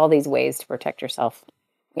builds all these ways to protect yourself,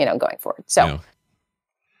 going forward. So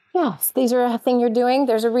yes, these are a thing you're doing.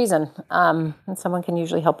 There's a reason. And someone can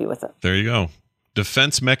usually help you with it. There you go.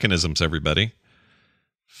 Defense mechanisms, everybody.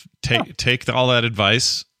 Take all that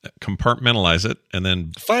advice, compartmentalize it, and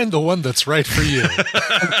then find the one that's right for you.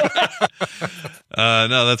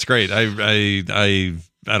 No, that's great. I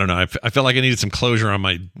don't know. I felt like I needed some closure on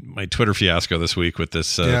my Twitter fiasco this week with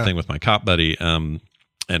this thing with my cop buddy.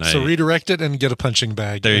 So redirect it and get a punching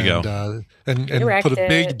bag. There you go. And put a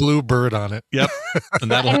big blue bird on it. Yep.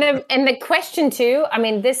 And the question too, I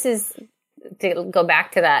mean, this is to go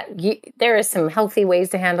back to that, there is some healthy ways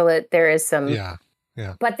to handle it. There is some, yeah.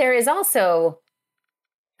 But there is also,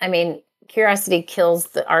 I mean, curiosity kills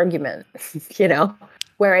the argument,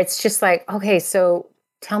 where it's just like, okay, so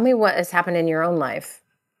tell me what has happened in your own life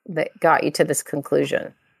that got you to this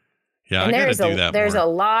conclusion. Yeah, and I got to do that. There's more. a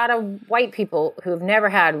lot of white people who've never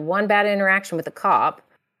had one bad interaction with a cop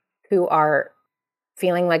who are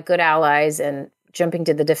feeling like good allies and jumping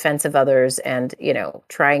to the defense of others and,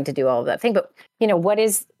 trying to do all of that thing. But, what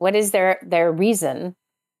is their reason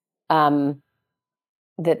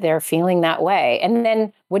that they're feeling that way? And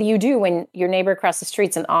then what do you do when your neighbor across the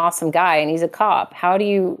street's an awesome guy and he's a cop? How do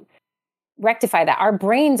you rectify that? Our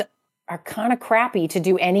brains are kind of crappy to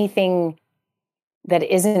do anything that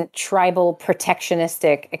isn't tribal,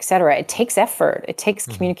 protectionistic, et cetera. It takes effort. It takes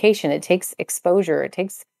communication. It takes exposure. It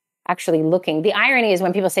takes actually looking. The irony is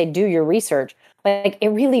when people say, do your research, like it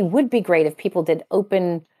really would be great if people did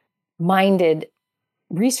open-minded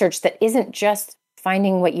research that isn't just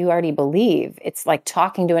finding what you already believe. It's like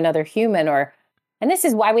talking to another human and this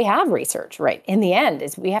is why we have research, right? In the end,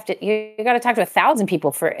 is you got to talk to 1,000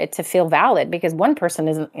 people for it to feel valid because one person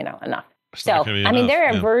isn't, enough. So, I mean, there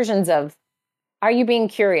are versions of, are you being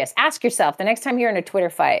curious? Ask yourself the next time you're in a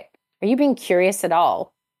Twitter fight, are you being curious at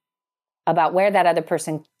all about where that other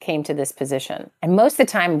person came to this position? And most of the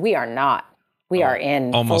time we are not. We are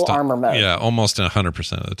in full armor mode. Yeah, almost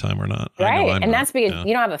 100% of the time we're not. Right. And that's because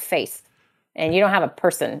you don't have a face and you don't have a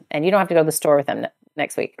person and you don't have to go to the store with them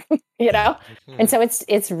next week, And so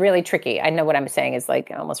it's really tricky. I know what I'm saying is like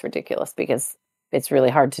almost ridiculous because it's really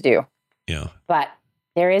hard to do. Yeah. But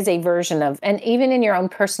there is a version of, and even in your own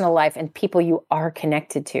personal life and people you are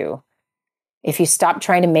connected to, if you stop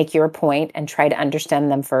trying to make your point and try to understand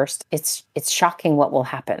them first, it's shocking what will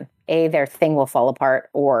happen. Their thing will fall apart,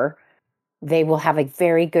 or they will have a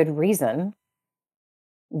very good reason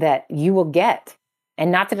that you will get.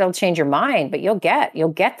 And not that it'll change your mind, but you'll get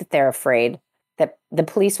that they're afraid that the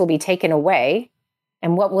police will be taken away.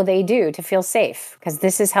 And what will they do to feel safe? Because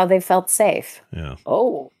this is how they felt safe. Yeah.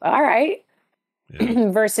 Oh, all right. Yeah.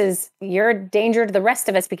 Versus you're a danger to the rest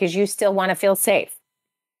of us because you still want to feel safe.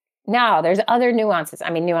 Now, there's other nuances. I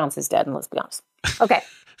mean, nuance is dead, and let's be honest. Okay.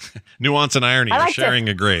 Nuance and irony are sharing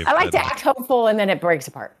a grave. I like to act hopeful, and then it breaks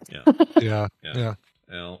apart. Yeah.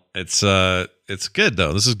 Well, it's good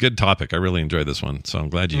though. This is a good topic. I really enjoyed this one, so I'm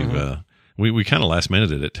glad you. We kind of last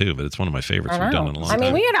minuted it too, but it's one of my favorites we've done in a long time. I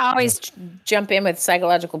mean, we could always jump in with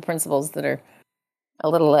psychological principles that are a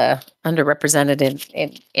little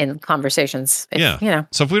underrepresented in conversations.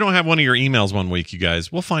 So if we don't have one of your emails one week, you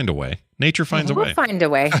guys, we'll find a way. Nature finds a way. We'll find a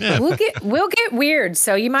way. Yeah. We'll get weird.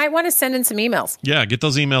 So you might want to send in some emails. Yeah, get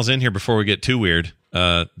those emails in here before we get too weird.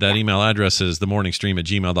 That email address is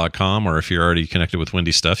themorningstream@gmail.com, or if you're already connected with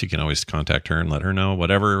Wendy's stuff, you can always contact her and let her know.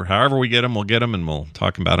 However we get them, we'll get them, and we'll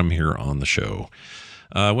talk about them here on the show.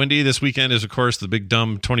 Wendy, this weekend is, of course, the big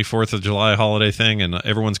dumb 24th of July holiday thing, and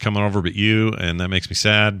everyone's coming over but you, and that makes me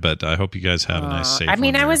sad, but I hope you guys have a nice, safe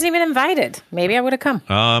one I wasn't even invited. Maybe I would have come.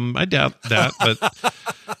 I doubt that, but,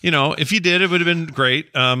 if you did, it would have been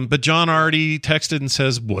great. But John already texted and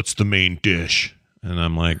says, what's the main dish? And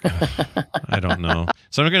I'm like, I don't know.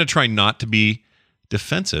 So I'm going to try not to be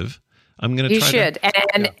defensive. I'm going to try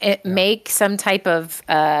to make some type of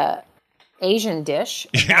Asian dish.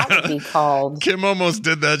 That would be called. Kim almost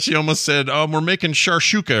did that. She almost said, we're making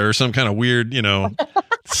shakshuka or some kind of weird,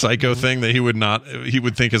 psycho thing that he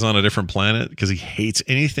would think is on a different planet because he hates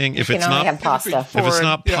anything. If it's not pasta. If it's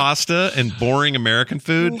not pasta and boring American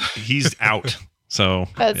food, he's out. So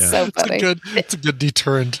that's so funny. It's a good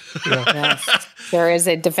deterrent. Yeah. Yes. There is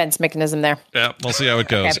a defense mechanism there. Yeah, we'll see how it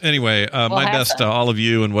goes. Okay. Anyway, my best to all of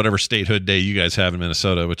you and whatever statehood day you guys have in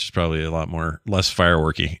Minnesota, which is probably a lot less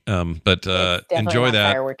fireworky. But enjoy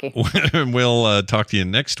that. And we'll talk to you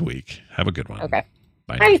next week. Have a good one. Okay.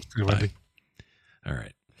 Bye. Bye. All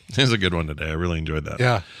right. This is a good one today. I really enjoyed that.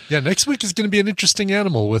 Yeah. Next week is going to be an interesting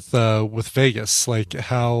animal with Vegas, like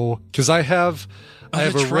how because I have a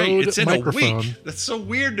Rode it's in microphone. A week. That's so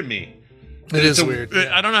weird to me. It is weird.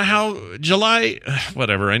 I don't know how July.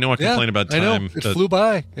 Whatever. I know I complain about time. I know. It flew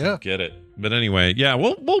by. Yeah. Get it. But anyway,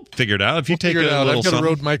 we'll figure it out. If you take it out, I've got a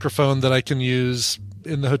Rode microphone that I can use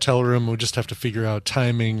in the hotel room. We'll just have to figure out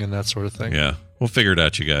timing and that sort of thing. Yeah. We'll figure it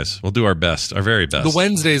out, you guys. We'll do our best, our very best. The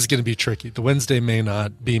Wednesday is going to be tricky. The Wednesday may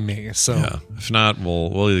not be me. So if not,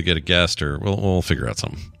 we'll either get a guest or we'll figure out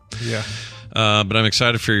something. Yeah. But I'm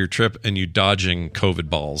excited for your trip and you dodging COVID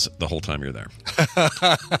balls the whole time you're there.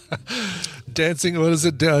 Dancing, what is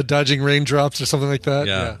it? Dodging raindrops or something like that?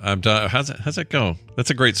 Yeah. How's that go? That's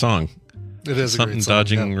a great song. It is something a great song,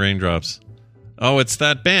 dodging raindrops. Oh, it's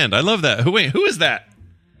that band. I love that. Who is that?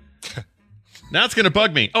 Now it's going to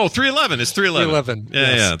bug me. Oh, 311. It's 311. 311. Yeah,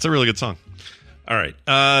 yes. yeah. It's a really good song. All right.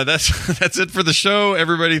 That's it for the show.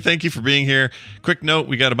 Everybody, thank you for being here. Quick note,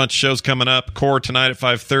 we got a bunch of shows coming up. Core tonight at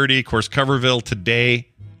 5:30. Of course, Coverville today.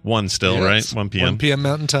 1 still, Yes. right? 1 p.m. 1 p.m.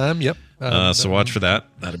 Mountain Time. Yep. So watch for that.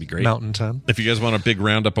 That'd be great. Mountain Time. If you guys want a big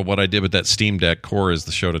roundup of what I did with that Steam Deck, Core is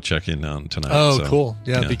the show to check in on tonight. Oh, So, cool.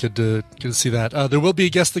 Yeah, it'd be good to see that. There will be a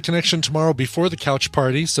Guest the Connection tomorrow before the couch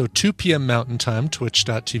party. So 2 p.m. Mountain Time,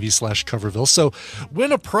 twitch.tv/Coverville. So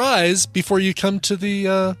win a prize before you come to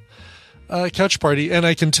the couch party. And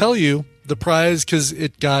I can tell you the prize because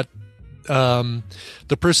it got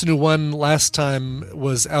the person who won last time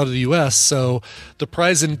was out of the U.S., so the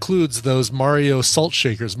prize includes those Mario salt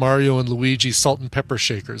shakers, Mario and Luigi salt and pepper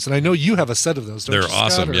shakers. And I know you have a set of those, don't They're you, Scott,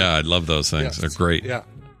 awesome. or- Yeah, I love those things. Yes. They're great. Yeah.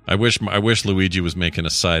 I wish Luigi was making a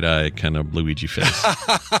side-eye kind of Luigi face.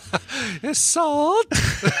 It's salt.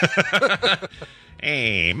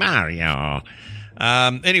 Hey, Mario.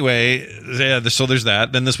 Anyway, yeah, so there's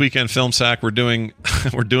that. Then this weekend, Film Sack, we're doing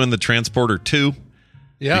the Transporter 2.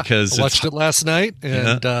 Yeah, because I watched it last night,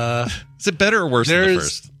 and is it better or worse than the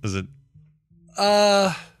first? Is it?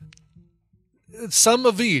 Some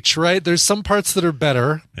of each, right? There's some parts that are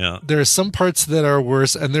better. Yeah. There are some parts that are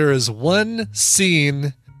worse, and there is one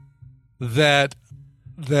scene that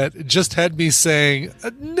just had me saying,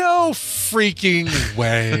 "No freaking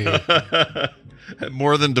way!"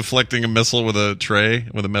 More than deflecting a missile with a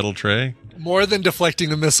metal tray. More than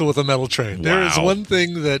deflecting a missile with a metal tray. Wow. There is one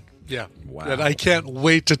thing that I can't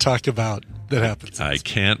wait to talk about that happens. I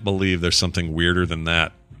can't believe there's something weirder than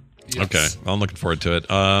that. Yes. Okay, I'm looking forward to it.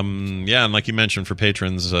 Yeah, and like you mentioned, for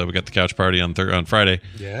patrons, we got the couch party on Friday.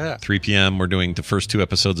 Yeah, 3 p.m. We're doing the first 2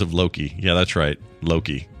 episodes of Loki. Yeah, that's right,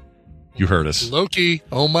 Loki. You heard us. Loki.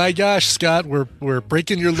 Oh my gosh, Scott, we're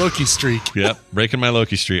breaking your Loki streak. Yep, breaking my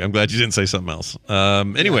Loki streak. I'm glad you didn't say something else.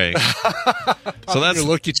 Anyway, so that's your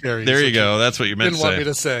Loki cherries. There you go. That's what you meant to say. Didn't want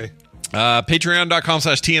me to say.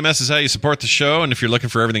 Patreon.com/TMS is how you support the show. And if you're looking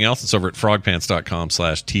for everything else, it's over at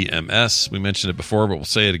frogpants.com/TMS. We mentioned it before, but we'll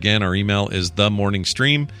say it again. Our email is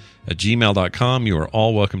themorningstream@gmail.com. You are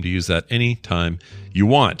all welcome to use that anytime you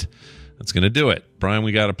want. That's going to do it. Brian,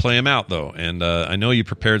 we got to play him out, though. And I know you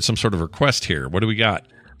prepared some sort of request here. What do we got?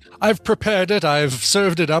 I've prepared it. I've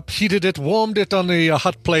served it up, heated it, warmed it on a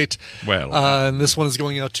hot plate. Well, and this one is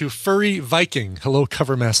going out to Furry Viking. Hello,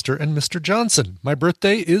 Covermaster and Mr. Johnson. My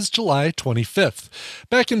birthday is July 25th.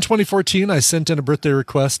 Back in 2014, I sent in a birthday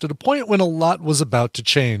request at a point when a lot was about to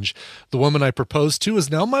change. The woman I proposed to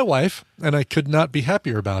is now my wife, and I could not be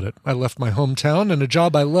happier about it. I left my hometown and a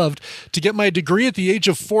job I loved to get my degree at the age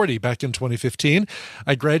of 40 back in 2015.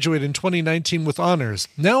 I graduated in 2019 with honors.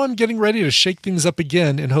 Now I'm getting ready to shake things up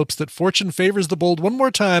again in hopes that fortune favors the bold one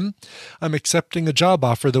more time. I'm accepting a job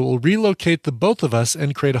offer that will relocate the both of us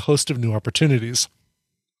and create a host of new opportunities.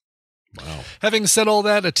 Wow. Having said all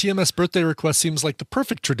that, a TMS birthday request seems like the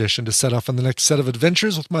perfect tradition to set off on the next set of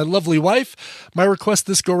adventures with my lovely wife. My request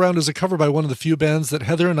this go-round is a cover by one of the few bands that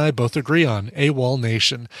Heather and I both agree on, AWOL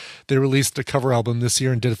Nation. They released a cover album this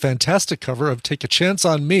year and did a fantastic cover of Take a Chance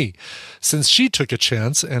on Me. Since she took a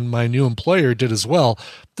chance, and my new employer did as well,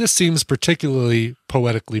 this seems particularly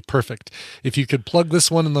poetically perfect. If you could plug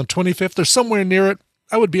this one on the 25th or somewhere near it,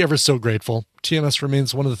 I would be ever so grateful. TMS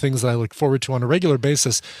remains one of the things that I look forward to on a regular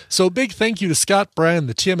basis. So a big thank you to Scott, Brian,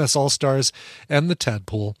 the TMS All-Stars, and the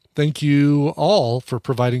Tadpool. Thank you all for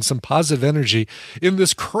providing some positive energy in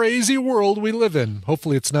this crazy world we live in.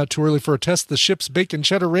 Hopefully it's not too early for a test of the ship's bacon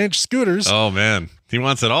cheddar ranch scooters. Oh, man. He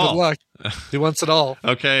wants it all. Good luck. He wants it all.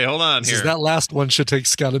 Okay, hold on here. That last one should take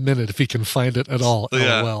Scott a minute if he can find it at all.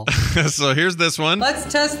 Yeah. LOL. So here's this one.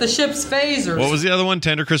 Let's test the ship's phasers. What was the other one?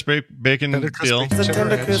 Tender crisp bacon deal.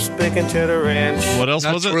 Tender crisp bacon cheddar ranch. What else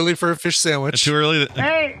was it? Too early for a fish sandwich. Too early.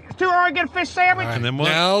 Hey, it's too early to get a fish sandwich. Right. And then what?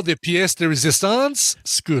 Now the pièce de résistance,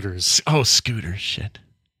 scooters. Oh, scooters. Shit.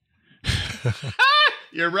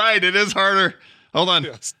 You're right. It is harder. Hold on.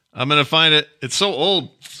 Yes. I'm going to find it. It's so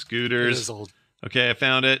old. Scooters. It is old. Okay, I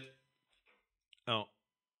found it. Oh.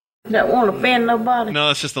 Don't want to offend nobody. No,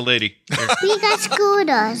 that's just a lady. We got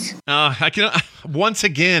scooters. I can once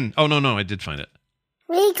again. Oh no, I did find it.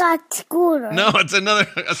 We got scooters. No, it's another.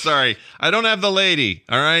 Sorry, I don't have the lady.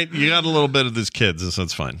 All right, you got a little bit of these kids, so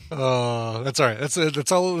that's fine. Oh, that's all right. That's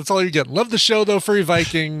all. That's all you get. Love the show though, Furry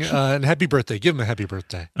Viking, and happy birthday. Give him a happy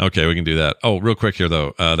birthday. Okay, we can do that. Oh, real quick here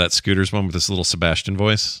though, that Scooters one with this little Sebastian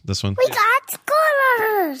voice. This one. We got scooters.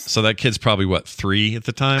 So that kid's probably what, 3 at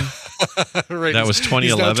the time? Right. That was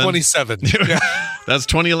 2011. He's now 27. Yeah. That's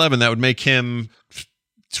 2011. That would make him.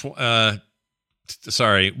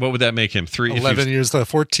 Sorry, what would that make him? 11 years,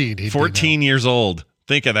 14. 14 years old.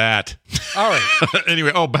 Think of that. All right.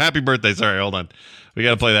 Anyway, happy birthday. Sorry, hold on. We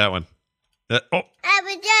got to play that one. Happy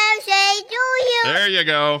birthday to you. There you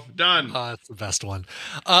go. Done. That's the best one.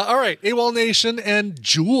 All right. AWOL Nation and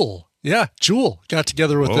Jewel. Yeah, Jewel got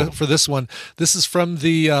together with for this one. This is from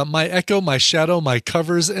the My Echo, My Shadow, My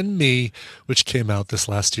Covers, and Me, which came out this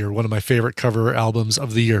last year. One of my favorite cover albums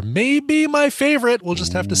of the year. Maybe my favorite. We'll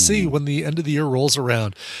just have to see when the end of the year rolls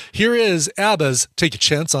around. Here is ABBA's Take a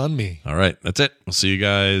Chance on Me. All right, that's it. We'll see you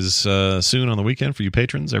guys soon on the weekend for you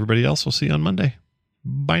patrons. Everybody else, we'll see you on Monday.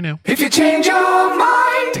 Bye now. If you change your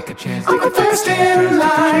mind, take a chance. I'm the first in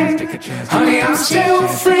line. Take a chance. Honey, I'm still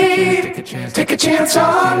free. Take a chance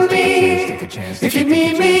on me. If you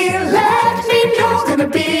need me, let me know. Gonna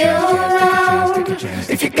be around.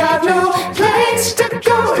 If you got no place to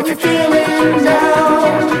go, if you're feeling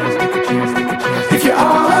down, if you're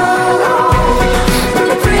all alone, when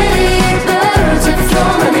the pretty birds have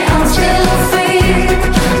flown, honey, I'm still free.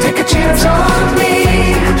 Take a chance on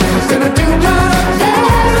me. Gonna do my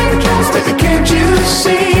baby, can't you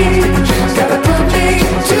see? Gotta put me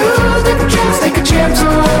to the test. Take a chance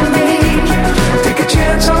on me. Take a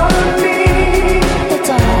chance on me. That's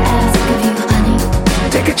all I ask of you, honey.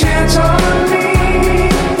 Take a chance on me.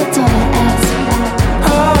 That's all I ask.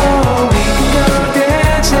 Oh, we could go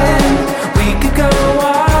dancing, we could go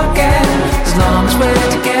walking, as long as we're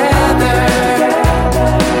together.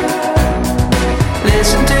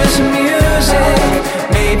 Listen to some music,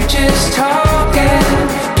 maybe just talking.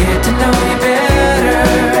 Get to know you better.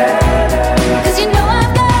 'Cause you know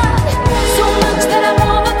I've got so much that I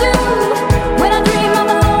wanna do. When I dream I'm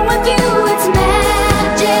alone with you, it's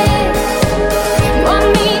magic. You want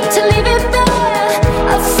me to leave it there,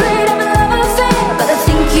 afraid I'm a love affair, but I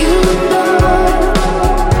think you know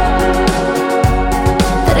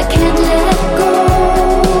that I can't let go.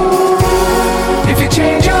 If you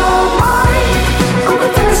change your mind, I'm the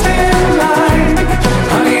first in line.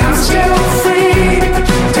 Honey, I'm still free.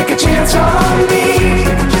 Take a chance on me.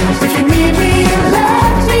 If you need me,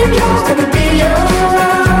 let me know. Gonna be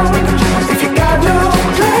around. If you got no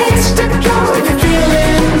place to go, if you're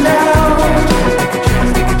feeling down,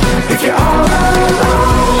 if you're all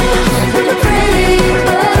alone, when the pretty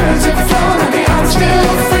birds have flown, honey, I'm still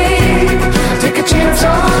free. Take a chance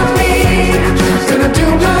on me. Gonna do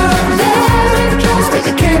my very best,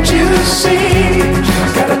 baby, can't you see?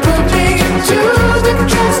 Gotta put me to the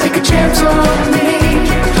test. Take a chance on me.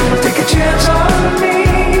 Take a chance on me.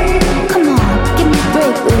 Come on, give me a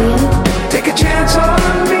break, will you? Take a chance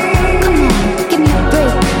on me. Come on, give me a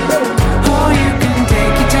break. Oh, you can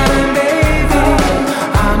take your time, baby.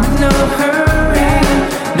 I'm in no hurry.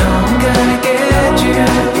 No, I'm gonna get you.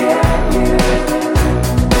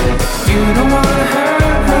 You don't wanna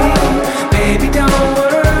hurt me, baby, don't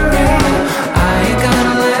worry. I ain't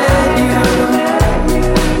gonna let you.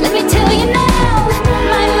 Let me tell you now,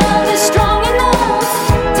 my love is strong enough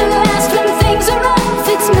to last when things are rough.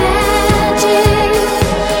 It's magic.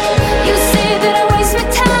 You say that I waste my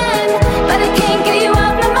time, but I can't get you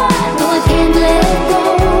out my mind. No, I can't let go,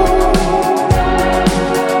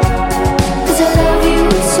 'cause I love you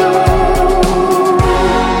so.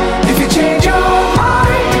 If you change your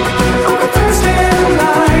mind, I'm the first in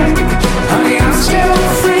line. Honey, I'm still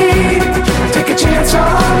free. Take a chance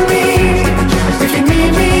on me. If you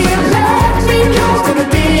need me, let me know. Gonna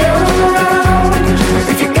be around.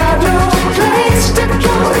 If you got no place to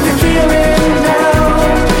go, if you're feeling down,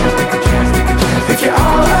 if you're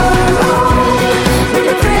all alone, when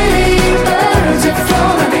the pretty birds have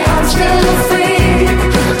flown, honey, I'm still free.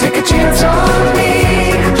 Take a chance on me.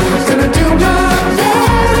 Gonna do my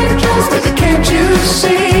very best, baby, can't you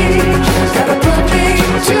see? Gotta put me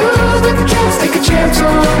to the test. Take a chance on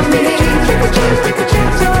me. Take a chance, take a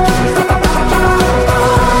chance on me.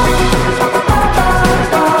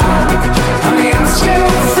 Honey, I'm still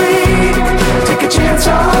free. Take a chance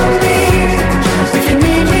on me. If you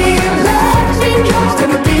need me, let me know.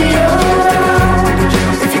 Gonna be around.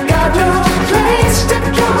 If you got no place to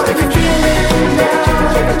go, if you're feeling down,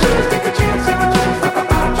 take a chance on me.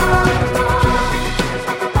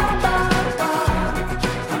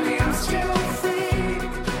 Honey, I'm still free.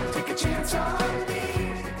 Take a chance on me.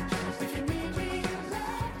 If you need me,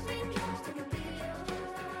 let me know. Gonna be around.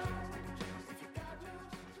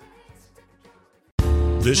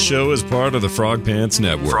 This show is part of the Frog Pants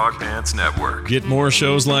Network. Frog Pants Network. Get more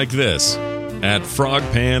shows like this at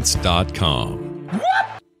frogpants.com.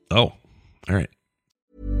 Oh, all right.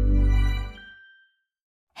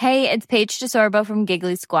 Hey, it's Paige DeSorbo from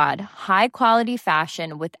Giggly Squad. High quality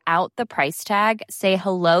fashion without the price tag. Say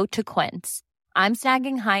hello to Quince. I'm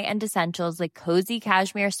snagging high-end essentials like cozy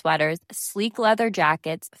cashmere sweaters, sleek leather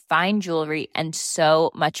jackets, fine jewelry, and so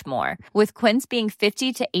much more. With Quince being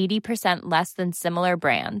 50 to 80% less than similar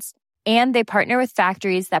brands. And they partner with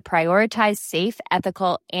factories that prioritize safe,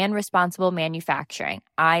 ethical, and responsible manufacturing.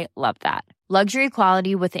 I love that. Luxury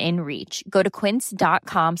quality within reach. Go to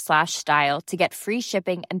quince.com/style to get free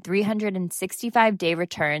shipping and 365-day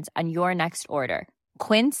returns on your next order.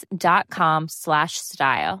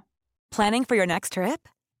 Quince.com/style. Planning for your next trip?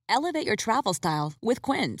 Elevate your travel style with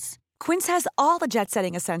Quince. Quince has all the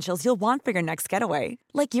jet-setting essentials you'll want for your next getaway,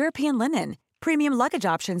 like European linen, premium luggage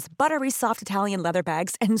options, buttery soft Italian leather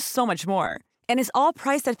bags, and so much more. And is all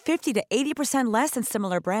priced at 50 to 80% less than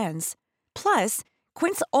similar brands. Plus,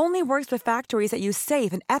 Quince only works with factories that use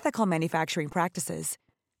safe and ethical manufacturing practices.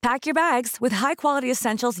 Pack your bags with high-quality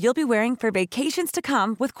essentials you'll be wearing for vacations to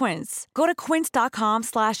come with Quince. Go to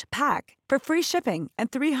quince.com/pack for free shipping and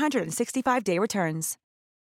 365-day returns.